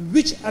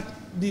 which at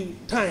the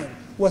time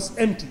was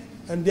empty,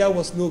 and there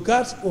was no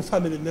guards or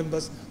family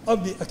members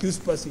of the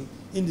accused person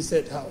in the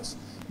said house.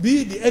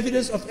 B, the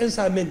evidence of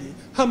Essa Mendy,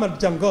 Hamat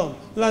Changam,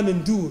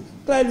 Lamin Ndure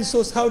clearly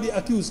shows how the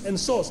accused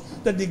ensures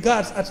that the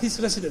guards at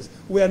his residence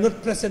were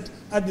not present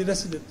at the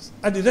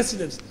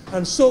residence,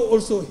 and so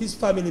also his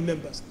family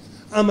members.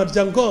 Hamat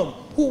Changam,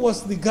 who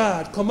was the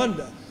guard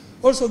commander,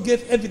 also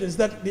gave evidence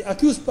that the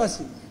accused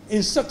person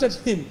instructed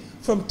him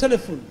from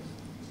telephone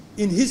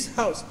in his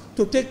house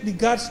to take the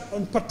guards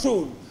on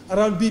patrol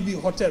around BB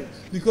Hotel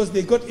because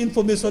they got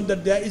information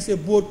that there is a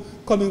boat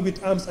coming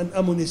with arms and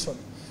ammunition.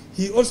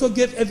 He also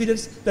gave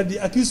evidence that the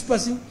accused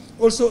person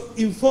also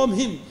informed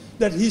him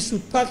that he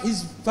should pack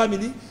his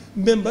family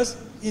members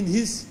in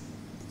his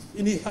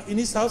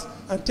house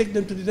and take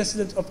them to the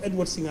residence of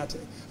Edward Singate,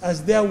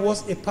 as there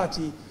was a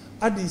party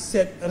at the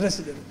said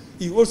residence.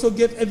 He also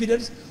gave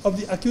evidence of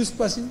the accused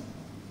person,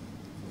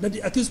 that the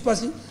accused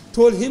person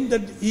told him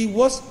that he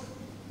was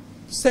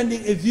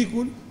sending a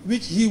vehicle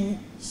which he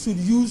should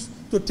use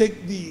to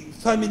take the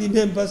family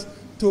members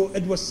to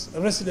Edward's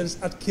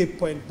residence at Cape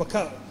Point,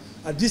 Bakau.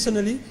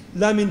 Additionally,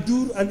 Lamin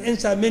Ndure and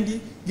Essa Mendy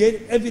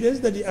gave evidence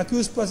that the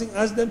accused person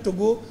asked them to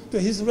go to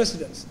his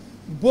residence.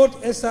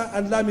 Both Essa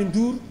and Lamin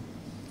Ndure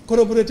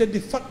corroborated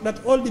the fact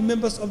that all the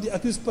members of the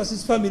accused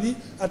person's family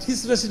at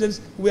his residence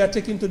were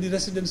taken to the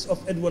residence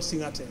of Edward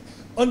Singate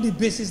on the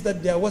basis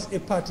that there was a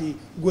party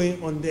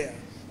going on there.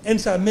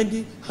 Essa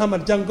Mendy,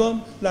 Hamat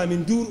Changam,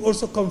 Lamin Ndure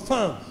also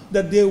confirmed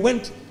that they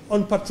went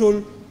on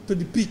patrol to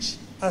the beach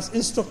as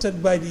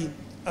instructed by the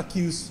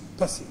accused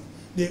person.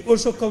 They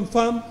also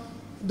confirmed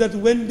that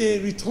when they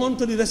returned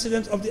to the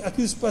residence of the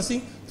accused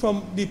person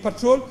from the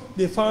patrol,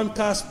 they found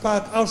cars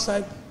parked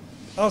outside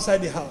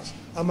the house.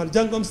 Hamat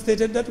Changam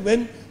stated that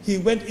when he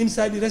went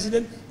inside the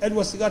residence,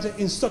 Edward Singate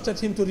instructed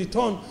him to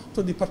return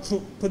to the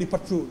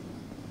patrol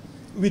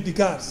with the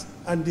guards,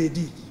 and they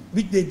did,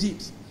 which they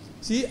did.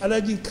 See,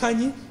 Alhagie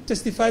Kanyi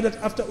testified that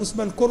after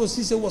Osman Koro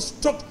Ceesay was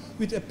struck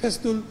with a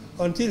pistol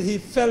until he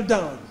fell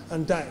down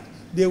and died,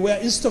 they were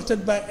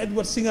instructed by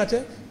Edward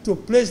Singate to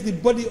place the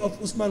body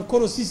of Osman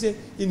Koro Ceesay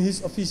in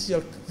his official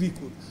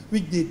vehicle,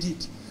 which they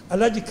did.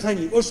 Alhagie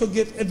Kanyi also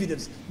gave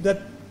evidence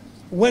that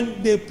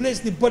when they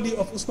placed the body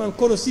of Osman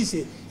Koro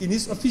Ceesay in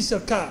his official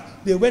car,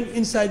 they went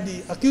inside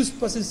the accused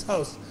person's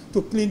house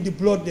to clean the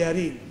blood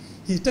therein.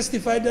 He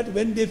testified that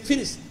when they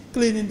finished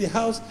cleaning the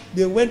house,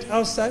 they went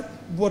outside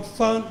but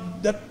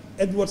found that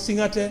Edward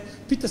Singate,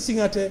 Peter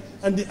Singate,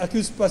 and the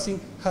accused person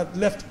had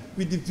left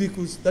with the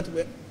vehicles that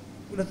were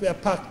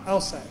parked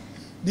outside.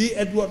 The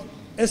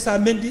Essa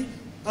Mendy,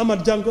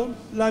 Hamat Changam,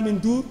 Lamin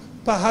Ndure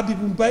Pa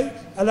Habibu Mbaye,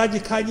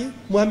 Alhagie Kanyi,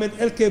 Mohamed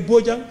LK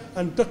Bojang,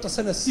 and Dr.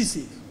 Sana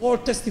Ceesay all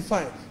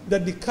testify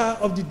that the car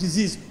of the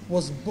deceased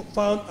was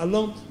found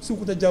along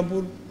Sukuta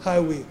Jambul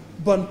Highway,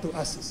 burnt to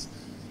ashes.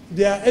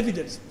 Their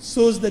evidence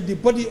shows that the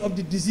body of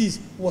the deceased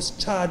was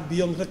charred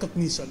beyond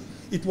recognition.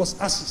 It was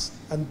ashes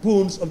and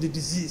bones of the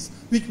deceased,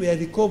 which were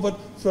recovered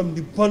from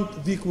the burnt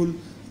vehicle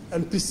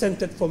and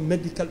presented for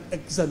medical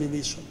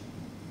examination.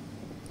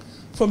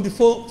 From the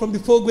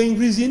foregoing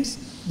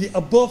reasons, the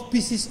above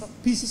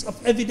pieces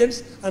of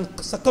evidence and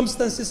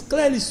circumstances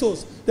clearly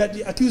shows that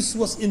the accused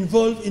was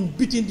involved in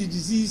beating the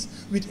deceased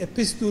with a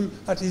pistol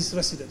at his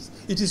residence.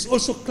 It is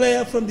also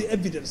clear from the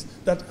evidence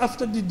that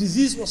after the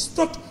deceased was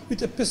struck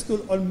with a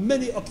pistol on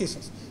many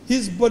occasions,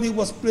 his body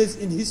was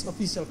placed in his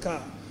official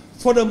car.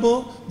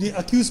 Furthermore, the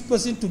accused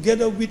person,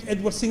 together with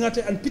Edward Singate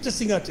and Peter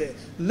Singate,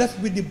 left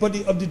with the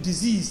body of the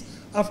deceased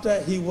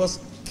after he was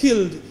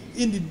killed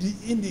in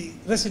the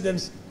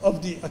residence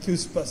of the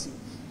accused person.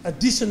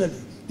 Additionally,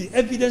 the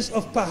evidence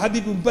of Pa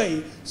Habibu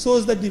Mbaye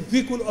shows that the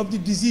vehicle of the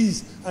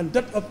deceased and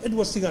that of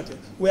Edward Singate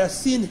were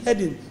seen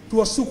heading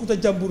towards Sukuta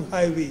Jambur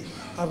Highway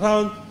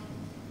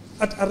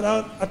at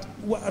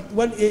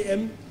 1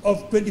 a.m.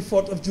 of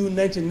 24th of June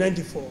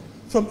 1994.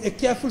 From a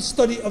careful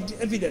study of the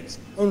evidence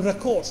on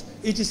records,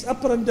 it is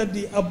apparent that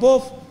the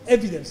above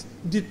evidence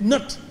did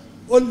not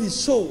only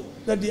show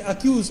that the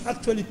accused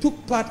actually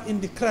took part in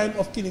the crime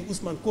of killing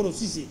Osman Koro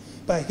Ceesay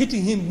by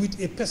hitting him with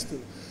a pistol.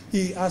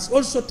 He has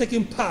also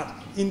taken part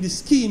in the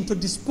scheme to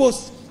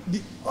dispose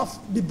of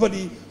the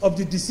body of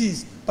the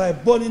deceased by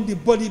burning the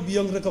body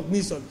beyond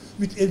recognition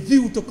with a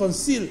view to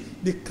conceal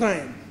the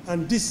crime,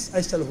 and this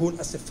I shall hold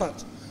as a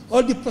fact.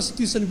 All the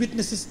prosecution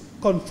witnesses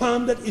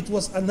confirmed that it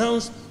was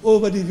announced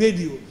over the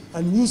radio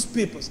and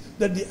newspapers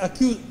that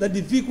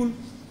the vehicle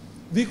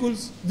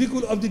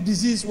of the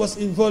deceased was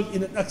involved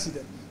in an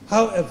accident.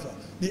 However,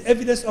 the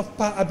evidence of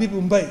Pa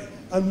Habibu Mbaye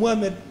and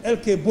Mohamed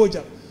LK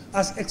Bojang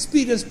as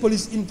experienced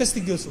police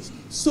investigators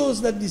shows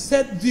that the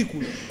said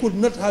vehicle could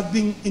not have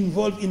been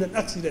involved in an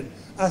accident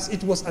as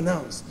it was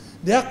announced.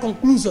 Their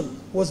conclusion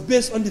was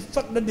based on the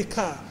fact that the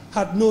car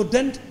had no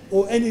dent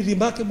or any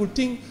remarkable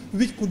thing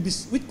which could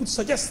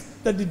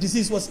suggest that the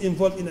deceased was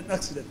involved in an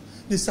accident.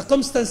 The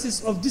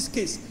circumstances of this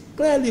case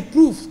clearly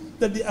prove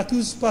that the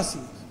accused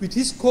person with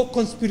his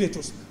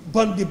co-conspirators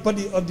burned the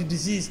body of the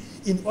deceased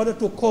in order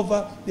to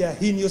cover their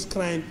heinous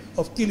crime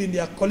of killing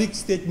their colleague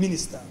state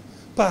minister.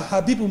 Pa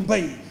Habibu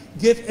Mbaye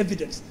gave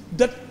evidence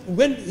that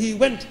when he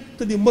went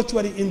to the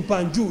mortuary in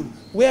Banjul,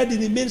 where the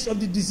remains of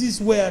the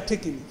deceased were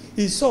taken,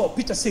 he saw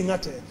Peter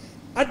Singate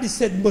at the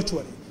said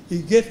mortuary.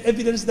 He gave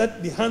evidence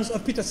that the hands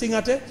of Peter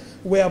Singate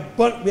were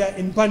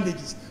in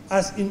bandages,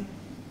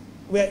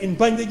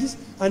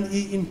 and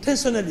he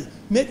intentionally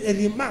made a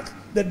remark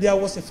that there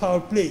was a foul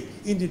play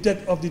in the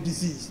death of the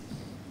deceased.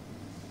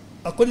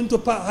 According to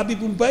Pa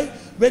Habibu Mbaye,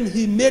 when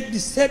he made the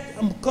said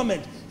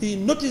comment, he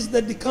noticed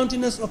that the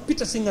countenance of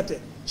Peter Singate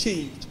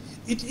changed.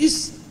 It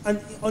is an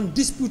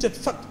undisputed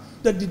fact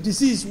that the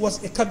deceased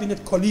was a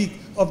cabinet colleague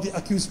of the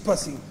accused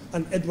person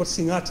and Edward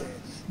Singate.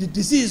 The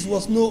deceased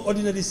was no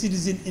ordinary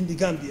citizen in the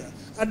Gambia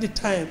at the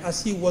time,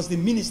 as he was the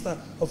Minister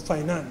of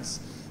Finance.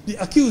 The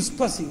accused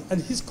person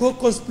and his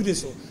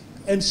co-conspirator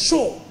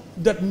ensured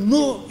that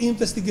no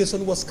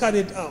investigation was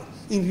carried out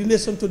in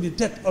relation to the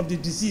death of the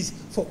deceased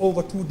for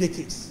over 2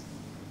 decades.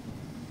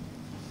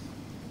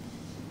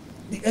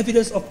 The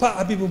evidence of Pa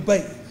Habibu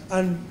Mbaye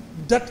and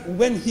that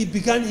when he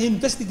began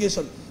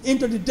investigation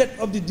into the death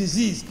of the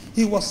deceased,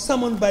 he was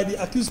summoned by the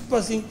accused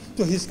person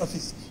to his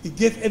office. He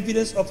gave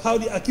evidence of how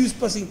the accused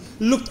person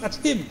looked at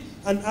him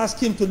and asked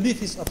him to leave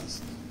his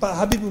office. Pa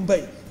Habibu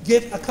Mbaye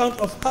gave account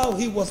of how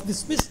he was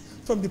dismissed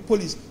from the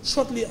police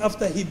shortly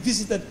after he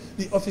visited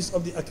the office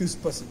of the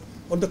accused person.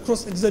 On the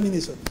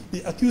cross-examination,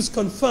 the accused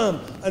confirmed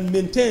and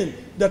maintained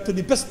that to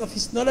the best of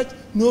his knowledge,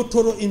 no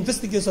thorough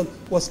investigation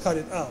was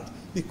carried out.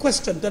 The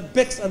question that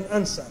begs an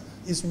answer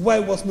is why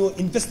was no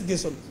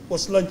investigation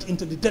was launched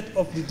into the death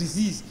of the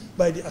deceased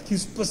by the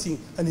accused person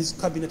and his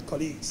cabinet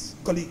colleagues.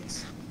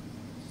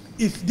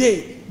 If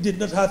they did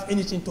not have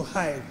anything to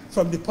hide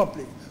from the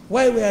public,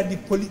 why were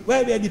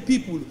the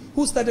people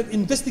who started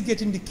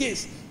investigating the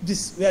case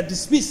were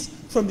dismissed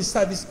from the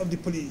service of the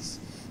police?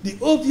 The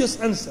obvious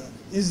answer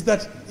is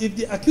that if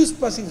the accused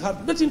person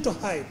had nothing to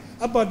hide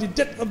about the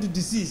death of the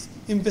deceased,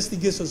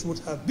 investigations would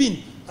have been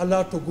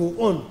allowed to go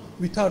on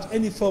without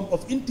any form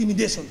of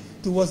intimidation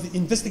towards the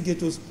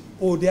investigators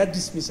or their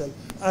dismissal,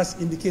 as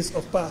in the case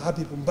of Pa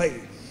Habibu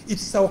Mbaye. It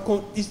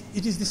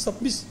is the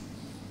submission.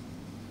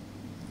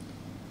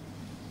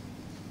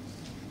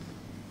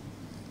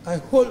 I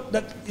hold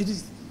that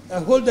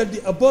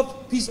the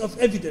above piece of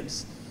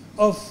evidence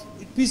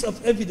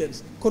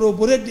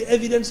corroborate the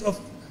evidence of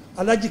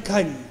Alhagie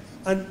Kanyi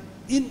and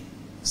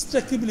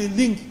inextricably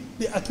link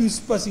the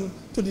accused person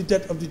to the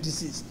death of the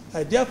deceased.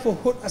 I therefore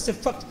hold as a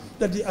fact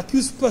that the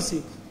accused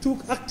person took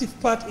active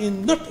part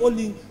in not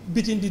only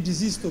beating the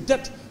deceased to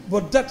death,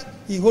 but that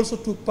he also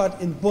took part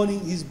in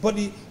burning his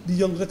body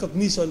beyond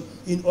recognition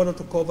in order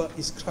to cover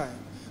his crime.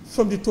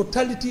 from the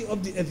totality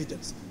of the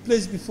evidence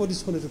placed before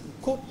this honorable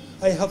court,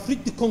 I have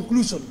reached the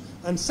conclusion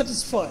and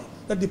satisfied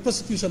that the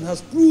prosecution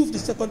has proved the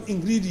second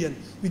ingredient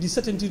with the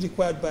certainty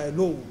required by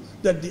law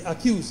that the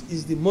accused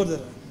is the murderer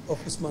of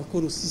Osman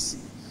Koro Ceesay.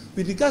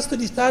 With regards to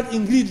the third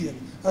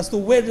ingredient, as to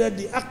whether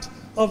the act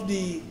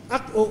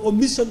or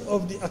omission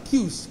of the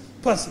accused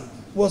person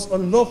was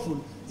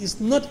unlawful, is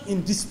not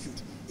in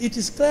dispute. It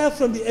is clear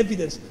from the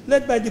evidence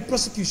led by the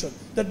prosecution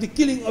that the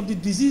killing of the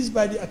deceased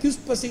by the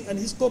accused person and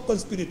his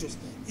co-conspirators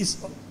is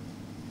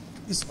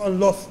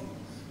unlawful.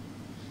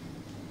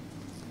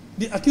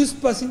 The accused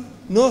person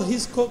nor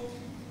his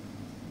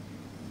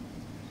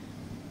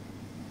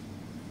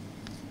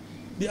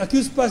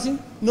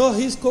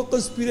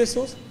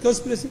co-conspirators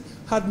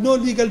had no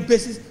legal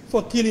basis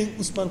for killing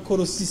Osman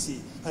Koro Ceesay,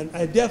 and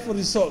I therefore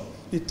resolve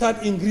the third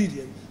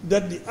ingredient,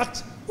 that the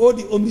act or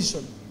the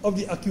omission of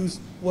the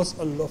accused was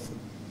unlawful.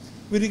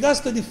 With regards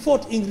to the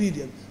fourth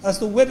ingredient, as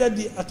to whether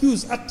the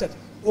accused acted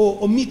or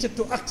omitted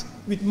to act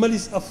with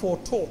malice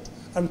aforethought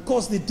and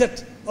caused the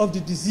death of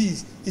the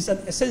deceased, is an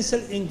essential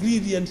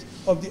ingredient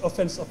of the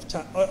offense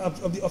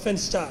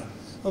charge.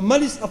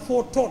 Malice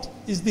aforethought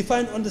is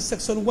defined under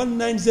section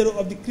 190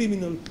 of the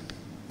Criminal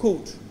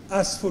Code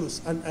as follows,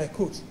 and I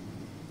quote,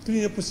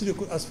 Criminal Procedure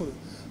Code as follows: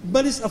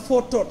 malice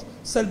aforethought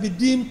shall be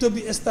deemed to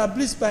be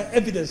established by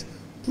evidence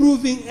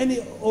proving any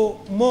or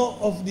more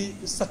of the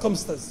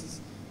circumstances.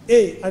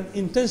 A, an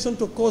intention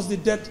to cause the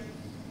death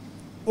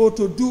or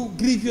to do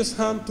grievous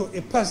harm to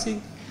a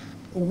person,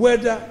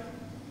 whether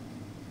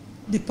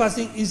the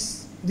person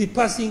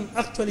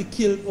actually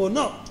killed or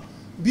not.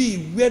 B,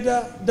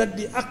 whether that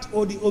the act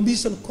or the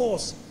omission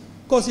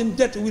causing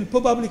death will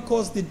probably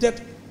cause the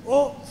death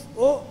or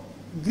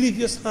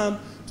grievous harm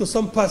to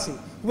some person,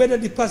 whether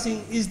the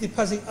person is the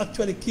person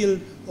actually killed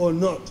or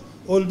not,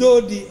 although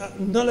the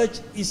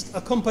knowledge is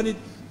accompanied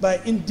by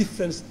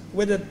indifference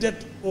whether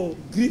death or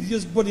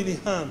grievous bodily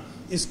harm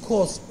is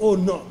caused or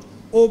not,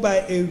 or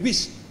by a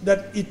wish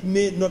that it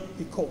may not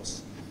be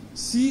caused.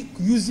 C,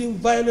 using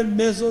violent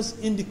measures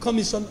in the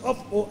commission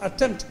of or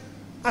attempt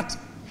at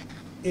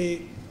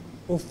a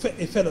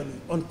felony,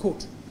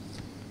 unquote.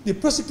 The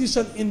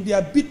prosecution, in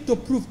their bid to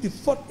prove the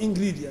fourth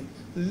ingredient,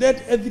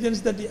 led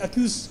evidence that the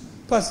accused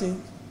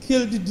person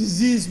killed the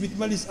deceased with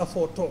malice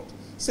aforethought.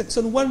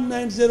 Section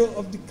 190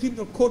 of the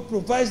Criminal Code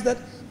provides that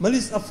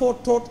malice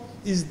aforethought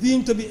is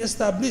deemed to be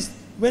established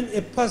when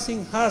a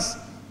person has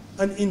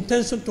an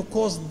intention to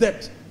cause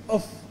death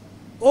of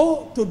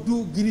or to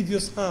do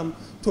grievous harm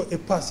to a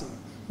person,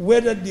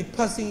 whether the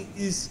person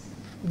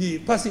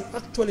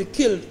actually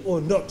killed or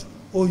not,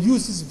 or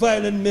uses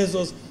violent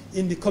measures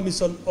in the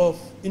commission of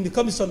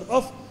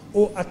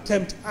or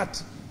attempt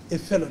at a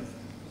felony.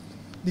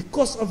 The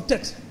cause of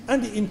death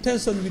and the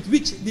intention with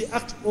which the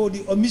act or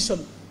the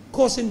omission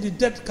causing the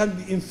death can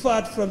be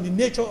inferred from the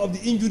nature of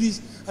the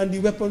injuries and the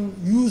weapon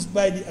used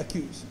by the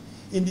accused.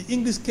 In the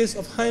English case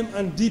of Haim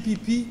and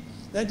DPP,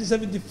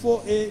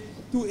 1974A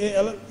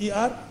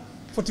 2ALER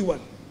 41,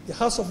 the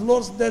House of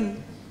Lords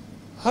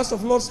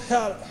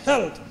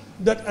held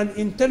that an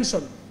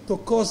intention to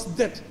cause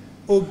death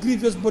or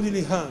grievous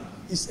bodily harm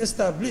is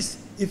established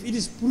if it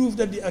is proved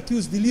that the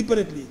accused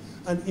deliberately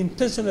and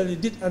intentionally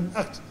did an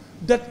act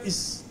that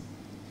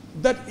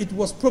it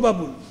was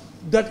probable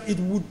that it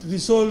would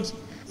result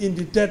in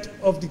the death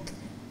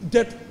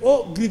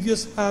or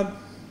grievous harm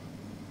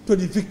to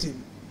the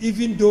victim,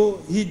 even though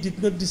he did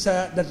not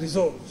desire that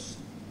result.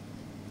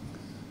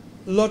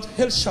 Lord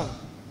Helsham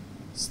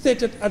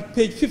stated at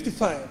page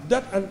 55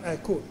 that, and I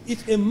quote,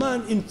 if a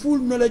man in full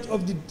knowledge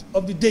of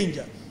the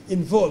danger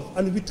involved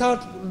and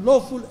without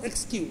lawful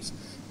excuse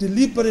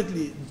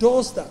deliberately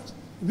does that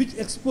which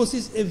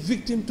exposes a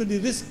victim to the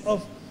risk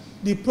of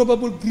the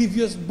probable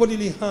grievous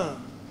bodily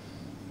harm,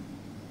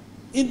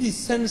 in the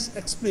sense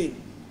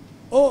explained,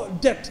 or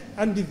death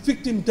and the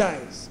victim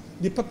dies,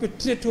 the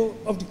perpetrator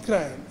of the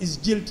crime is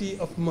guilty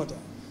of murder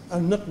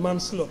and not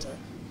manslaughter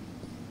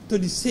to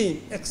the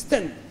same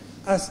extent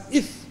as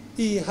if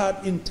he had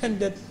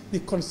intended the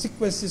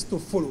consequences to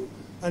follow,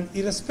 and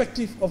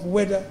irrespective of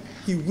whether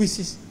he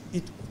wishes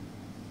it,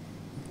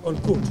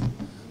 unquote.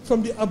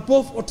 From the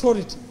above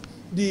authority,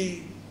 the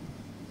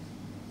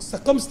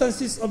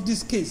circumstances of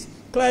this case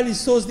clearly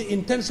shows the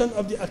intention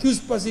of the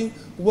accused person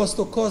was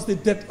to cause the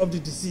death of the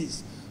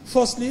deceased.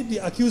 Firstly, the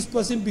accused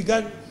person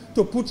began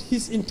to put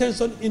his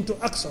intention into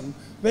action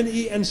when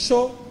he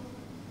ensured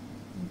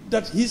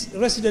that his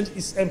residence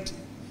is empty.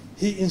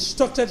 He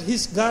instructed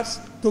his guards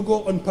to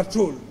go on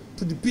patrol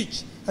to the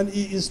beach, and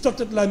he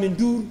instructed Lamin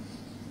Ndure,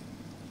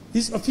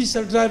 his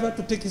official driver,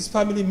 to take his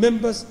family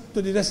members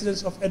to the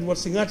residence of Edward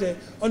Singate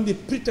on the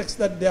pretext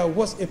that there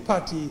was a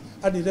party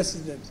at the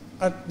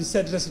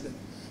said residence.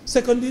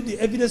 Secondly, the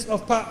evidence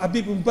of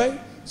Habibu Mbaye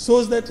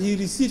shows that he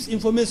receives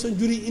information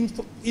during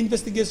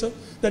investigation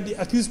that the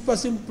accused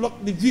person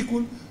blocked the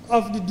vehicle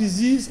of the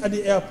deceased at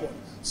the airport,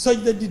 such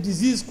that the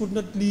deceased could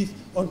not leave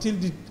until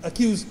the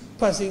accused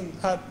person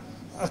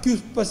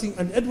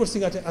and Edward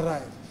Singate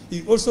arrived.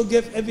 He also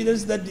gave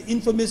evidence that the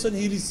information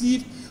he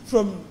received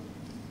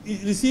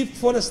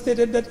further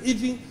stated that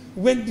even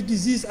when the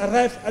deceased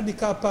arrived at the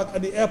car park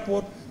at the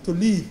airport to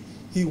leave,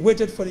 he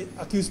waited for the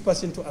accused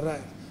person to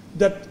arrive.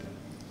 That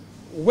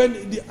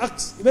when the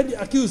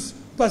accused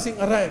person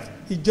arrived,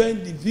 he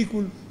joined the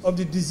vehicle of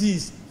the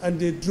deceased and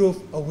they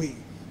drove away.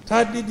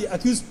 Thirdly, the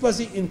accused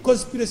person in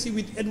conspiracy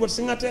with Edward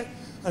Singate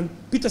and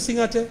Peter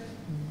Singate,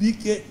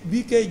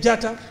 BK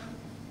Jaiteh,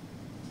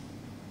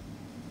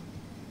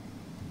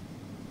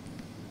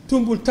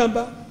 Tumbul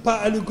Tamba,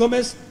 Pa Ali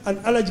Gomez, and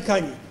Alhagie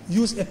Kanyi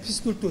used a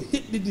pistol to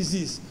hit the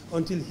deceased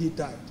until he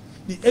died.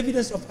 The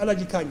evidence of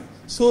Alhagie Kanyi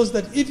shows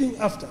that even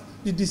after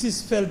the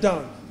deceased fell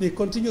down, they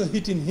continued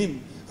hitting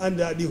him, and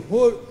the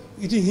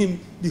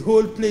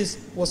whole place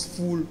was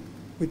full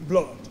with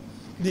blood.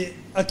 The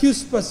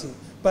accused person,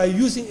 by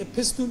using a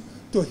pistol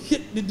to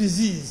hit the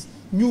deceased,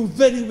 knew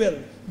very well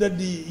that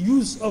the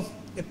use of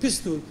a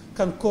pistol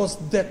can cause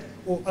death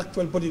or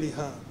actual bodily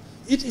harm.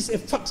 It is a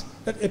fact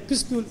that a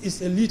pistol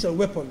is a lethal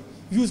weapon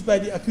used by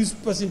the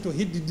accused person to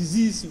hit the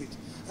deceased with,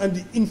 and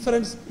the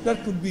inference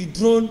that could be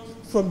drawn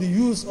from the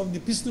use of the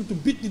pistol to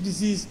beat the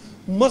deceased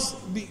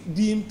must be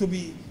deemed to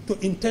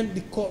intend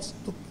to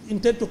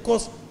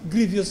cause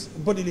grievous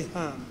bodily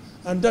harm,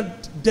 and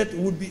that death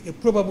would be a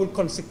probable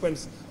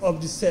consequence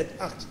of the said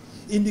act.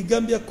 In the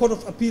Gambia Court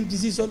of Appeal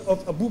decision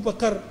of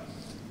Abubakar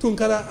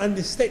Tunkara and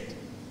the State,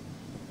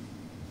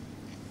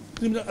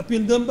 Criminal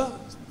Appeal Number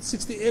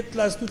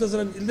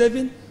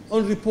 68/2011,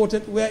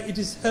 unreported, where it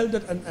is held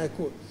that, and I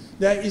quote,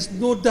 "There is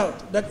no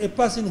doubt that a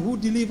person who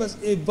delivers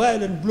a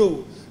violent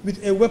blow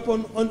with a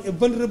weapon on a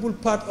vulnerable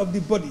part of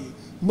the body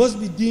must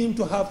be deemed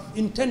to have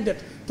intended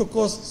to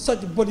cause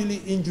such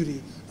bodily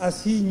injury,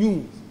 as he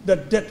knew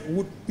that death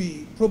would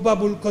be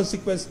probable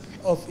consequence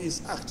of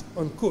his act,"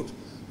 unquote.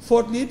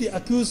 Fourthly, the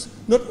accused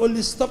not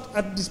only stopped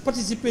at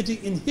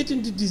participating in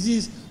hitting the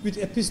deceased with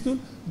a pistol,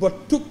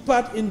 but took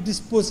part in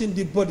disposing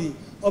the body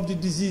of the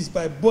deceased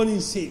by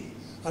burning same.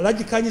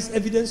 Alhagie Kanyi's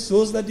evidence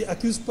shows that the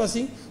accused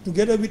person,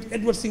 together with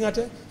Edward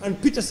Singate and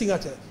Peter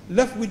Singate,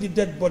 left with the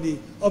dead body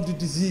of the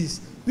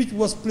deceased, which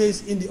was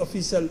placed in the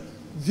official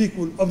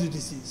vehicle of the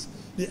deceased.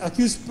 The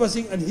accused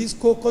person and his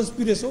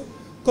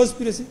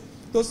co-conspiracy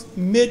thus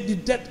made the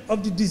death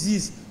of the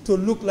deceased to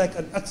look like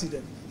an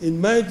accident. In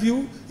my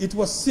view, it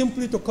was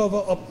simply to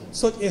cover up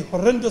such a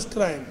horrendous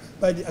crime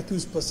by the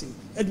accused person,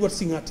 Edward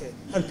Singate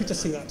and Peter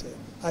Singate.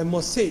 I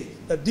must say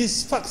that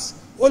these facts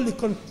only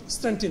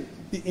strengthen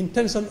the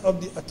intention of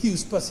the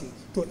accused person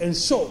to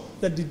ensure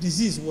that the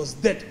deceased was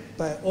dead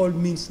by all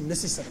means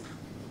necessary.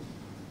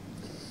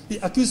 The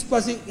accused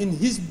person, in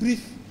his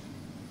brief,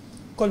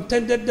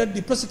 contended that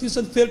the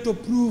prosecution failed to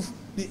prove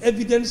the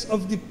evidence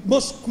of the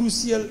most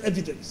crucial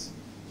evidence,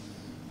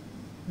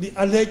 the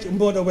alleged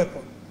murder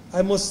weapon.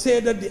 I must say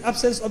that the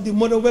absence of the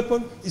murder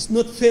weapon is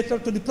not fatal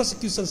to the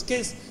prosecution's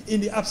case in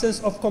the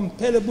absence of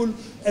compellable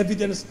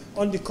evidence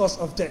on the cause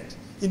of death.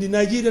 In the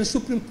Nigerian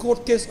Supreme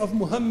Court case of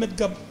Mohamed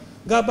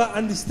Gaba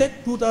and the State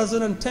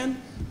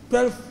 2010,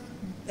 12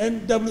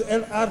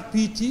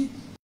 NWLRPT,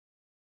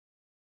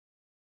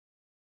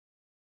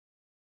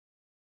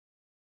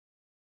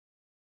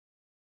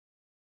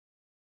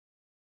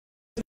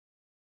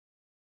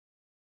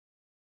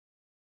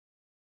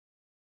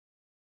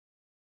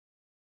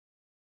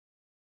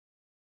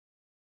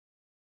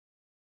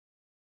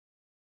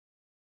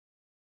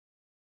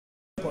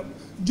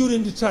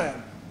 during the trial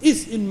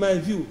is, in my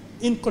view,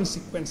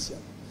 inconsequential.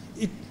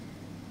 It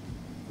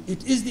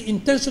is the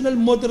intentional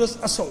murderous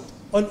assault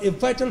on a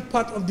vital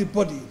part of the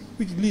body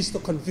which leads to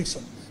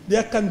conviction.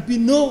 There can be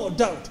no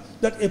doubt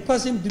that a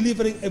person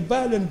delivering a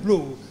violent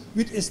blow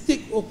with a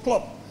stick or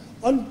club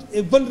on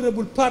a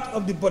vulnerable part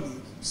of the body,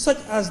 such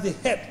as the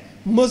head,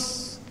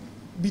 must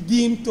be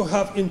deemed to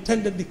have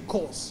intended to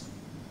cause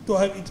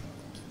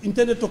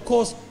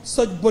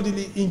such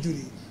bodily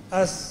injury,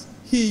 as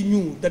he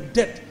knew that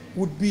death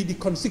would be the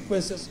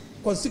consequences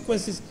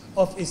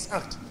of his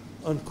act,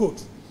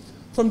 unquote.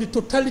 From the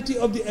totality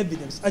of the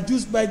evidence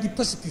adduced by the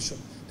prosecution,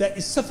 there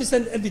is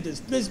sufficient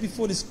evidence placed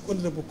before this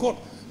honorable court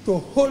to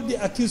hold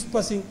the accused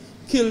person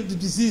killed the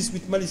deceased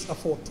with malice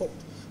aforethought.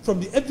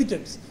 From the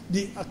evidence,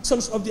 the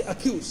actions of the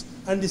accused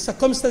and the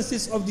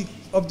circumstances of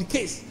the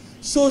case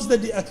shows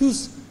that the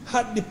accused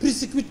had the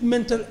precipient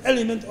mental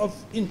element of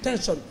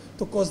intention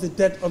to cause the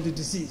death of the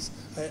deceased.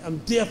 I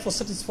am therefore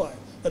satisfied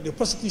that the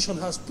prosecution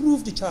has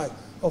proved the charge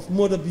of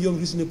murder beyond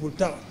reasonable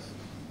doubt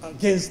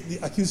against the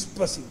accused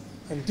person,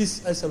 and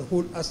this I shall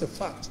hold as a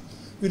fact.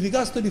 With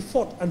regards to the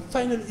fourth and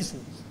final issue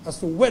as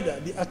to whether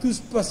the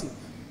accused person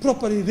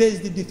properly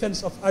raised the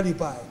defense of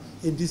alibi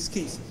in this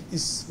case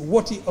is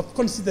worthy of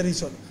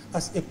consideration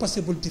as a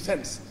possible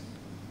defense.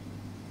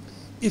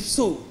 If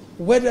so,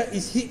 whether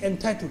is he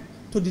entitled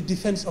to the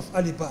defense of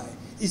alibi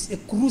is a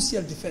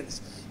crucial defense.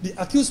 The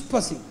accused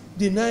person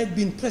denied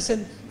being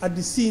present at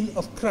the scene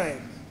of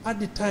crime at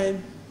the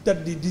time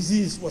that the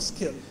deceased was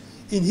killed.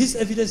 In his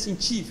evidence in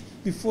chief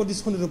before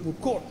this honorable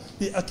court,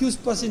 the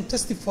accused person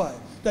testified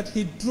that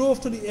he drove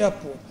to the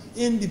airport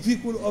in the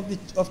vehicle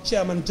of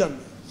Chairman Jammeh.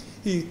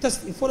 He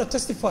further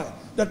testified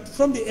that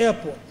from the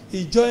airport,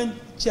 he joined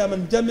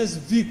Chairman Jammeh's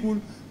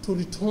vehicle to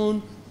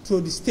return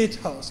to the State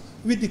House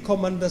with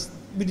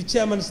the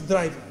chairman's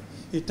driver.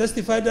 He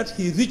testified that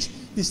he reached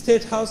the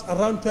State House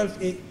around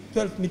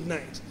 12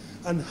 midnight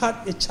and had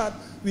a chat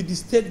with the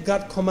State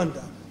Guard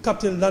commander,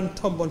 Captain Lan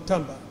Tombon.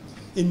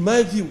 In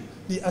my view,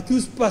 the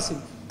accused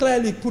person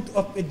clearly put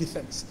up a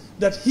defense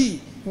that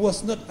he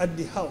was not at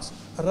the house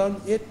around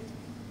 8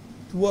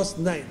 towards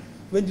 9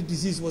 when the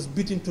deceased was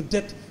beaten to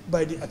death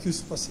by the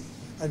accused person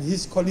and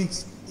his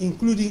colleagues,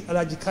 including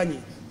Alhagie Kanyi,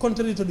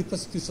 contrary to the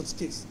prosecution's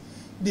case.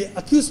 The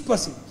accused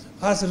person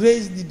has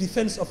raised the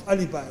defense of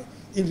alibi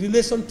in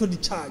relation to the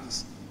charge.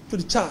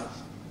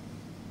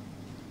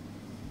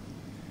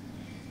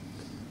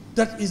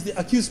 That is, the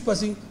accused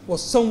person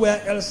was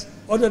somewhere else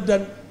other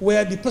than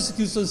where the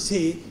prosecution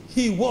say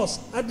he was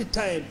at the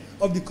time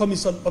of the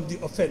commission of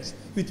the offense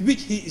with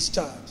which he is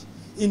charged.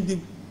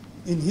 In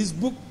his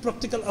book,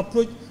 Practical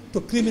Approach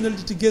to Criminal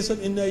Litigation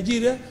in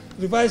Nigeria,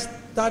 revised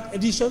 3rd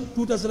edition,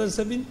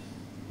 2007,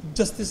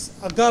 Justice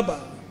Agaba,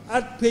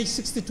 at page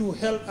 62,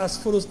 held as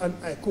follows, and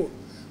I quote,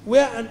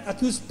 where an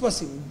accused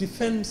person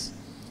defends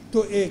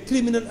to a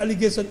criminal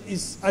allegation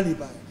is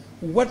alibi.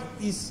 What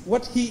he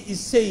is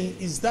saying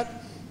is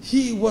that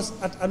he was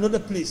at another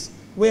place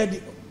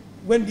when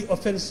the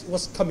offense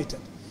was committed.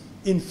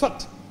 In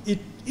fact, it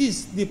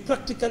is the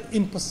practical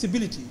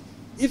impossibility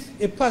if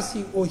a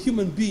person or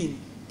human being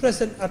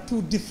present at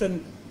two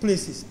different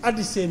places at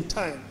the same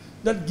time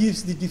that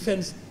gives the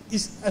defense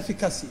its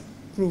efficacy,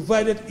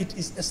 provided it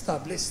is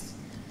established,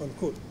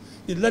 unquote.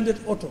 The landed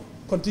author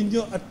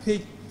continue at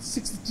page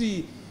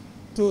 63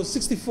 to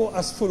 64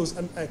 as follows,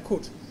 and I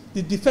quote,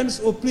 the defense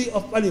or plea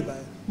of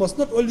alibi must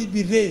not only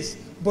be raised,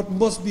 but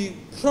must be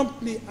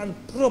promptly and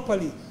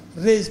properly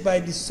raised by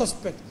the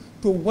suspect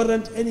to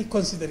warrant any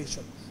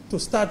consideration. To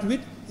start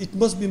with, it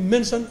must be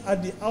mentioned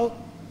at the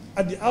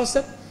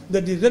outset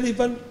that the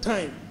relevant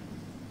time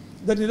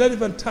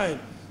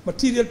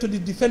material to the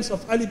defense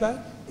of alibi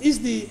is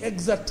the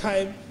exact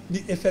time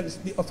the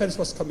offense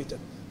was committed.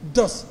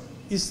 Thus,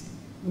 it's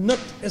not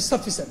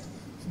sufficient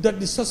that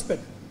the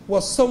suspect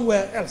was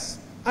somewhere else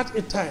at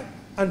a time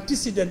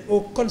antecedent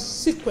or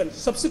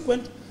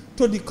subsequent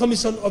to the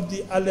commission of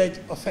the alleged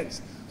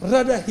offense.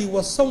 Rather, he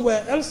was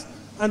somewhere else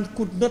and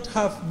could not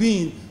have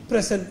been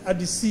present at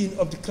the scene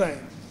of the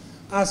crime.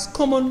 As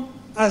common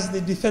as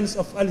the defense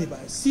of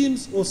alibi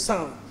seems or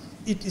sounds,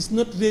 it is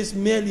not raised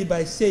merely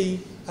by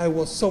saying, I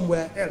was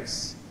somewhere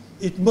else.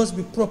 It must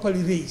be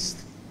properly raised.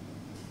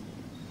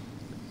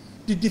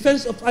 The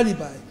defense of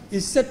alibi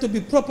is said to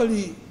be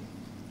properly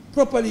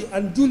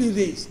and duly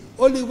raised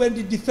only when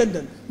the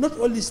defendant not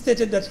only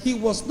stated that he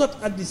was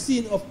not at the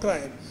scene of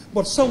crime,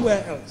 but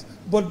somewhere else,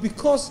 but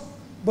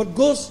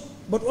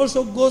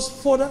also goes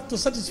further to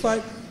satisfy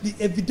the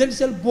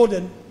evidential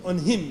burden on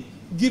him,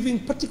 giving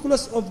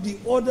particulars of the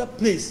other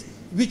place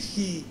which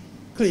he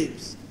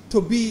claims to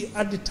be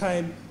at the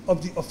time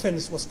of the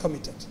offense was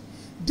committed.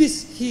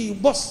 This he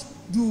must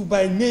do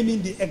by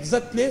naming the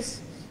exact place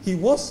he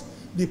was,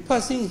 the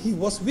person he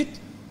was with,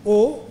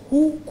 or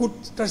who could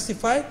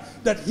testify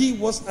that he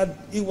was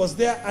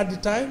there at the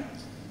time.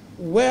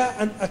 Where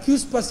an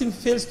accused person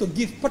fails to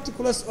give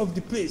particulars of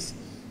the place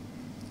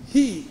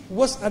he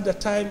was at the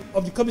time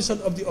of the commission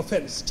of the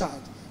offense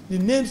charged, the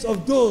names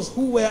of those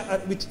who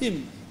were with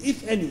him,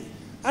 if any,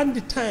 and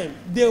the time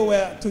they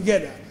were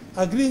together,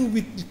 agreeing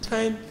with the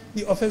time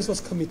the offense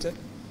was committed,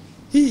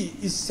 he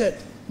is said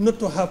not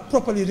to have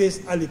properly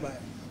raised alibi.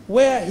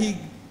 Where he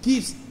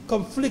gives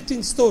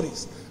conflicting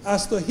stories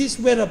as to his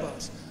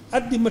whereabouts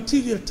at the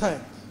material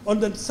time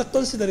under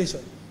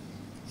consideration,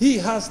 he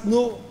has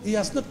not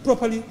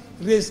properly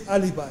raised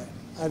alibi,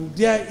 and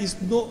there is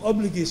no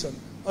obligation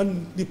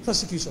on the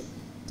prosecution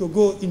to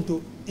go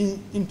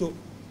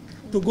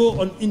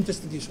on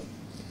investigation.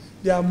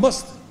 There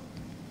must,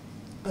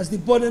 as the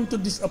burden to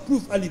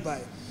disapprove alibi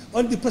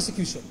on the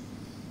prosecution,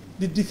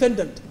 the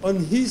defendant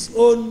on his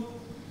own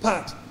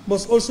part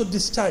must also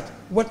discharge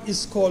what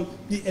is called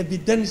the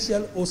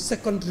evidential or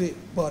secondary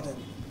burden,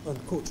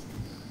 unquote.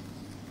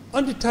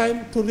 On the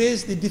time to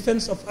raise the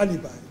defense of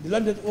alibi, the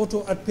landed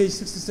author at page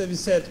 67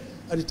 said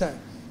at the time,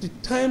 the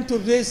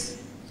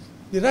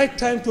right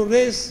time to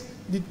raise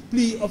the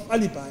plea of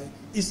alibi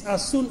is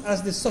as soon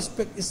as the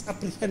suspect is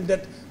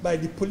apprehended by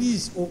the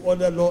police or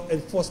other law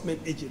enforcement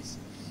agents.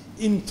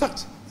 In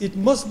fact, it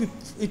must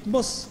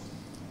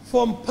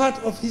form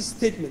part of his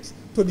statements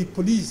to the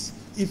police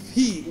if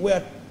he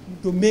were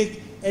to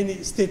make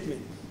any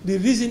statement. The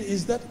reason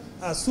is that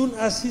as soon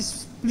as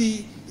his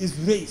plea is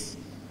raised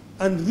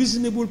and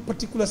reasonable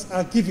particulars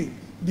are given,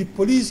 the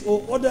police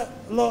or other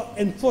law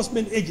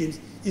enforcement agents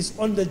is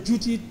on the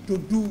duty to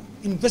do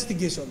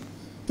investigation,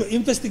 to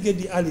investigate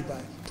the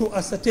alibi, to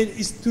ascertain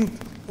its truth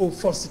or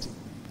falsity,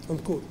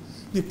 unquote.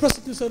 The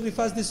prosecution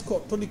refers this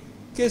court to the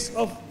case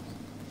of,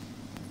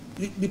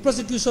 the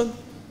prosecution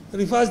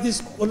refers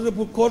this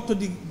honorable court to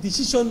the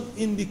decision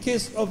in the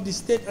case of the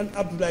State and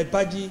Abdullah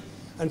Baji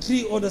and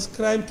 3 others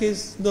crime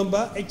case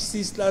number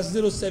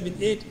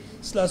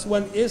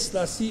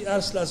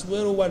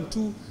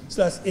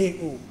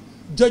HC/078/1A/CR/012/AO.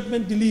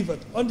 Judgment delivered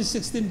on the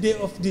 16th day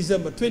of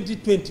December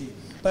 2020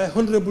 by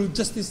Honorable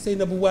Justice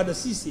Senabu Wada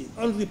Ceesay,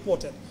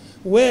 unreported,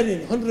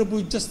 wherein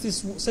Honorable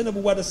Justice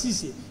Senabu Wada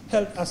Ceesay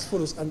held as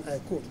follows, and I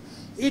quote,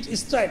 "It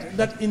is right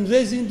that in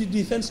raising the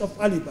defense of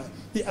alibi,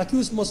 the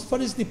accused must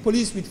furnish the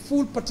police with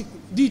full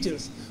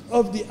details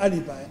of the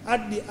alibi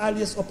at the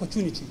earliest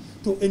opportunity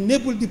to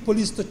enable the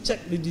police to check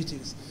the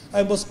details.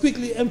 I must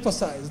quickly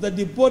emphasize that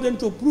the burden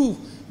to prove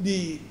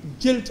the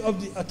guilt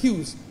of the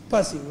accused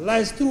person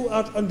lies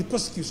throughout on the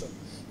prosecution.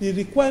 The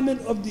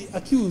requirement of the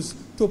accused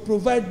to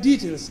provide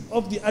details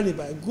of the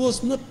alibi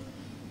does not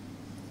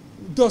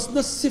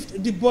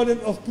shift the burden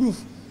of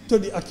proof to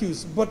the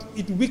accused, but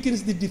it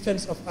weakens the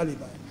defense of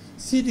alibi.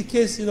 See the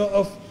case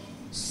of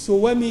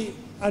Sowemi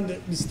and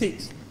the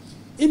state.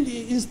 In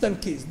the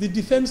instant case, the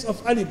defense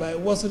of alibi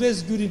was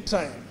raised during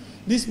trial.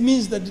 This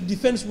means that the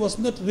defense was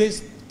not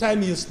raised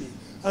timeously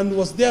and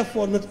was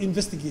therefore not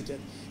investigated.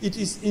 It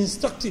is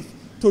instructive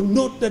to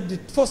note that the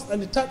first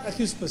and the third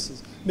accused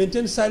persons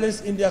maintained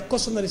silence in their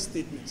cautionary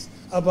statements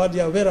about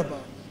their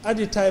whereabouts at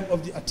the time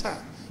of the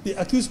attack. The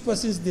accused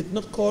persons did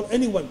not call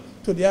anyone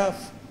to their,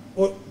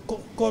 or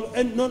call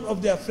none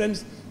of their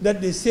friends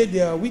that they said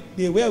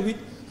they were with,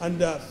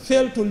 and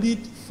failed to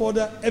lead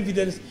further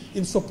evidence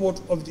in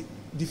support of the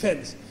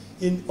defense.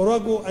 In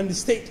Orago and the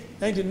State,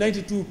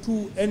 1992,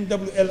 2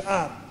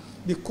 NWLR,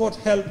 the court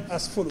held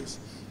as follows.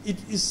 It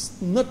is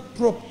not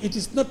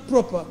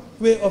proper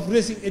way of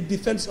raising a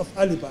defense of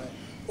alibi,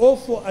 or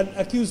for an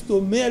accused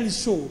to merely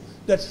show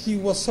that he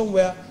was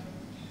somewhere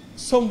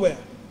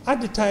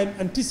at the time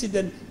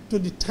antecedent to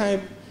the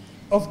time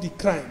of the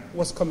crime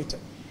was committed.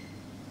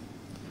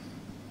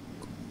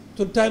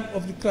 To the time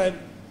of the crime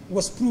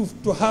was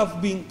proved to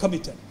have been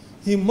committed.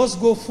 He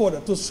must go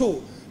further to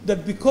show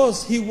that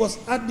because he was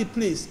at the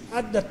place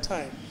at that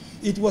time,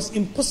 it was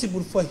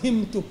impossible for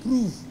him to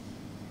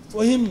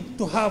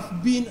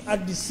have been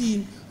at the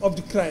scene of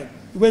the crime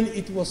when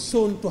it was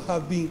shown to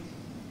have been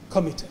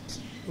committed.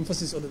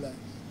 Emphasis on the line.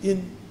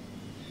 In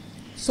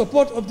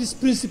support of this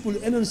principle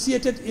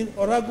enunciated in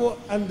Orago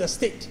and the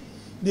State,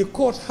 the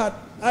court had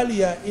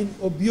earlier in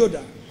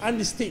Obioda and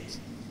the State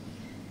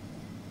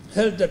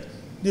held that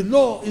the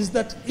law is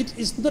that it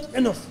is not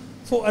enough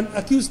for an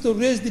accused to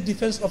raise the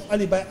defense of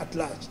alibi at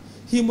large.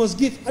 He must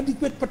give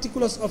adequate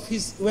particulars of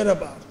his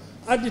whereabouts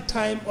at the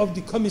time of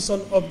the commission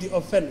of the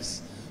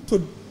offense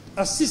to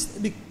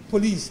assist the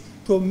police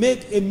to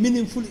make a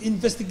meaningful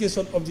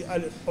investigation of the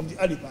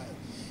alibi.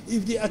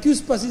 If the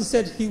accused person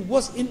said he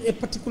was in a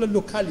particular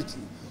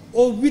locality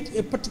or with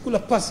a particular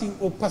person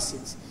or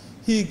persons,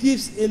 he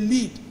gives a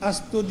lead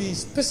as to the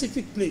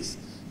specific place,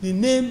 the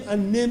name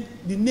and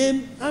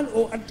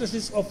or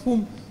addresses of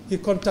whom he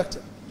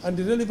contacted, and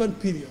the relevant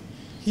period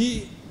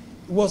he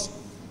was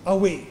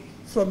away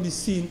from the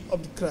scene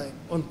of the crime,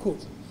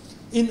 unquote.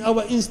 In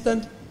our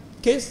instant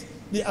case,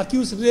 the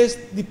accused raised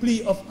the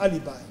plea of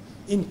alibi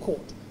in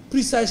court,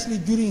 precisely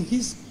during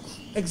his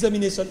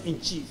examination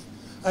in chief.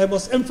 I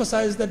must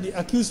emphasize that the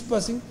accused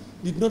person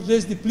did not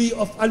raise the plea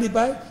of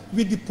alibi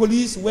with the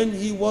police when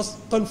he was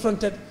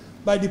confronted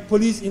by the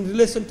police in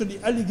relation to the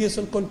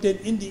allegation contained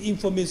in the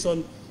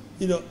information,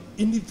 in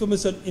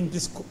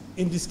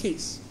this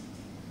case.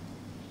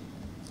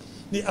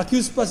 The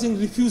accused person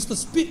refused to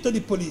speak to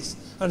the police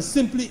and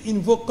simply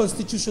invoked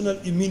constitutional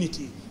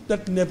immunity.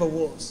 That never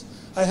was.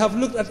 I have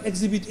looked at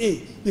Exhibit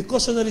A, the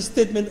cautionary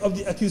statement of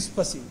the accused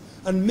person,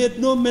 and made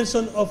no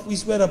mention of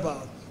his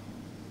whereabouts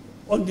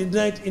on the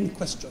night in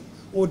question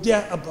or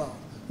thereabout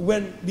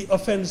when the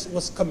offense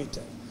was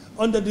committed.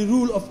 Under the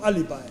rule of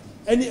alibi,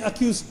 any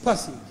accused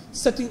person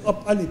setting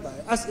up alibi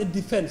as a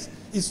defense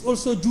is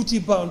also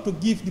duty-bound to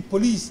give the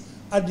police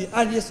at the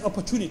earliest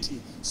opportunity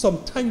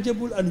some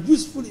tangible and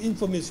useful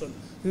information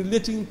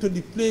relating to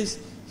the place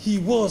he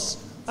was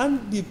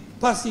and the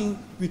person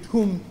with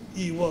whom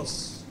he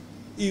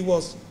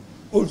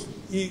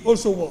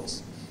also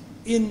was.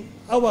 In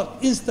our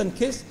instant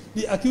case,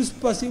 the accused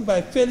person,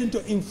 by failing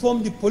to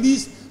inform the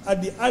police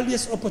at the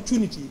earliest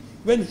opportunity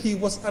when he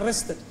was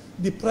arrested,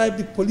 deprived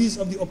the police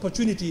of the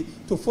opportunity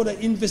to further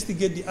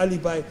investigate the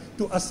alibi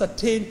to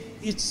ascertain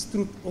its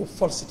truth or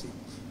falsity.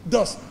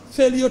 Thus,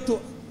 failure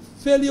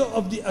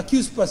of the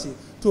accused person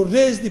to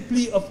raise the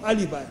plea of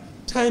alibi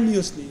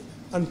timeously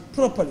and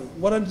properly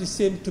warrant the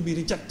same to be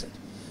rejected.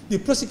 The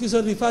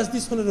prosecution refers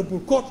this honorable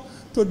court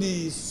to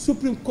the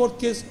Supreme Court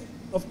case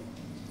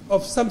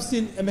of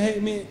Samson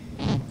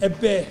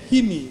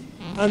Ebehimi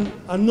and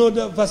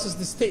another versus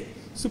the state.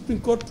 Supreme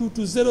Court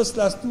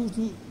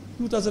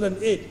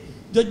 220/2008.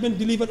 Judgment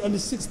delivered on the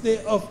 6th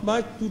day of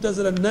March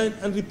 2009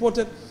 and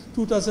reported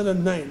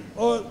 2009.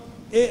 All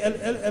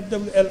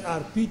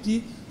ALLFWLR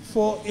PT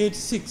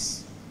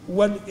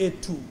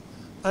 486182.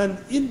 And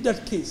in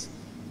that case,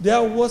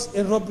 there was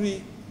a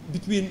robbery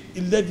between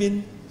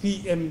 11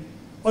 p.m.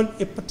 on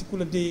a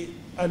particular day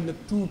and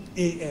 2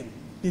 a.m.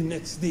 the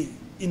next day,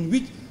 in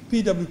which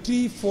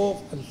PW3,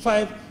 4, and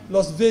 5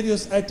 lost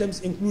various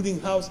items, including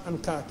house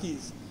and car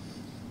keys.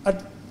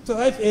 At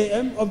 5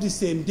 a.m. of the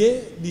same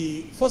day,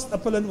 the first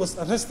appellant was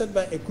arrested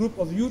by a group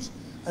of youth,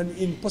 and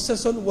in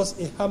possession was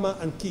a hammer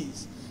and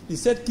keys. The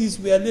said keys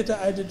were later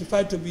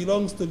identified to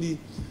belong to the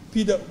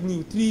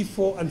PW 3,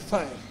 4, and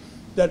 5,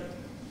 that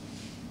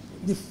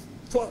the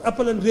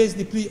appellant raised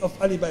the plea of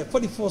alibi for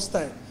the first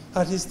time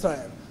at his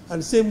trial,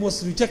 and same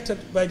was rejected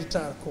by the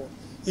trial court.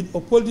 In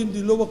upholding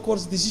the lower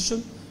court's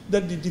decision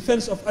that the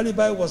defense of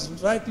alibi was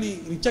rightly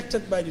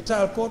rejected by the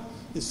trial court,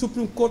 the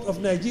Supreme Court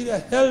of Nigeria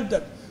held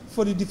that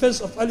for the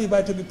defense of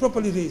alibi to be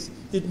properly raised,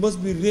 it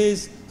must be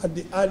raised at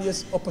the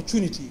earliest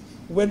opportunity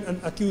when an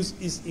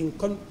accused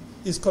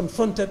is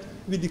confronted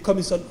with the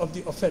commission of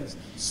the offense,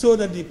 so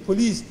that the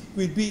police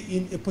will be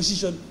in a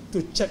position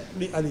to check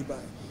the alibi.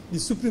 The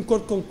Supreme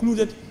Court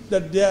concluded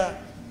that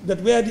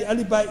where the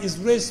alibi is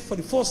raised for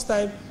the first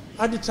time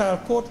at the trial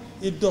court,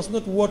 it does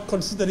not warrant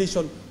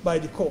consideration by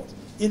the court.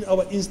 In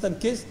our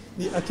instant case,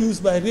 the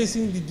accused, by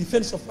raising the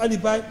defense of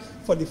alibi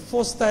for the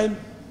first time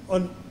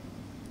on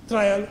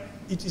trial,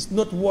 it is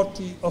not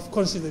worthy of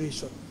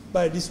consideration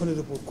by this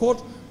honorable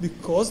court,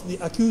 because the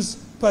accused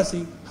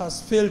person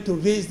has failed to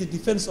raise the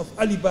defense of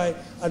alibi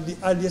at the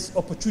earliest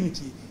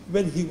opportunity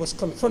when he was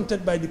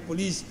confronted by the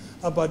police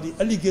about the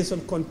allegation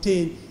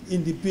contained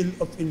in the bill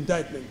of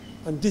indictment.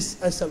 And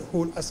this I shall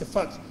hold as a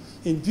fact.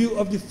 In view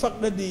of the fact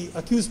that the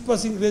accused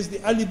person raised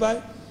the alibi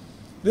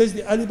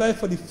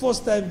for the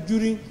first time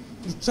during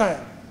the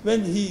trial,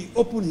 when he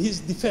opened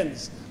his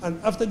defense and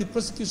after the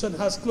prosecution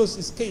has closed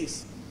his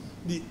case,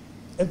 the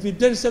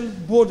evidential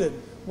burden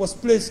was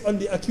placed on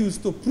the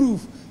accused to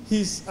prove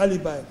his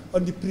alibi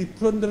on the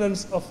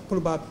preponderance of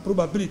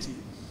probability.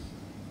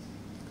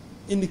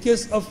 In the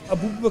case of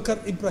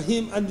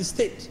Ebrima and the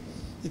state,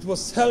 it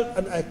was held,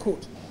 and I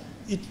quote,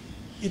 it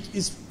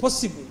is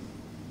possible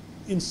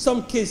in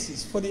some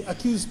cases for the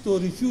accused to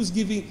refuse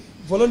giving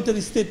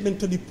voluntary statement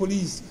to the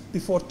police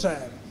before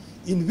trial,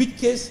 in which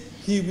case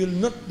he will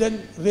not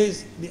then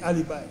raise the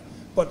alibi.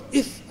 But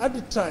if at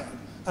the trial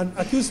an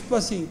accused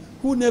person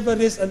who never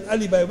raised an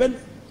alibi when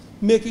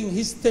making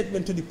his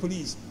statement to the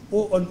police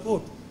or on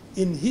oath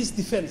in his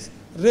defense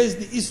raised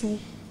the issue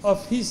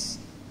of his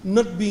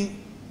not being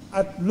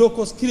at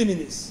locus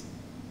criminis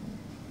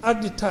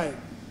at the time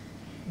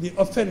the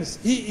offense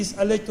he is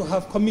alleged to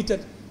have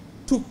committed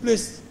took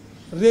place,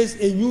 raise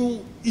a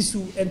new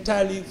issue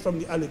entirely from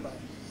the alibi.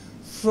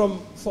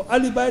 For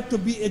alibi to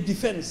be a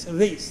defense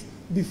raised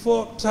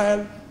before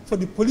trial for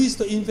the police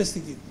to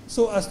investigate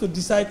so as to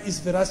decide its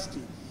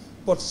veracity.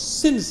 But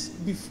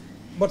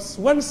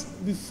once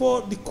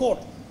before the court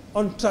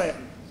on trial,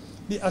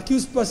 the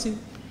accused person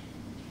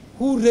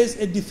who raised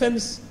a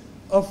defense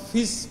of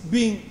his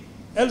being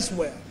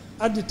elsewhere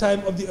at the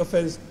time of the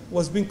offense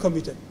was being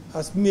committed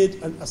has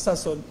made an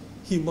assertion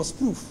he must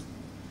prove.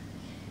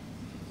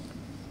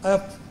 I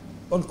have,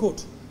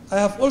 unquote, I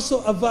have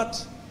also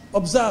observed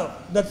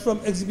that from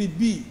Exhibit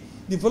B,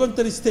 the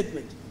voluntary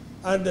statement,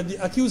 and that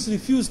the accused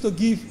refused to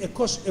give a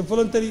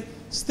voluntary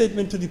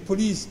statement to the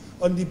police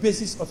on the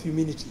basis of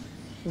immunity.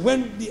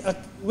 When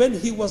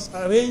he was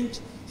arraigned,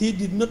 he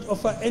did not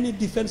offer any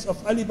defense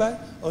of alibi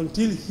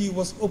until he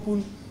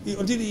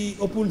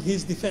opened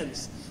his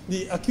defense.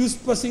 The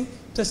accused person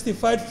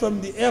testified that from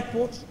the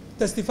airport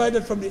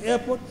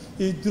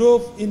he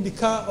drove in the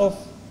car of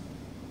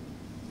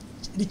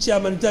the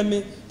chairman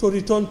Jammeh to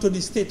return to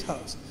the State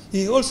House.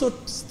 He also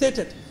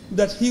stated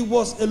that he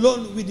was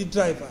alone with the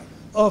driver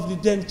of the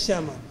then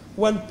chairman,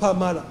 one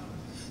Pamala.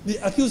 The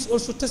accused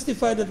also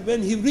testified that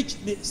when he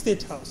reached the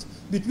State House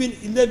between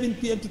 11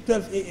 p.m. to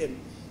 12 a.m.,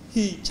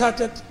 he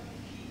chatted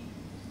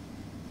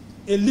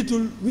a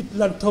little with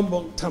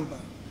Lantombong Tamba.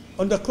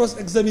 On the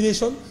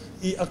cross-examination,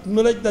 he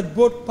acknowledged that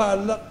both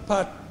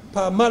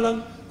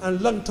Pamalang and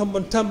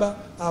Lantombong Tamba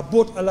are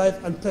both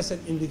alive and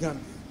present in the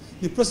Gambia.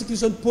 The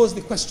prosecution posed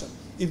the question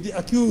if the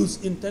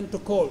accused intend to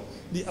call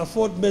the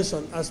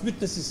aforementioned as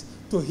witnesses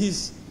to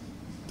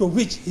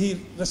which he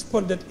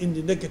responded in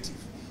the negative.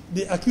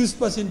 The accused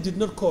person did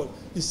not call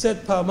the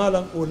said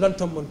Pamalang or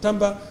Lantombong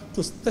Tamba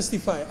to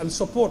testify and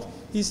support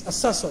his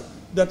assertion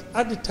that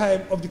at the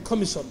time of the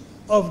commission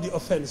of the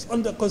offense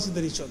under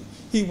consideration,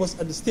 he was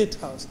at the State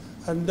House,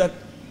 and the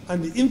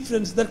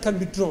inference that can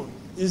be drawn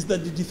is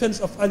that the defense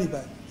of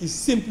alibi is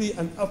simply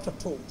an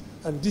afterthought,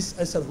 and this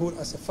I shall hold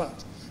as a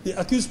fact. The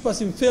accused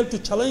person failed to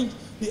challenge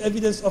the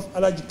evidence of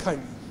Alhagie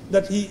Kanyi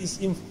that he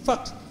in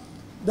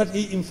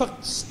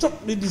fact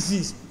struck the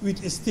deceased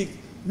with a stick,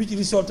 which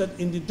resulted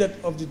in the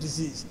death of the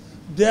deceased.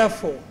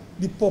 Therefore,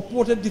 the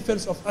purported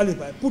defense of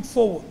alibi put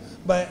forward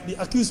by the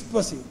accused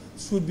person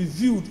should be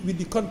viewed with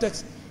the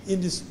context in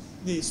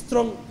the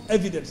strong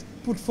evidence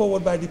put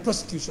forward by the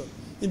prosecution.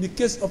 In the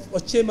case of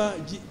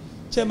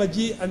Chema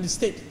G and the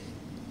state,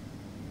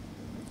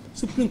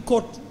 Supreme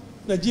Court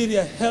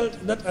Nigeria held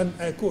that, and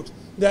I quote,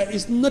 there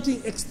is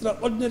nothing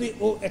extraordinary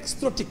or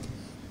exotic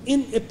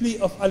in a plea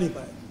of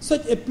alibi.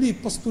 Such a plea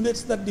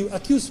postulates that the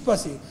accused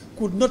person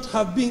could not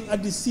have been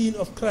at the scene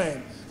of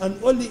crime,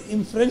 and only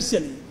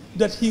inferentially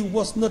that he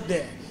was not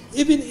there,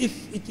 even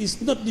if it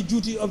is not the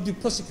duty of the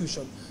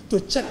prosecution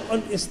to check on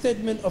a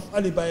statement of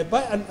alibi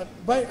by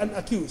an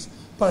accused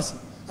person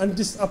and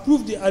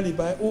disapprove the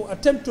alibi or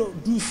attempt to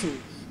do so.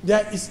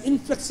 There is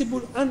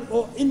inflexible and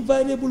or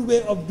invariable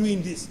way of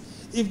doing this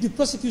if the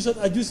prosecution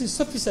adduces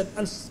sufficient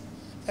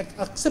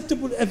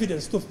acceptable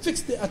evidence to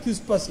fix the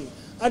accused person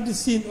at the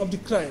scene of the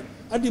crime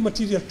at the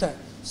material time,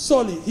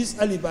 solely his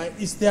alibi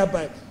is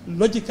thereby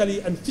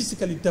logically and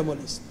physically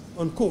demolished,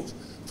 unquote.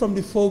 From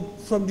the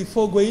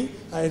foregoing,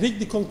 I reach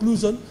the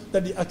conclusion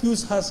that the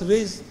accused has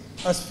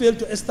failed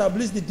to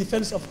establish the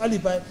defense of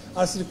alibi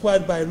as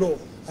required by law.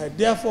 I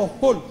therefore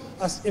hold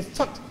as a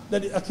fact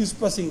that the accused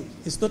person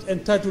is not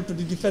entitled to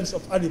the defense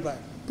of alibi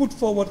put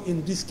forward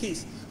in this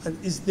case and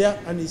is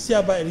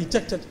hereby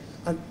rejected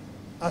and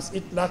as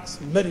it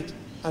lacks merit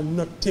and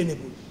not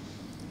tenable.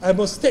 I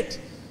must state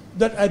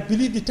that I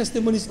believe the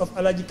testimonies of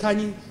Alhagie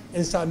Kanyi,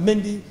 Essa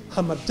Mendy,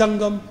 Hamat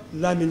Changam,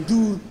 Lamin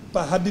Ndure,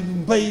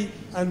 Habibu Mbaye,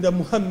 and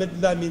Mohamed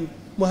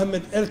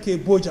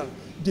LK Bojang,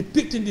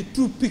 depicting the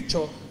true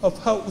picture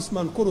of how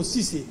Osman Koro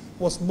Ceesay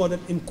was murdered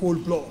in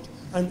cold blood.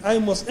 And I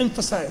must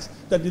emphasize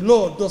that the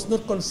law does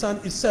not concern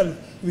itself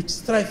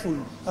with trifle,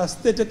 as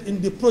stated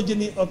in the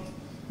progeny of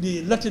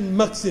the Latin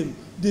maxim,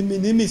 de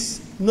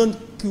minimis non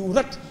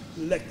curat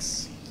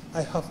lex.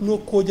 I have no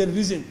cogent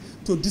reason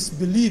to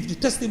disbelieve the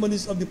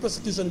testimonies of the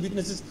prosecution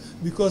witnesses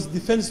because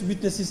defense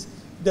witnesses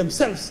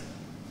themselves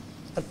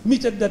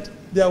admitted that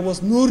there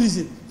was no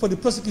reason for the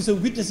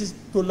prosecution witnesses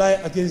to lie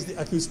against the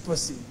accused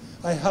person.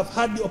 I have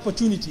had the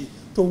opportunity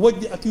to watch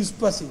the accused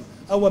person,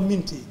 our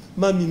Minty,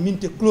 Mami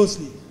Minty,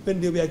 closely when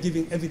they were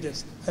giving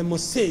evidence. I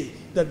must say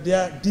that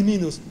their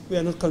demeanors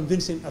were not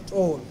convincing at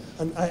all,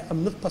 and I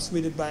am not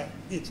persuaded by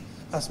it,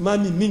 as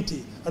Mami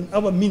Minty and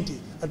our Minty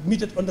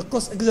admitted on the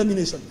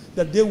cross-examination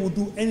that they would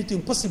do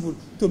anything possible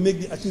to make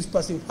the accused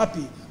person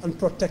happy and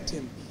protect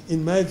him.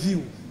 In my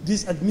view,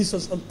 these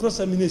admissions on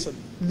cross-examination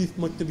leave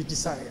much to be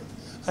desired.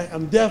 I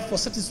am therefore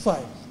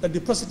satisfied that the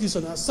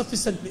prosecution has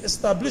sufficiently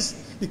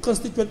established the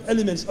constituent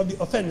elements of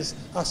the offense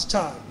as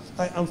charged.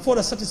 I am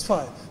further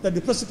satisfied that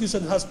the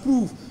prosecution has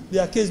proved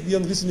their case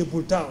beyond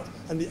reasonable doubt,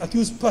 and the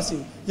accused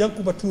person,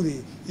 Yankuba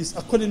Touray, is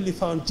accordingly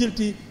found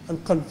guilty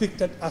and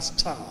convicted as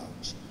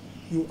charged.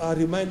 You are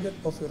reminded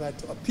of your right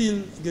to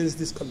appeal against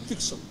this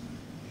conviction.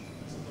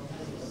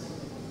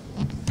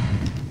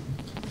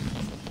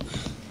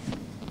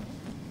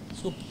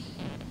 So,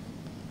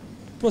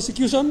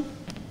 prosecution?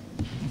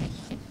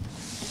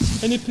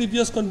 Any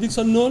previous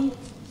conviction known?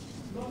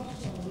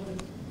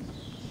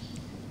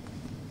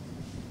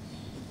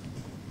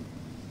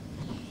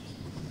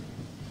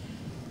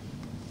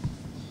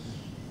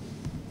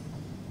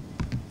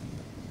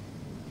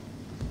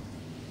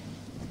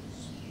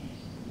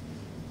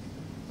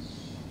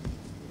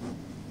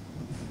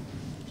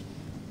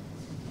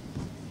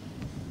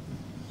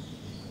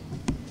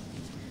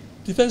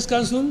 Defense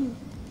counsel, do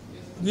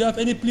you have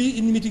any plea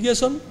in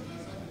mitigation?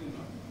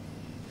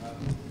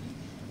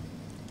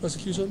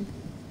 Prosecution?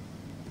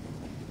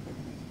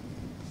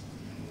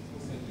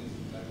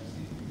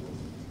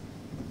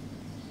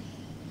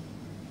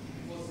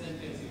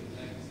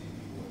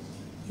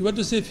 You want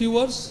to say a few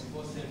words?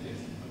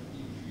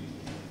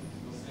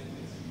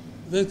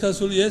 Defense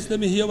counsel, yes, let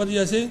me hear what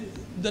you are saying.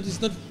 That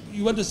is not,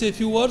 you want to say a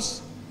few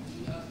words?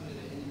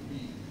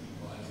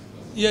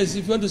 Yes,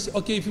 if you want to say,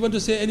 okay, if you want to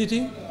say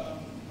anything.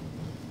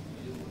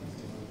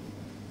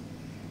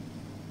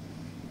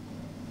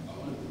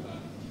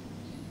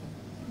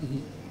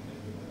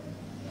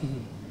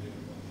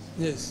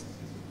 Yes.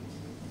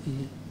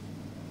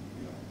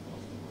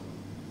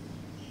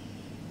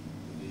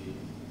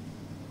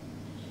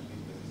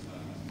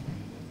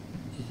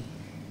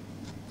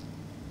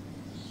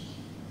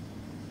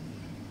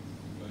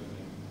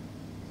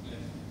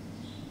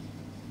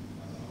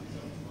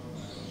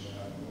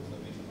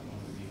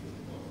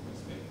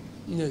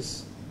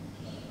 Yes.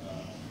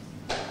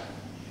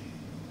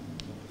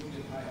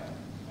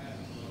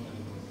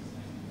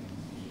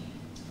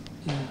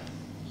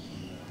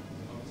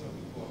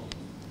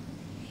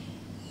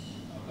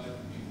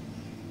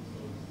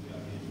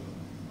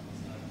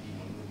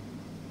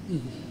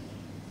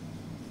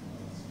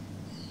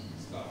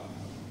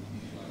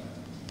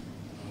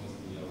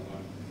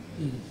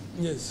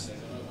 Yes.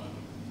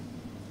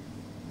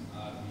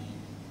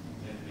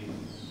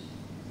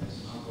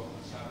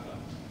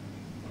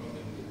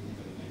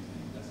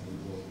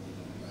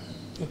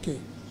 Okay.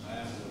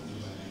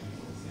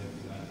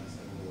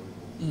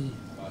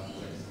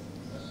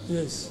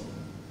 Yes.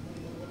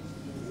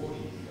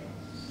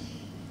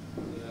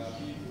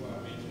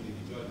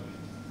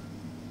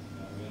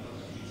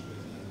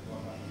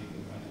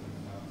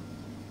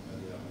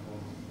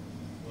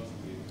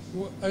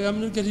 I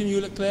am not getting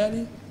you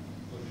clearly.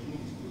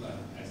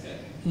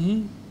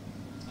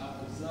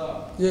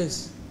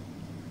 Yes.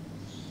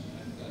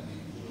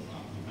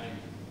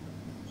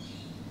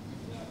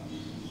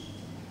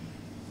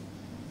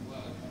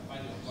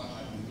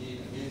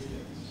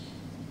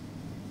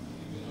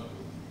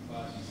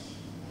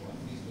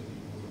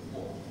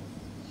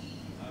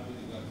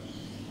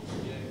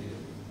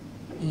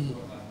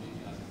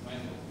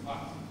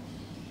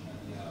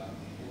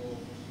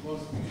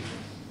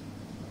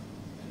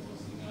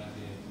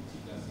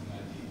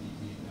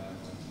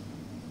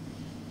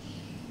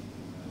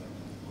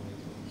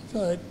 It's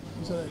all right.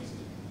 It's all right.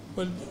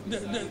 Well,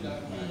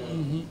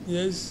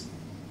 yes.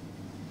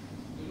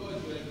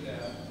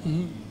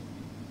 in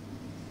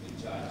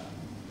charge.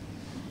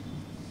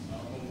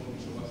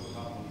 Confirmation was to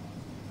happen.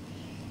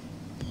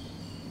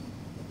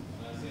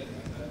 And I said,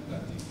 look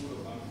at the code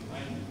of arms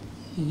behind you.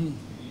 It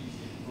is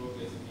in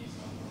progress, peace,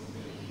 and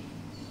prosperity.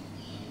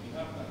 And we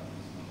have that.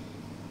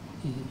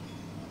 I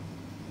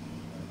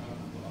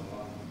thank Allah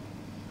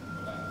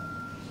for that.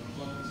 Some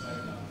countries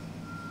right now.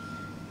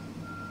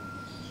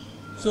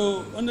 So,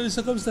 under the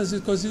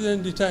circumstances,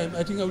 considering the time,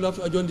 I think I will have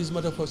to adjourn this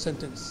matter for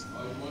sentence.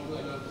 Or you want to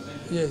adjourn the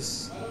sentence?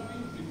 Yes. I don't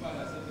think we prefer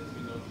that sentence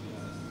be not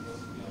clear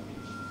because we are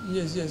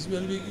finished. Yes,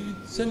 well, we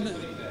send. Very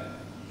clear.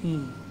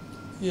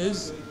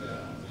 Yes. Very clear.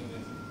 I'm saying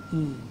this.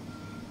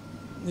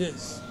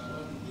 Yes. I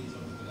want to bring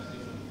something to the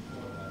attention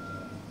before that.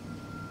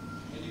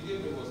 And the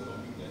gateway was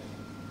convicted in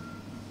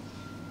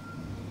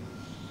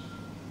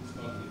this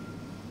country.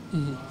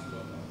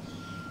 Manslaughter.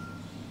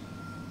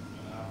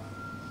 And I've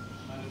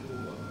handed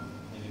over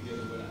and the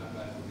gateway when I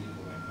applied for bail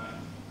for my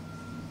client.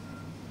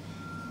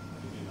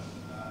 I remember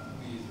that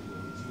 2 years ago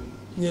in June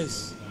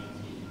Yes.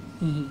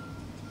 2019. And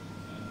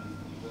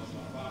it was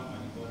confirmed by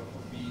the Court of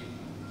Appeal.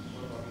 The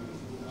Court of Appeal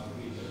was so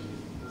agreed that it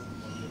was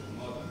supposed to come here to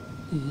mother.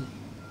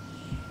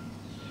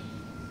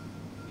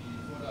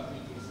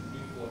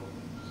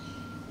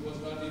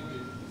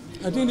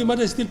 I think the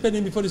matter is still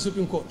pending before the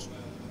Supreme Court.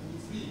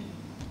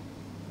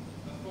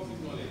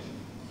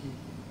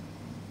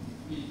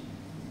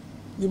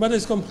 The matter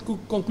is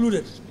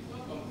concluded.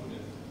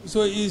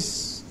 So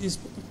it's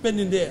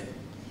pending there.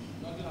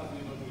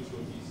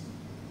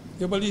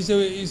 Yeah, but it's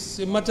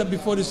a matter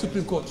before the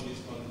Supreme Court.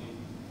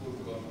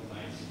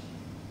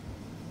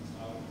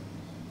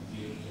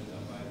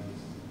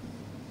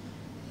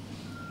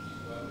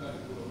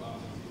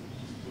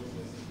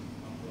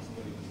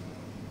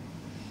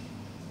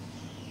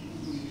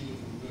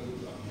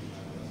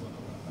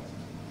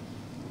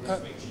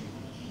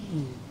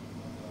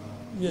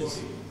 Yes.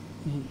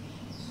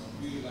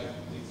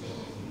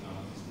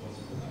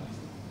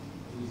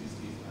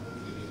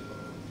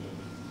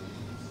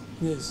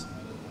 Yes.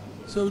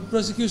 So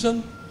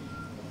prosecution.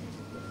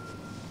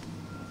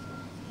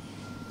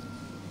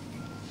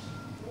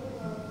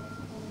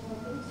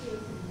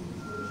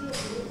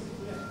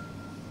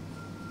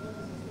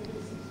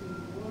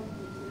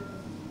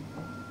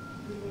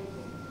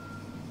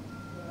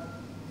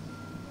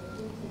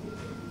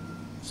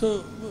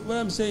 So what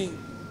I'm saying,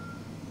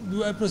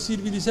 do I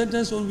proceed with the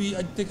sentence or we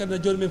take an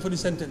adjournment for the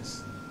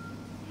sentence?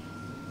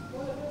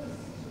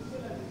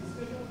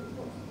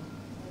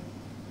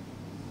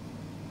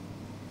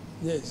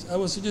 Yes, I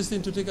was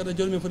suggesting to take an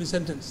adjournment for the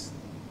sentence.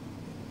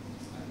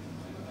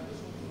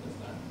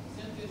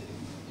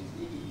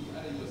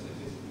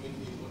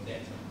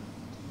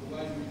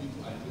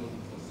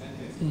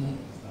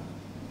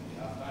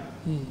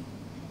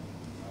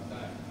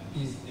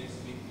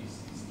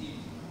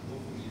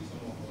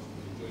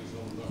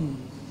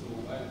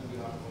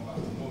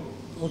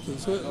 Okay,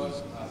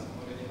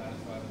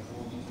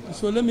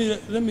 so let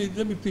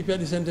me prepare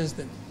the sentence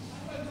then.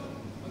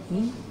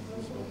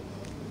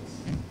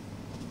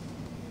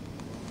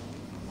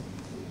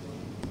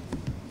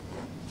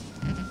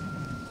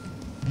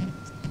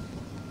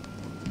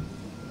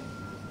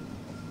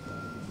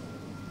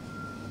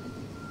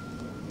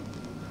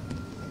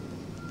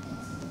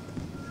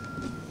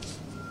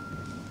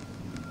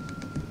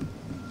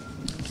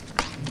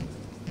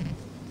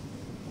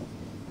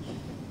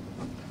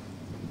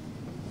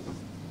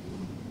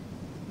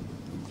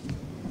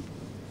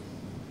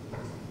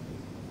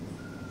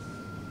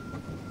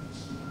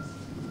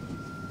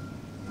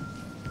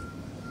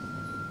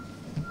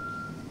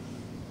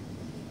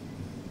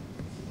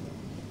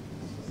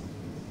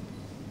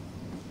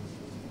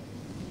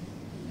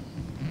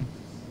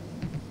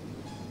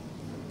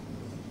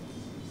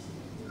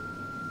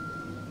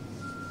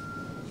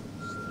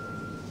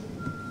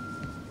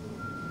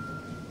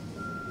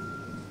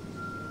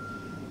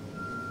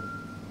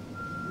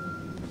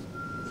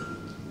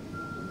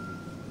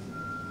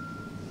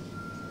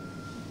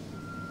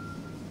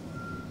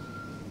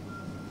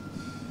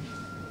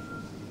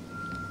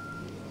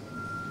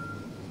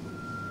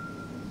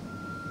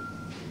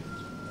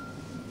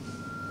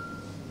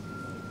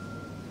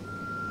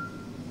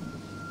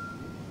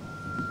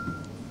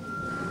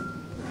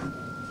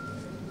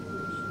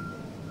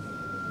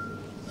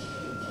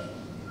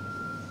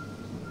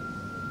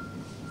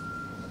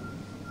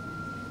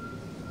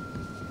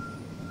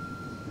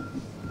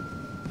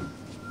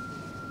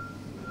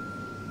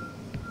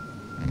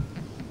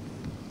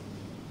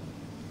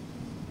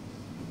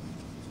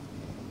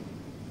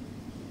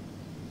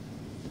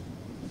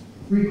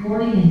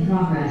 Recording in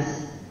progress.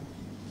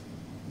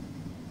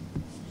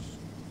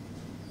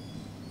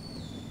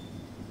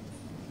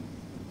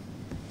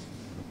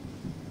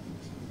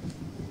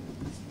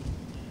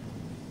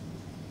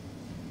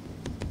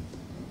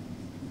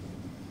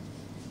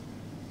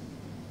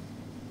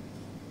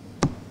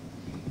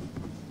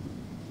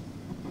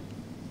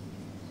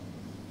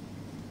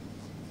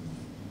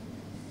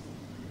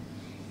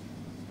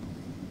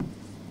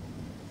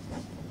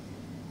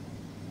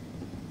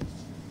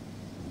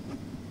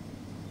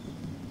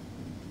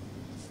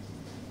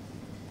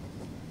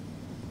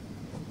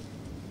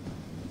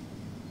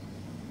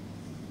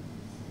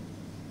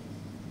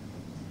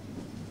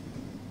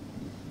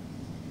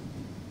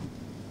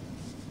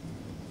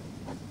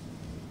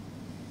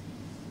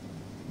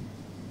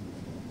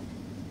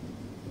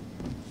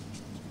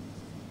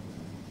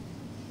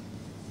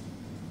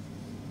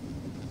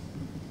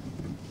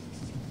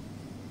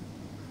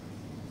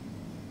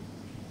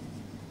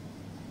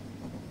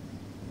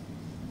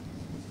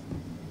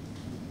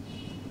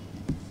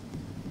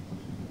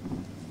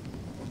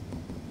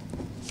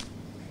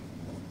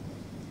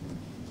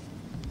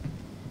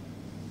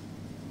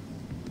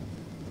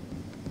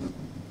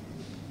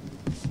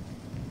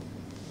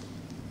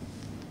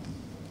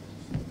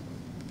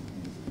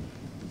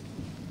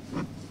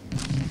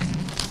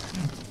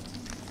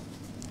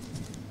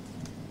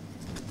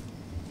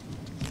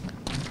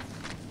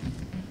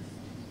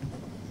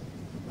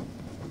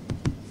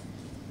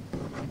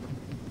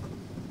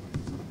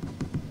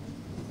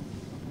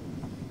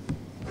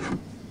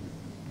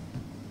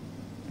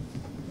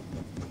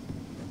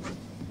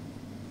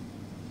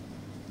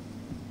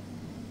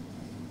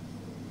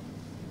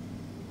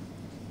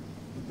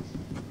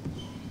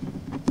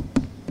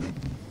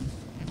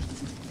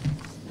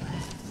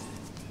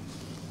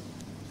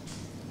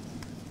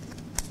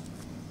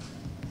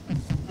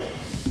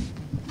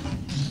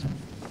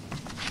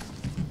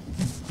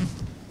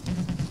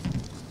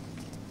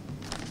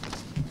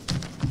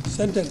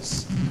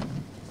 Sentence.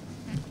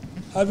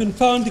 Having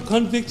found the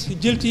convict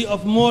guilty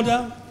of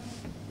murder,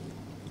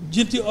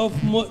 guilty of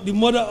the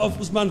murder of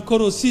Osman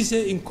Koro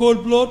Ceesay in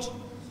cold blood,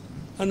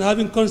 and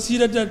having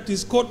considered that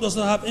this court does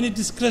not have any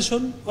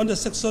discretion under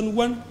Section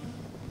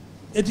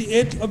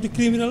 188 of the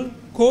Criminal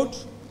Code,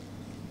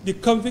 the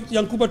convict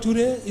Yankuba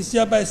Touray is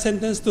hereby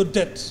sentenced to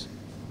death.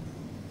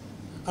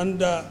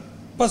 And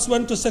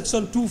pursuant to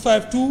Section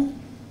 252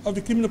 of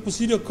the Criminal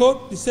Procedure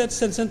Code, the said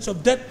sentence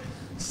of death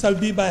shall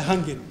be by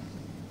hanging.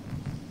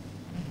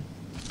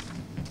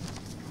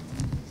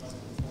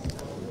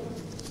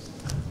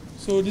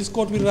 So this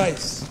court will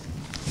rise.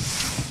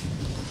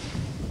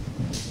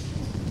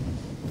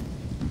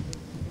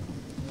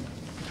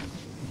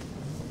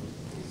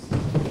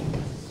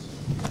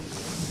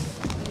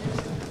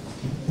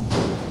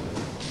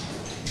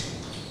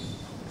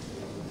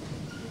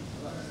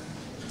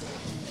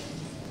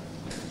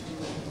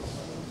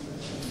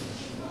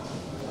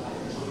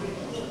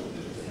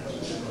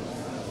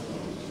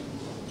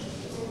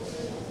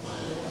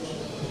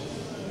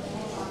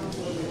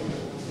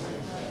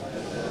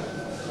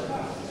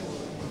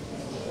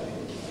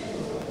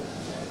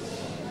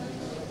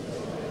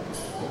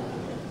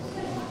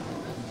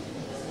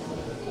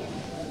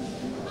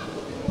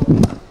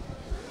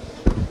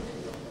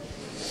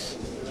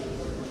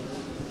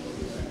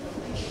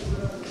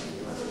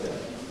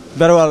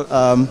 Very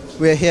well,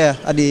 we're here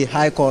at the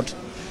High Court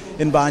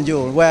in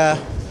Banjul, where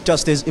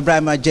Justice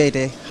Ebrima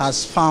Jaiteh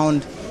has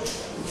found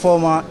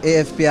former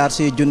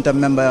AFPRC junta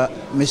member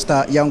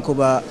Mr.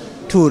 Yankuba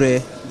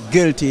Touray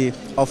guilty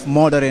of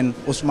murdering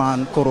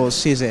Osman Koro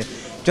Ceesay.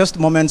 Just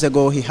moments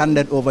ago, he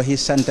handed over his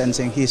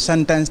sentencing. He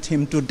sentenced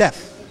him to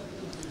death,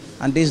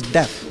 and this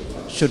death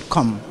should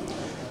come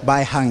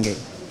by hanging.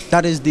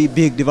 That is the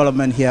big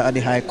development here at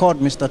the High Court.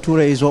 Mr.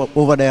 Touray is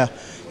over there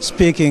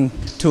speaking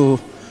to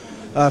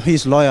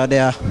his lawyer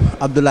there,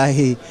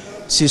 Alhagie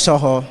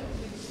Kanyi.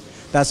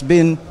 There's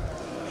been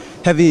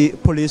heavy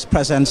police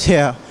presence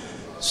here.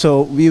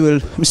 So we will,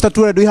 Mr.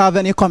 Touray, do you have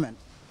any comment?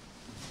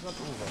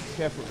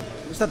 Careful.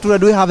 Mr. Touray,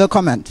 do you have a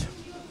comment?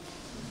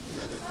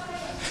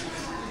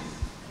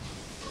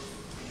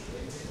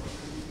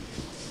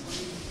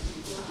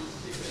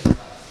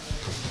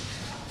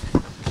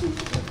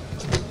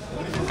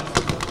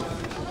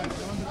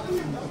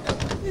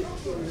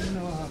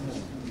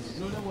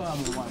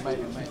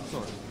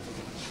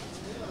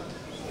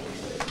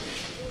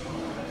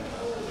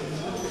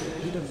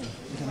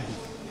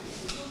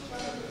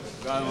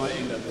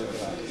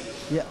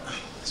 Yeah,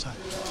 sorry.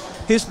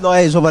 His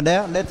lawyer is over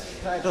there. Let's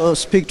try to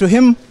speak to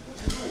him.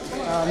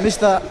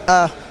 Mr.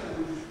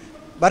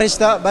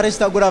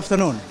 Barrister, good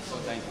afternoon.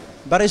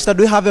 Barrister,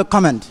 do you have a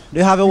comment? Do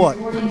you have a word?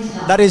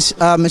 That is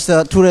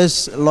Mr.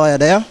 Touray's lawyer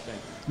there.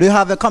 Do you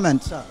have a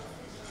comment, sir?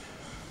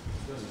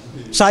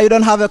 Sir, you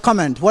don't have a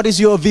comment. What is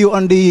your view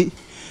on the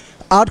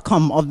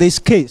outcome of this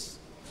case?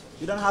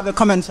 You don't have a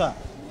comment, sir?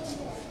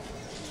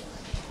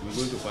 We're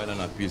going to file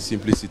an appeal,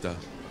 simply sit.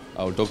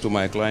 I will talk to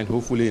my client.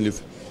 Hopefully,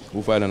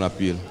 we'll file an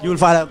appeal. You will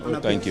file an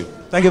appeal? Thank you.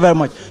 Thank you very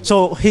much.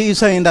 So he is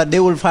saying that they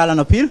will file an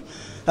appeal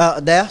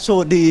there.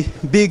 So the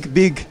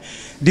big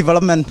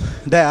development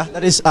there,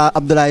 that is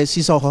Alhagie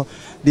Kanyi,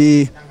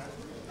 the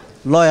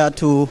lawyer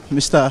to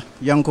Mr.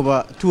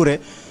 Yankuba Touray.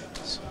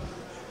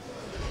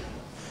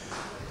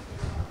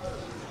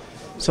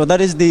 So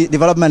that is the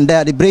development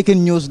there. The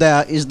breaking news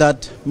there is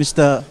that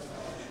Mr.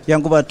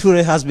 Yankuba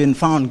Touray has been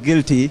found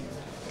guilty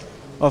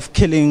of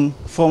killing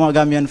former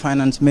Gambian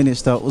Finance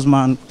Minister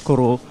Osman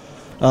Koro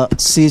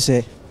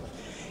Ceesay.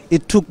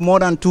 It took more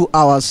than 2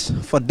 hours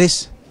for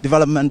this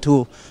development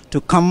to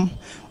come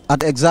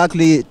at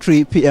exactly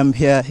 3 p.m.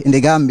 here in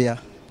the Gambia.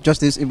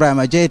 Justice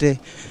Ebrima Jaiteh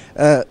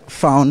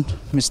found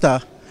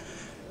Mr.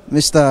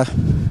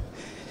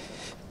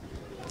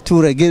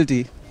 Touray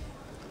guilty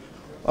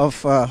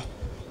of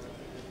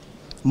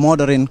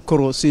murdering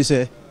Koro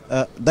Ceesay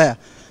there.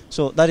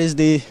 So that is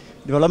the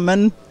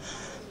development.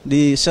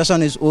 The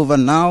session is over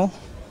now.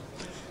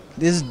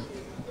 This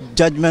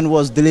judgment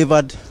was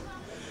delivered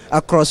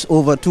across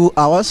over 2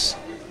 hours.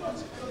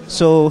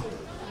 So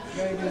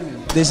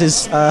this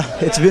is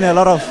it's been a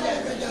lot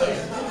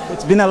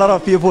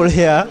of people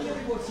here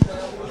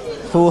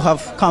who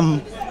have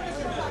come.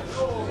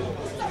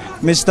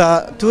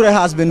 Mr. Touray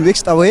has been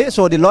whisked away,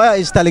 so the lawyer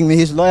is telling me,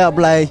 his lawyer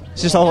Blay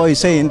Sisoho is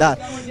saying that.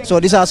 So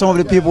these are some of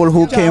the people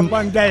who came.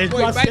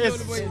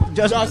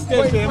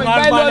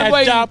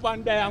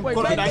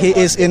 He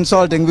is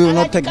insulting, we will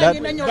not take that.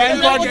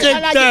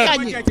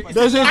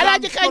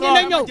 Alhagie Kanyi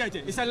na ñëw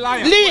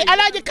lii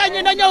Alhagie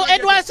Kanyi na ñëw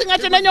Edouard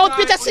Singate na ñëw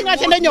Peter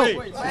Singate na ñëw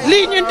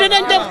lii ñun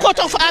dinañ dem court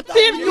of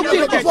appeal ñu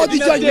biir ko di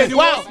judge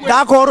waaw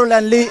d'accord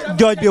leen li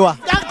judge bi wax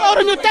d'accord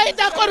ñu tey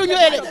d'accord ñu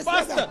ëllëg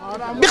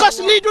because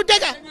lii du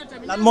dëgg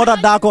lan moo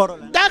tax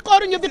d'accord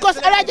waruñu because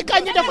Alhagie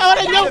Kanyi dafa war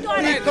a ñëw.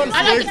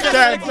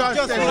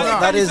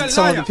 That is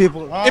some of the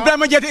people.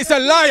 Ebrima Jaiteh is a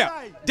liar.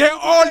 They're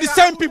all the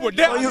same people.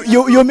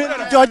 You mean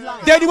the judge?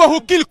 They're the one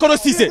who killed Koro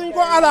Ceesay.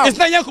 It's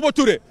not Yankuba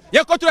Touray.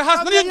 Yankuba Touray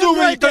has nothing to do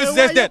with Koro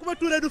Ceesay's death.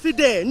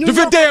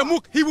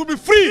 He will be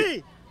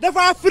free.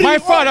 My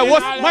father,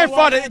 my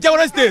father,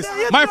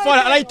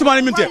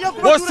 Lamin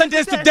Ndure, was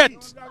sentenced to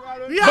death.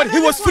 But he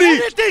was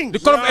free. The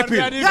court of appeal.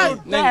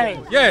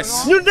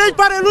 Yes.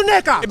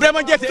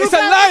 Ebrima Jaiteh is a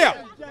liar.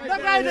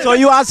 So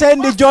you are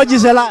saying the judge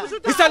is a liar?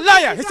 He's a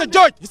liar. He's a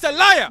judge. He's a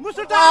liar.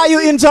 Are you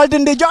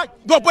insulting the judge?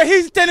 But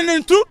he's telling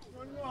the truth.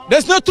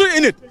 There's no truth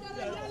in it.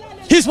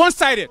 He's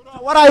one-sided.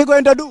 What are you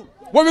going to do?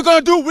 What we're going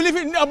to do, we live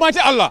in Almighty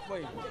Allah.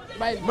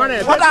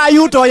 What are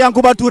you to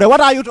Yankuba Touray?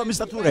 What are you to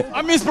Mr. Touray?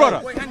 I'm his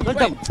brother.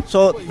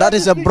 So that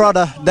is a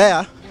brother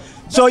there.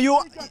 So you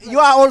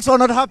are also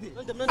not happy?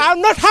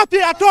 I'm not happy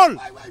at all.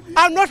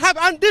 I'm not happy,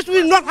 and this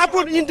will not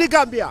happen in the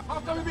Gambia.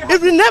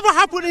 It will never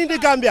happen in the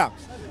Gambia.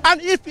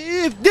 And if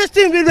this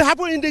thing will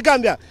happen in the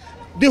Gambia,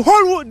 the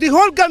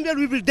whole Gambia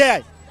will be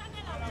there.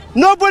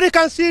 Nobody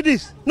can see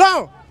this.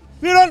 No,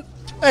 we don't.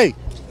 Hey.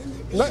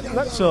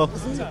 So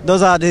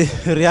those are the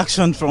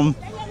reactions from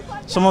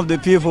some of the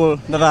people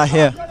that are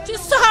here. Ci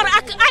soxor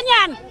ak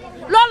añaan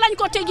loolu lañ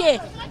ko tëjee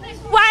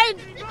waaye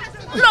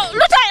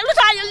lu tax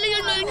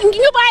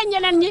ñu bàyyi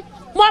ñeneen ñi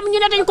moom ñu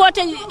ne dañ koo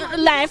tëj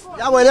live.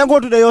 yaa booy leen ko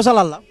tuddee yow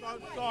salal la.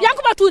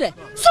 Yankuba Touray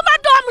suma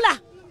doom la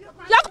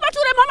Yankuba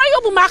Touray moom a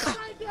yóbbu Màkka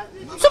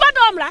suma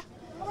doom la.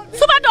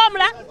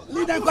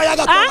 lii dañ ko yàgg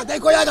a tooga dañ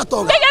ko yàgg a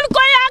tooga. dañ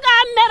ko yàgg a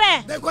mere.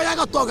 dañ ko yàgg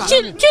a tooga.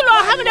 ci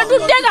loo xam ne du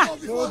dëgg.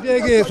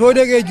 soo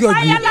déggee jooj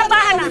bi yàlla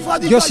baax na.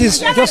 justice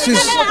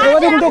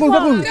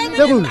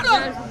dégul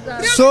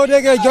soo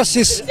déggee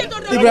justice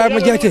Ebrima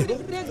Jaiteh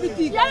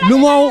lu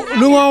ma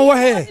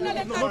waxee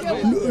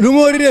lu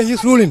ma riree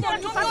his ruling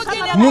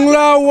mu ngi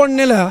laa won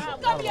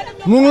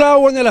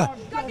ne la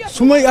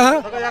su may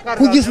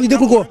ku gis li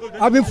déglu ko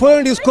I've been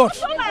following this court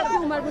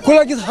ku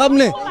la gis xam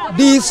ne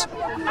this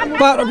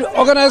part of the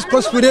organized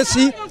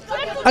conspiracy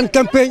and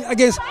campaign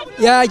against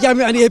Yaya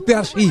Jammeh and the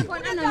APRC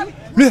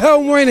lu xew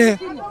mooy ne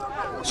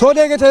soo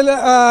déggee tey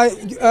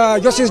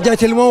justice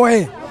Jaiteh li moo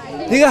waxee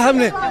li nga xam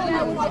ne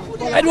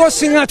Edward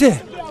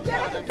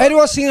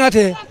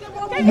Singate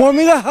moom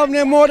mi nga xam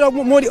ne moo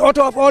the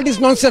author of all this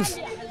nonsense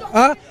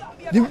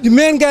the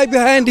main guy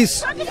behind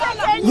this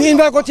ñu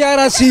invite ko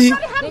TRC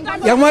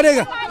yaa ma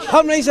dégg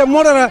xam ne c'est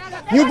modéra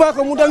ñu ba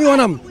ko mu dem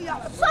yoonam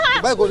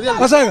parce que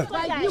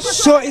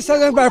so it's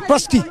not by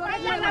proxy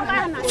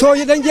so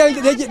dañ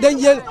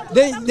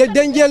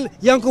jël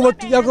Yankuba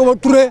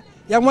Touray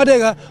yaa ma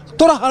dégg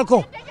toroxal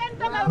ko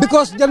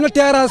because dem na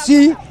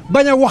TRC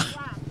bañ a wax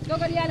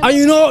and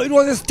you know it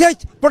was a stage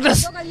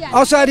protest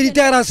outside the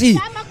TRC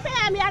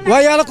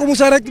waaye yàlla ko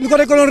Musa rek ni ko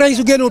doon rey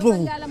su génnoon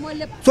foofu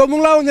so mu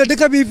ngi laa woon ne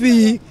dëkk bi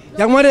fii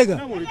yaa ma dégg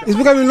it's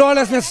becoming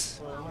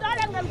lawlessness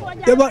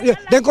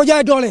dañ ko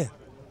jaay doole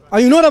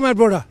and you know that my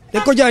brother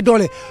dañ ko jaay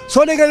doole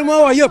soo déggee li ma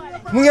wax yëpp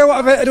mu ngi wax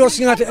affaire Edward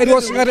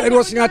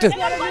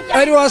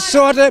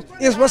Singate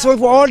is responsible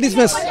for all this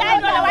mess.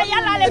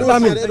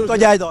 Lamin dañ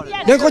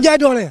ko jaay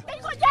doole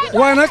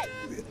waaye nag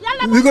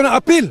we gonna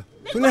appeal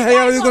su neexee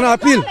yàlla we gonna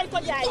appeal.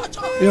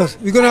 Yes,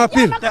 we're going to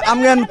appeal. am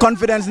ngeen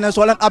confidence ne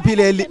soo leen appeal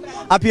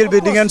bi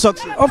di ngeen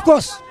succeed. Of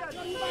course,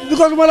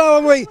 because ma la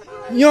wax mooy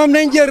ñoom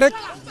nañ jël rek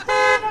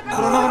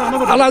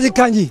Alhagie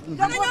Kanyi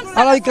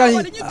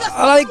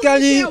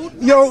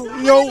yow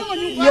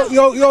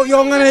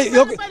nga ne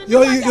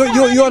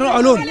yow na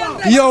alone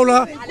yow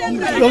la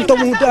yow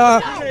tumul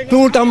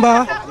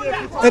Tamba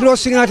Edward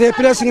Singate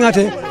Peter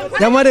Singate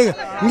yaa ma dégg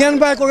ngeen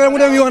bàyyi ko mu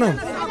dem yoonam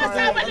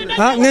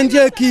ngeen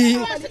jël kii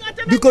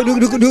di ko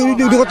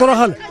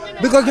toroxal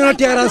because you know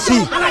TRC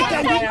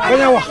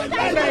bañ a wax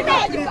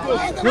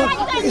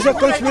it's a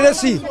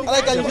conspiracy.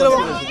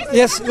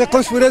 Yes, a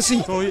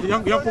conspiracy. So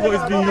Yankuba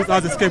is being used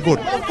as a scapegoat.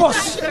 Of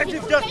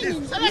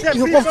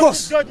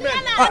course.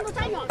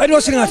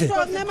 Edward Singate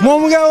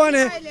moom nga wax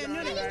ne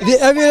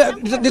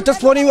the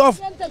testimony of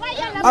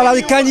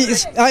Alhagie Kanyi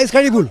is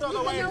credible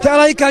te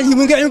Alhagie Kanyi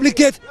mu ngi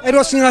implicate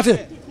Edward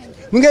Singate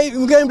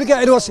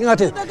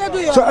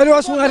so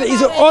Edward Singate is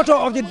the author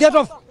of the death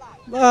of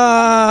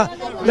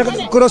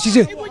Koro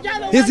Ceesay.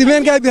 He's the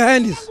main guy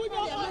behind this.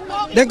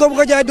 Dañ ko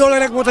bëgg a jaay doole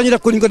rek moo tax ñu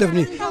def ko ni ko def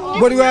nii.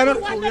 But we are not.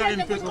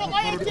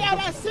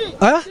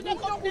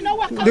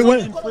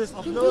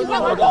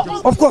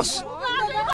 Of course.